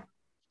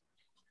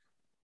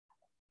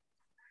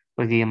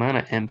like the amount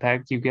of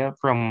impact you get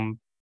from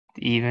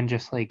even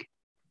just like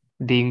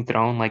being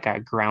thrown like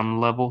at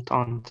ground level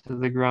onto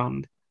the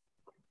ground.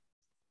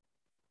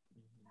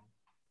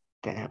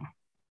 Damn.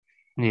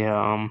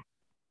 Yeah,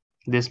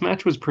 this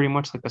match was pretty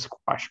much like a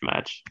squash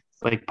match.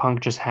 Like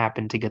Punk just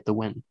happened to get the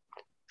win.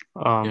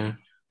 Yeah. Um,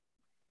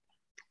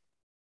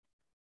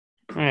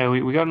 yeah,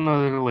 we got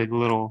another like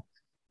little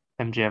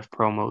MJF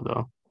promo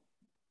though.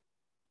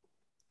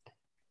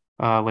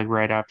 Like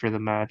right after the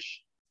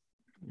match.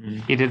 He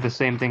Mm. did the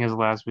same thing as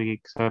last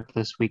week, except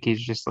this week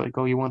he's just like,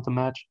 "Oh, you want the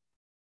match?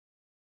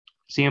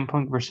 CM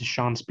Punk versus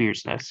Shawn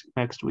Spears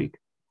next week."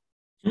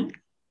 Yeah,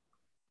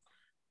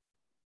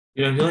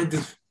 I feel like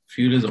this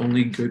feud is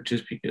only good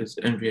just because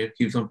MVF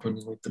keeps on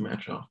putting like the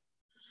match off.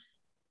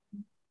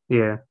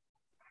 Yeah,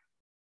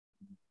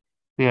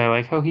 yeah, I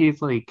like how he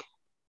like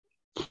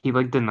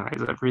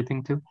denies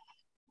everything too.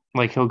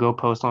 Like he'll go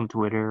post on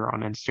Twitter,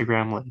 on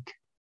Instagram, like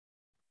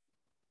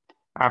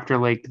after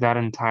like that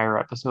entire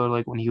episode,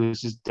 like when he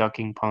was just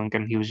ducking Punk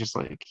and he was just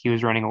like he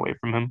was running away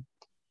from him.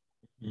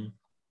 Mm.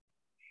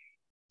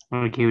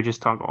 Like he would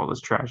just talk all this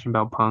trash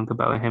about Punk,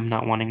 about him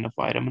not wanting to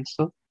fight him and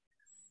stuff.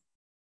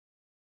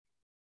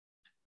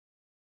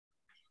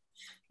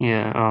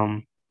 Yeah,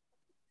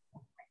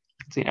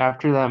 see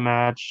after that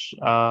match,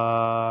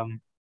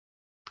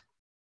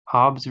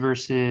 Hobbs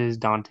versus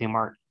Dante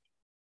Martin.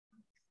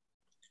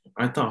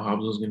 I thought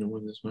Hobbs was gonna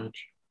win this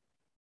match.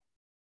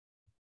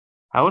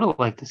 I would have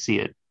liked to see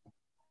it.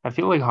 I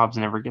feel like Hobbs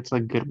never gets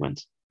like good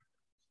wins.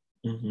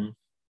 Hmm.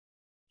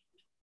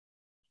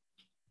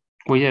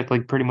 Well, yeah,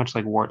 like pretty much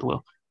like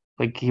Wardlow.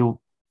 Like they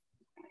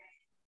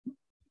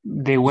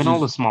He's win all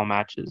the just small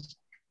matches,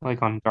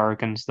 like on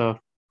Dark and stuff,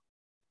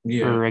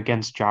 yeah. or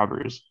against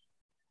jobbers.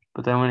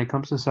 But then when it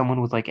comes to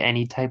someone with like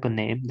any type of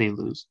name, they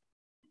lose.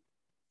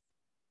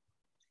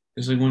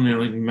 It's like when it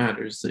like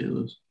matters, they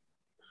lose.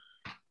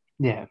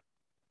 Yeah.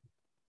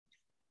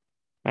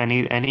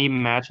 Any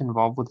match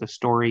involved with a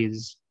story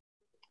is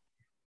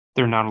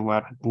they're not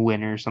allowed to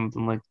win or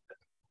something like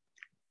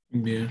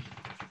Yeah.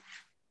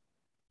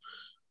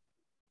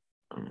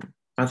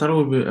 I thought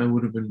it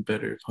would have been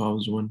better if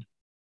Hobbs won,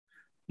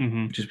 that.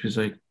 Hmm. just because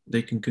like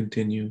they can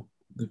continue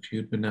the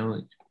feud, but now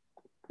like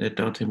that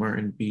Dante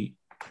Martin beat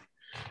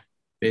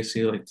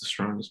basically like the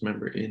strongest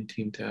member in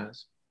Team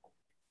Taz.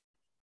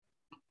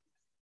 I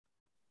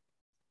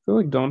feel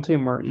like Dante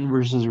Martin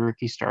versus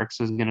Ricky Starks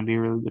is going to be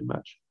a really good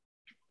match.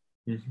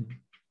 Hmm.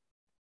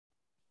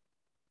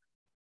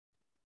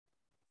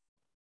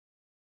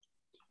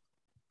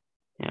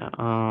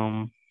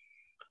 Yeah.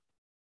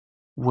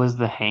 Was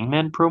the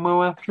Hangman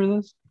promo after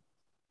this?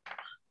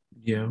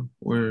 Yeah,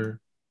 where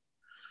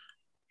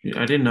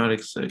I did not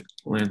expect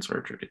Lance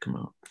Archer to come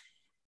out.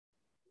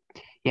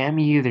 Yeah,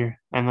 me either.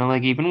 And then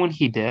like even when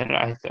he did,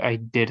 I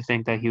did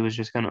think that he was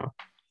just gonna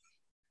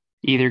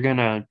either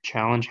gonna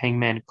challenge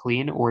Hangman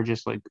clean or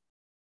just like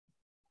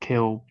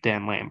kill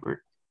Dan Lambert.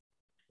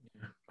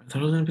 I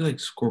thought it was gonna be like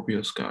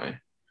Scorpio Sky.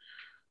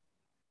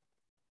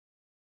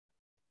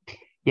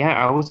 Yeah,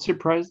 I was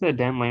surprised that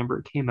Dan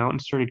Lambert came out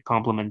and started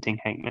complimenting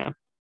Hangman.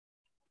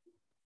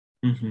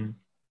 Hmm.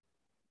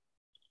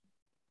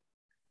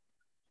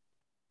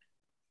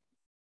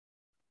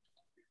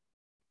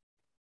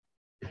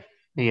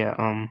 Yeah,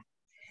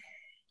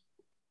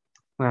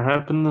 that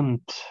happened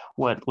and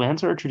what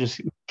Lance Archer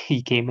just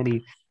he came and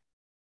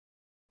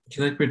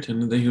He like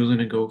pretended that he was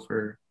gonna go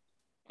for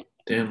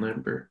Dan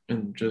Lambert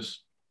and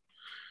just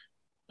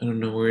I don't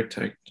know where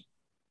attacked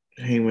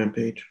Hangman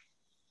Page.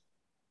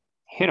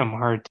 hit him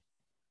hard.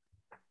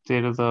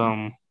 Did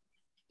the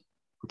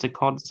what's it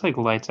called? It's like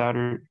lights out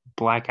or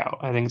blackout.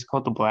 I think it's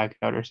called the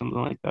blackout or something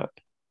like that.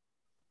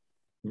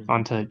 Hmm.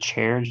 Onto a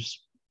chair,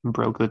 just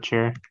broke the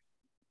chair.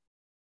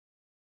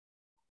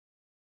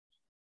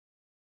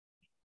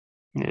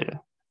 Yeah.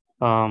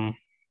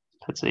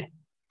 Let's see.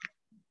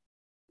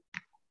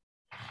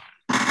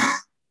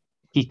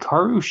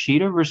 Hikaru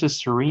Shida versus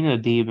Serena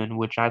Deeb,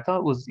 which I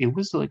thought was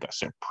like a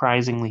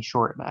surprisingly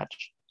short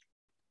match.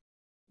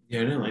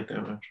 Yeah, I didn't like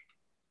that much.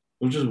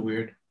 It was just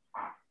weird.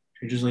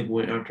 She just like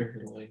went after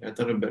her. Like I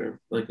thought a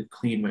better, like a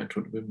clean match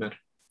would have been better.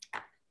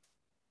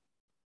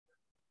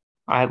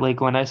 I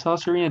like when I saw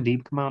Serena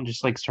Deeb come out and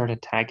just like start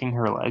attacking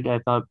her leg, I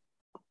thought,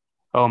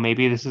 oh,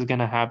 maybe this is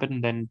gonna happen.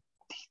 And then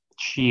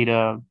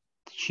Shida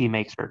she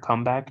makes her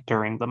comeback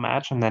during the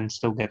match and then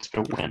still gets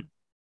to win.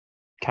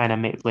 Kind of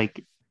made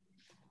like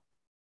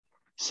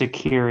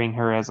securing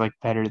her as like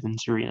better than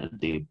Serena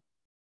Deeb.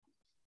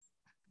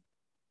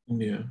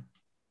 Yeah,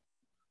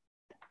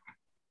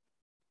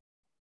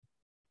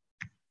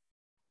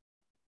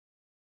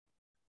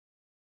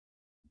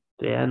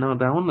 Yeah, no,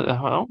 that one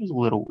was a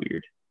little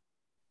weird.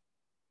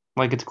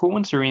 Like it's cool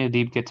when Serena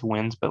Deeb gets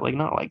wins, but like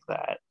not like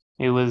that.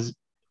 It was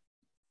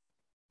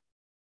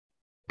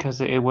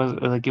because it was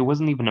like it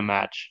wasn't even a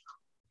match.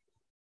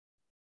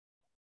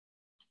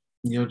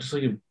 just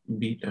like a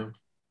beat down.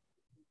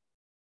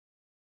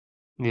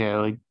 Yeah,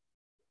 like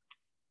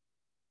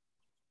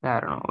I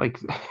don't know, like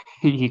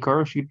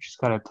Hikaru she just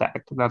got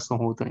attacked. That's the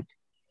whole thing,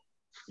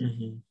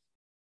 Hmm.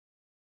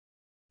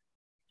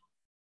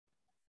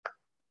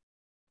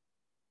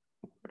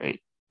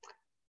 right?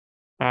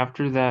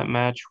 After that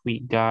match, we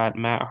got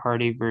Matt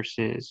Hardy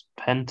versus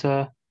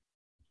Penta,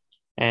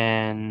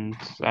 and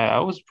I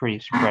was pretty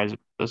surprised with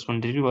this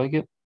one. Did you like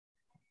it?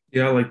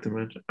 Yeah, I like the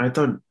match. I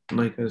thought,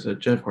 like I said,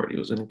 Jeff Hardy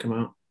was gonna come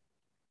out.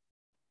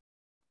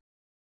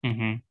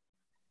 Hmm.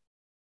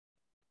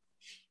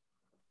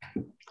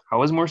 I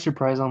was more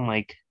surprised on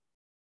like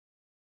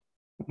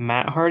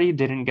Matt Hardy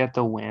didn't get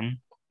the win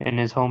in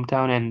his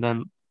hometown, and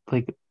then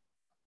like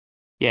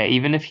yeah,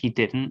 even if he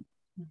didn't,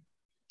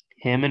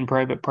 him and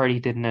Private Party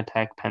didn't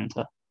attack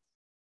Penta.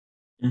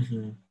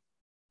 Hmm.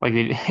 Like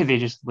they they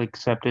just like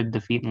accepted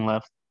defeat and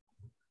left.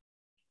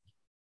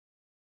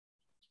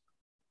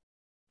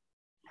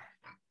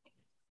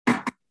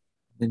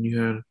 Then you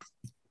had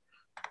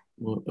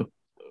well,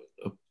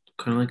 a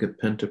kind of like a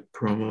Penta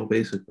promo,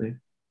 basically,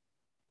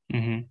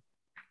 Hmm.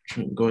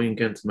 going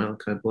against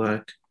Malachi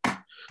Black,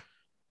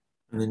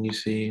 and then you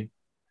see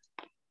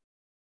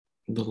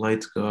the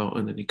lights go out,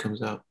 and then he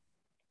comes out.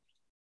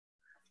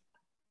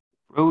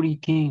 Brody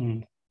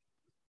King.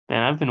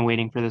 Man, I've been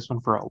waiting for this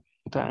one for a long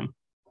time.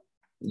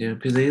 Yeah,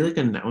 because they like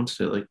announced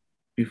it like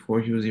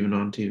before he was even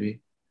on TV.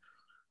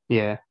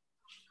 Yeah.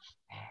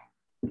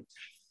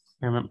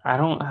 I remember I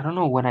don't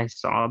know what I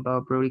saw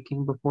about Brody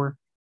King before,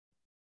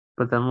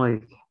 but then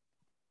like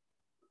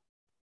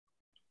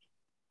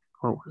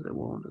what was it?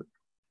 What was it?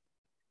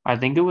 I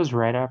think it was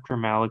right after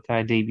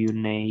Malachi debuted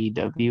in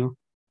AEW.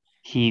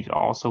 He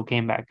also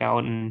came back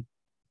out and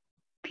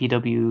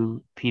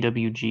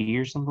PWG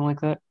or something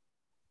like that.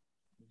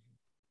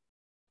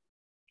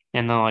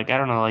 And then like I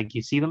don't know, like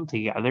you see them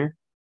together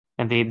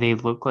and they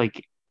look That's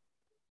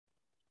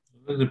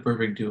the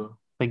perfect duo.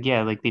 like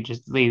yeah, like they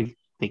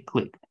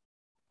click.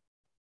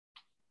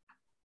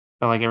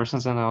 But like ever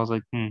since then I was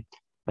like, like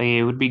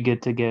it would be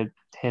good to get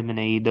him in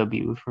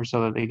AEW for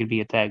so that they could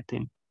be a tag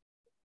team.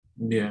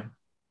 Yeah.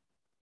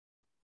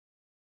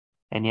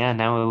 And yeah,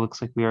 now it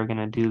looks like we are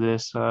gonna do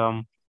this.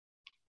 We're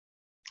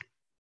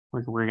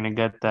gonna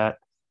get that.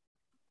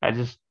 I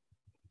just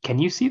can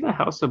you see the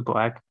House of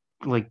Black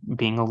like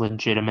being a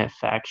legitimate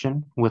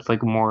faction with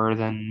like more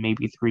than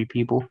maybe three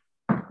people?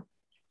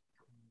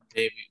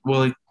 Maybe. Well,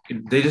 like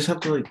they just have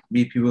to like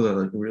be people that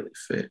like really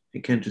fit.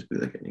 It can't just be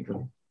like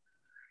anybody.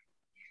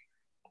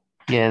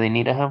 Yeah, they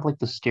need to have like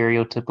the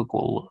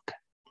stereotypical look.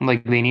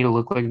 Like they need to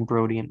look like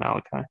Brody and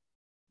Malachi,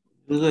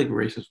 They're like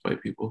racist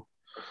white people.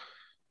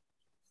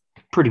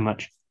 pretty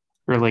much.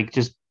 Or like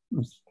just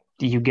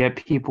you get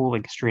people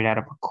like straight out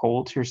of a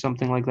cult or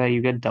something like that.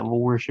 You get devil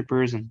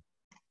worshippers, and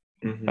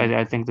Mm-hmm.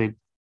 I think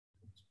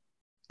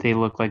they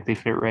look like they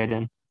fit right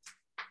in.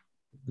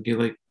 Get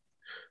like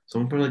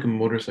someone from like a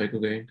motorcycle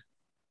gang.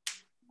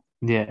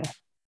 Yeah,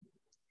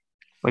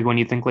 like when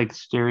you think like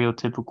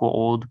stereotypical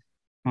old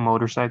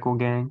motorcycle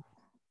gang,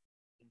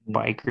 Mhm.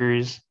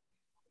 bikers,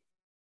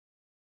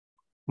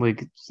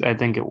 like I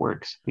think it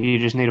works. You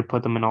just need to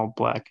put them in all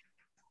black.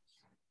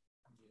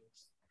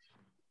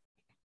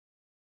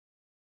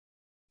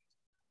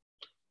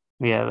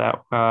 Yeah,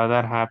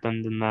 that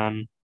happened, and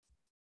then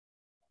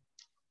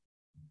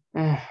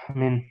I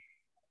mean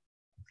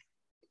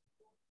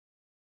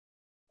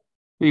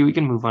we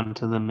can move on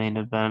to the main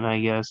event, I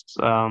guess.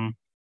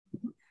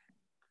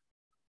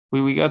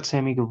 We got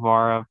Sammy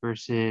Guevara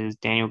versus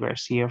Daniel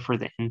Garcia for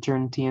the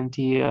intern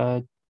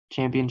TNT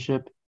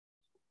championship.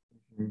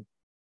 Mhm.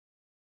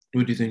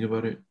 What do you think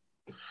about it?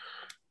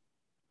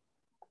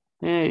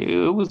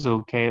 It was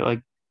okay.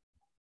 Like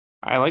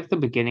I like the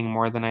beginning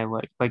more than I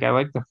like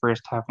the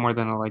first half more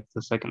than I like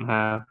the second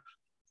half.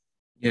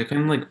 Yeah,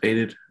 kind of like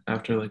faded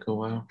after like a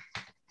while.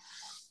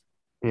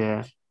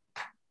 Yeah,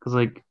 because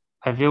like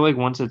I feel like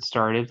once it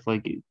started,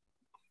 like it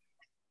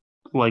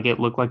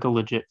looked like a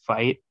legit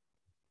fight,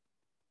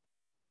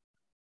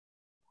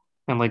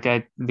 and like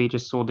I they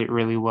just sold it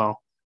really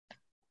well.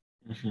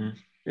 Hmm.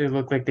 It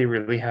looked like they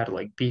really had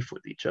like beef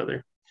with each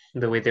other.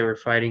 The way they were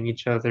fighting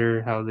each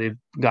other, how they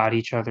got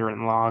each other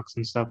in locks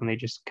and stuff, and they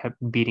just kept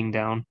beating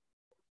down.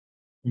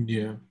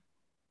 Yeah.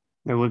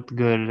 It looked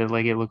good. It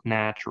looked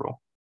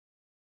natural.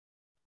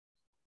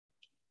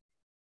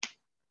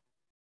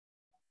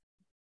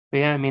 But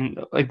yeah, I mean,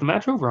 like the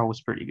match overall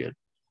was pretty good.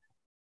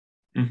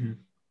 Hmm.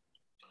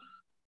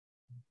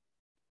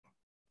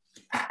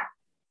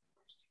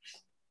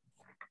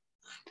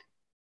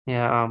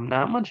 Yeah,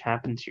 not much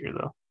happens here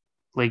though.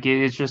 Like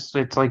it's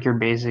like your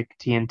basic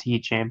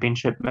TNT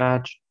championship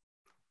match,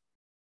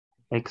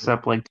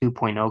 except like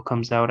 2.0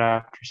 comes out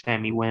after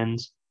Sammy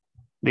wins.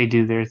 They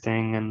do their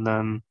thing, and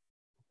then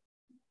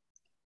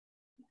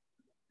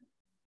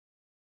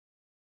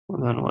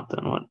then what?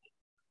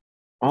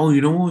 Oh,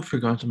 you know what we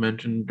forgot to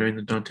mention during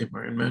the Dante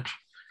Martin match?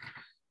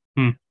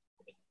 Hmm.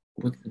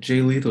 With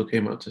Jay Lethal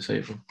came out to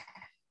save him.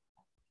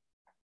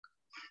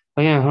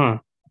 Oh yeah, huh?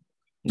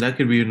 That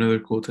could be another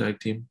cool tag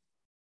team.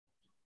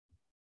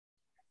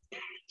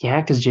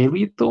 Yeah, because Jay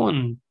Lethal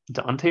and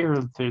Dante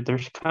are they're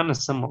kind of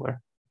similar.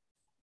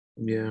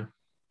 Yeah.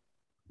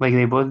 Like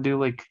they both do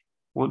like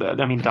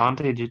well, I mean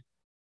Dante just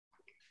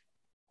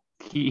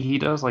he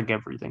does like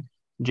everything.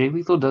 Jay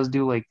Lethal does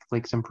do like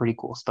some pretty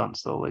cool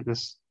stunts though. Like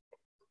this,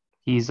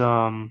 he's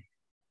like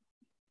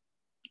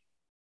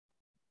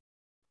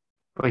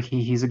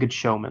he's a good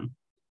showman.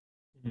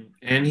 Mhm.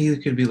 And he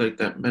could be like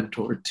that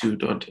mentor to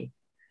Dante.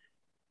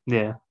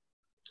 Yeah.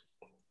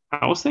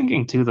 I was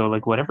thinking too though,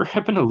 like whatever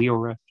happened to Leo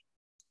Rush?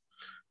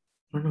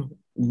 I don't know.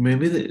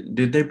 Maybe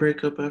did they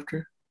break up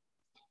after?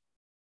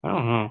 I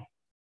don't know.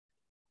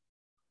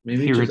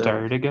 Maybe He just out.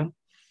 retired again.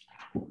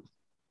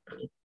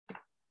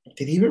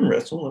 Did he even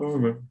wrestle? I don't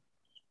remember.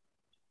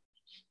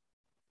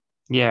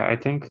 Yeah, I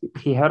think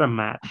he had a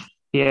match.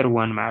 He had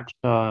one match.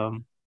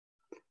 Him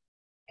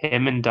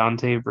and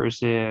Dante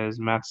versus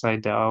Matt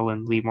Sydal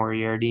and Lee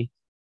Moriarty.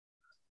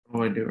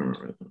 Oh, I do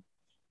remember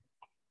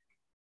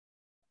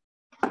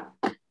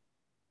that.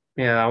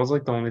 Yeah, that was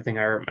like the only thing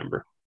I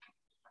remember.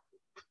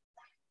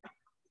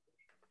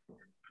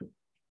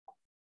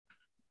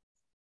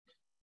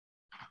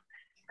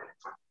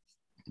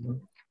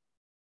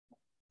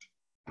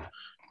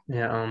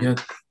 Yeah, Yeah,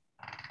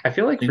 I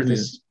feel I like think we.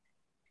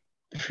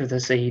 for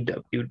this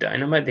AEW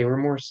Dynamite, they were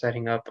more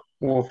setting up,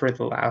 well, for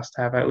the last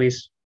half at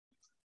least,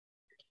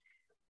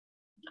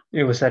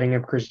 it was setting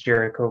up Chris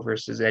Jericho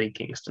versus Eddie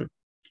Kingston.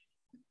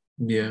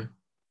 Yeah,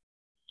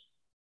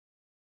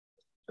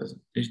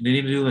 they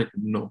need to do like a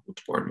no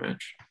sport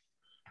match.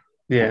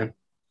 Yeah,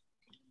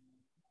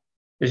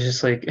 it's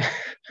just like,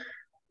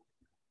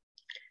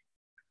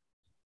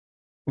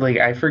 like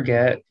I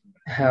forget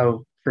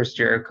how Chris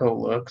Jericho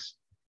looks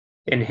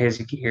in his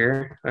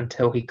gear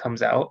until he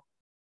comes out.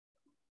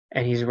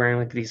 and he's wearing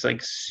like these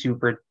like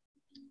super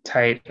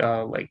tight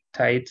like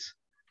tights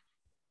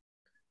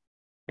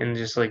and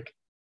just like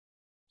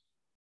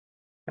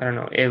I don't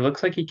know. It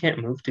looks like he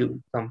can't move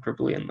too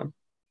comfortably in them.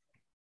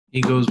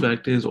 He goes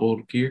back to his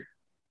old gear,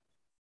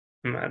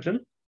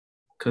 Imagine.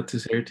 cuts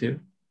his hair too,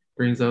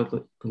 brings out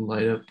the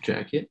light up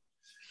jacket.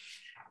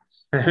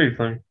 That'd be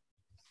funny.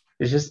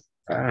 It's just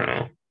I don't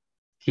know.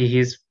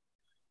 He's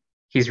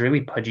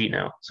really pudgy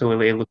now, so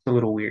it looks a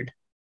little weird.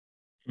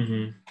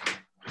 Hmm.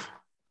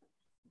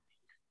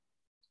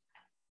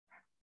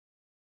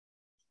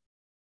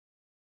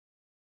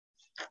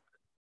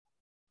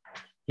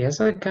 He has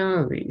like kind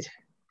of these.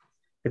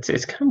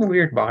 It's kind of a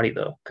weird body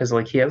though, because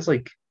like he has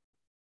like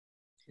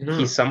You know,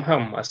 he's somehow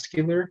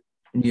muscular,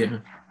 yeah,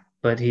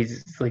 but he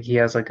has like he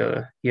has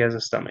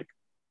a stomach.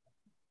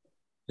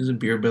 he's a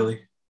beer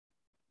belly.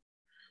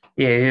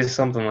 Yeah, it is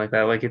something like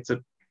that. Like he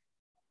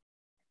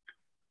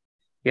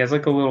has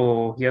like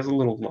he has a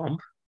little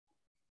lump,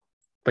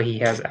 but he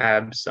has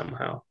abs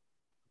somehow.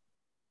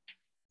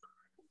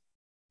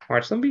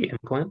 Watch them be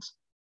implants.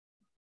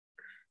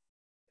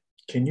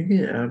 Can you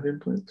get ab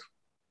implants?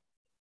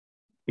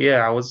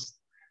 Yeah, I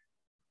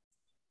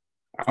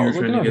You were was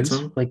trying looking to on get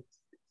some? like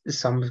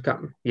some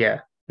got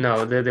yeah.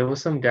 No, there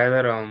was some guy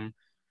that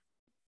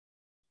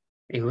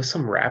it was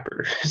some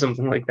rapper or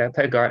something like that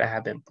that got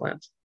ab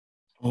implants.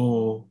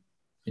 Oh,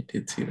 I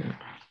did see that.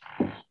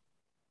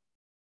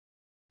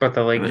 But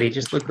I they like,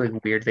 just look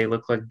like weird. They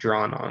look like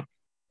drawn on.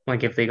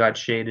 Like if they got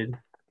shaded.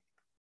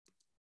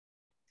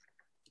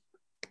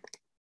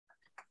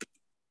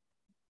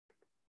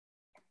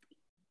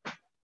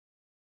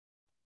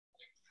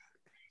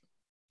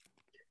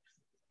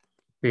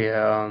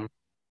 Yeah,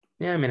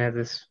 yeah, I mean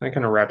that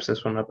kind of wraps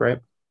this one up, right?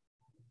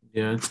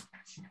 yeah, I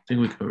think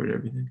we covered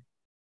everything.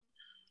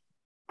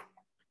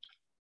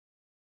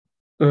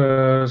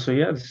 So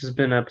yeah, this has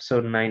been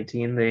episode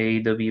 19, the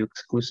AEW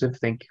exclusive.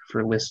 Thank you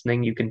for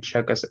listening. You can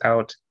check us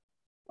out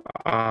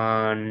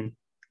on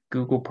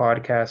Google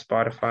Podcasts,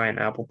 Spotify, and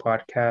Apple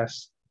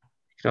Podcasts.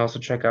 You can also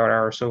check out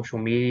our social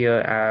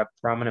media at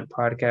Prominent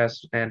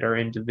Podcasts and our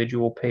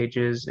individual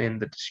pages in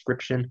the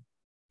description.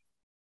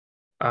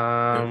 Yep.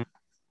 Um,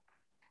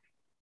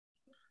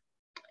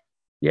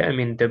 yeah, I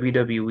mean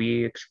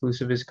WWE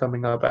exclusive is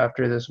coming up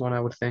after this one, I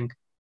would think.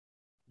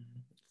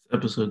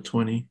 Episode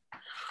 20.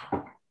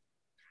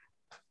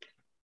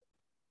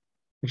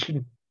 We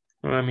should,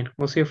 well, I mean,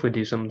 we'll see if we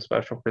do something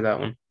special for that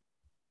one.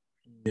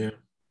 Yeah.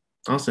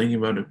 I was thinking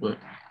about it, but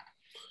I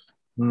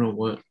don't know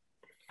what.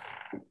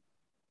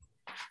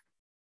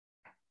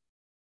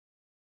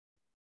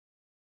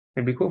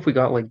 It'd be cool if we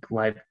got like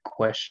live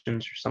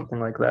questions or something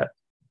like that.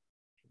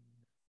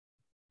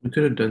 We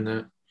could have done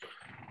that.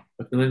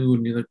 I feel like we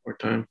would need like more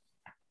time.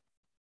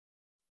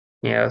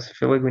 Yeah, so I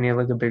feel like we need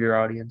like a bigger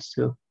audience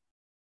too.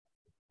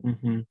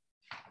 Hmm.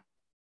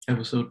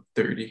 Episode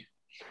 30.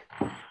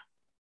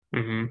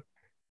 Mm-hmm.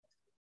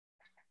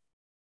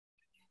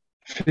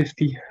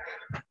 50.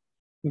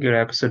 Good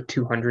episode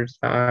 200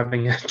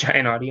 having a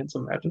giant audience,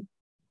 imagine.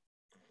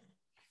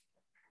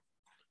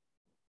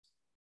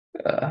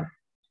 Uh,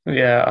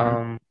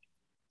 yeah,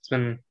 it's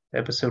been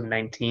episode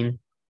 19.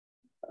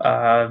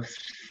 Uh,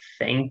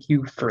 Thank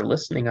you for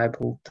listening. I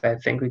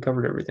think we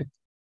covered everything.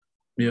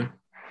 Yeah,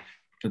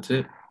 that's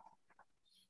it.